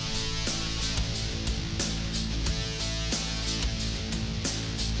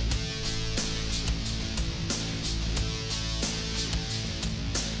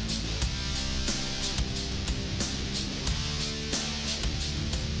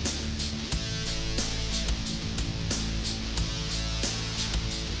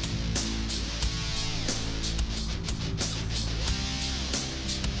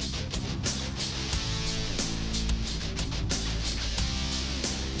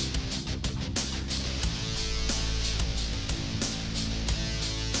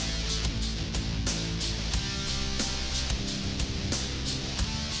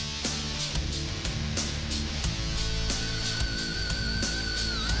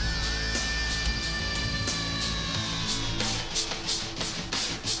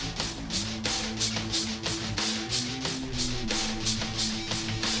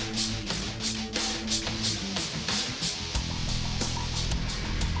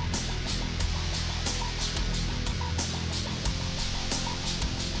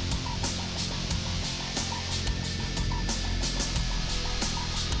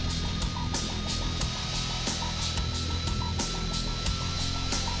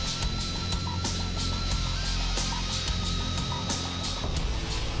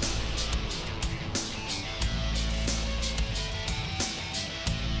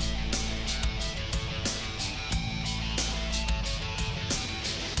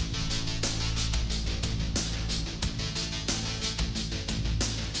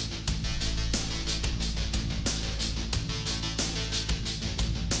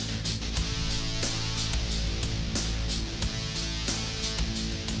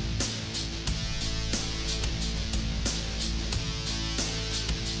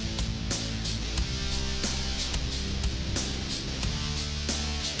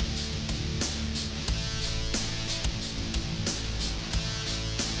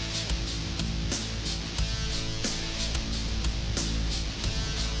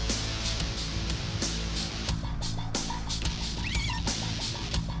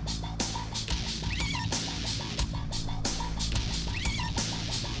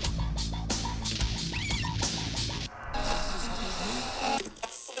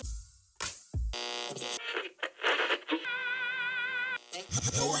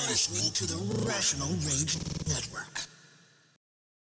 You're listening to the Rational Rage Network.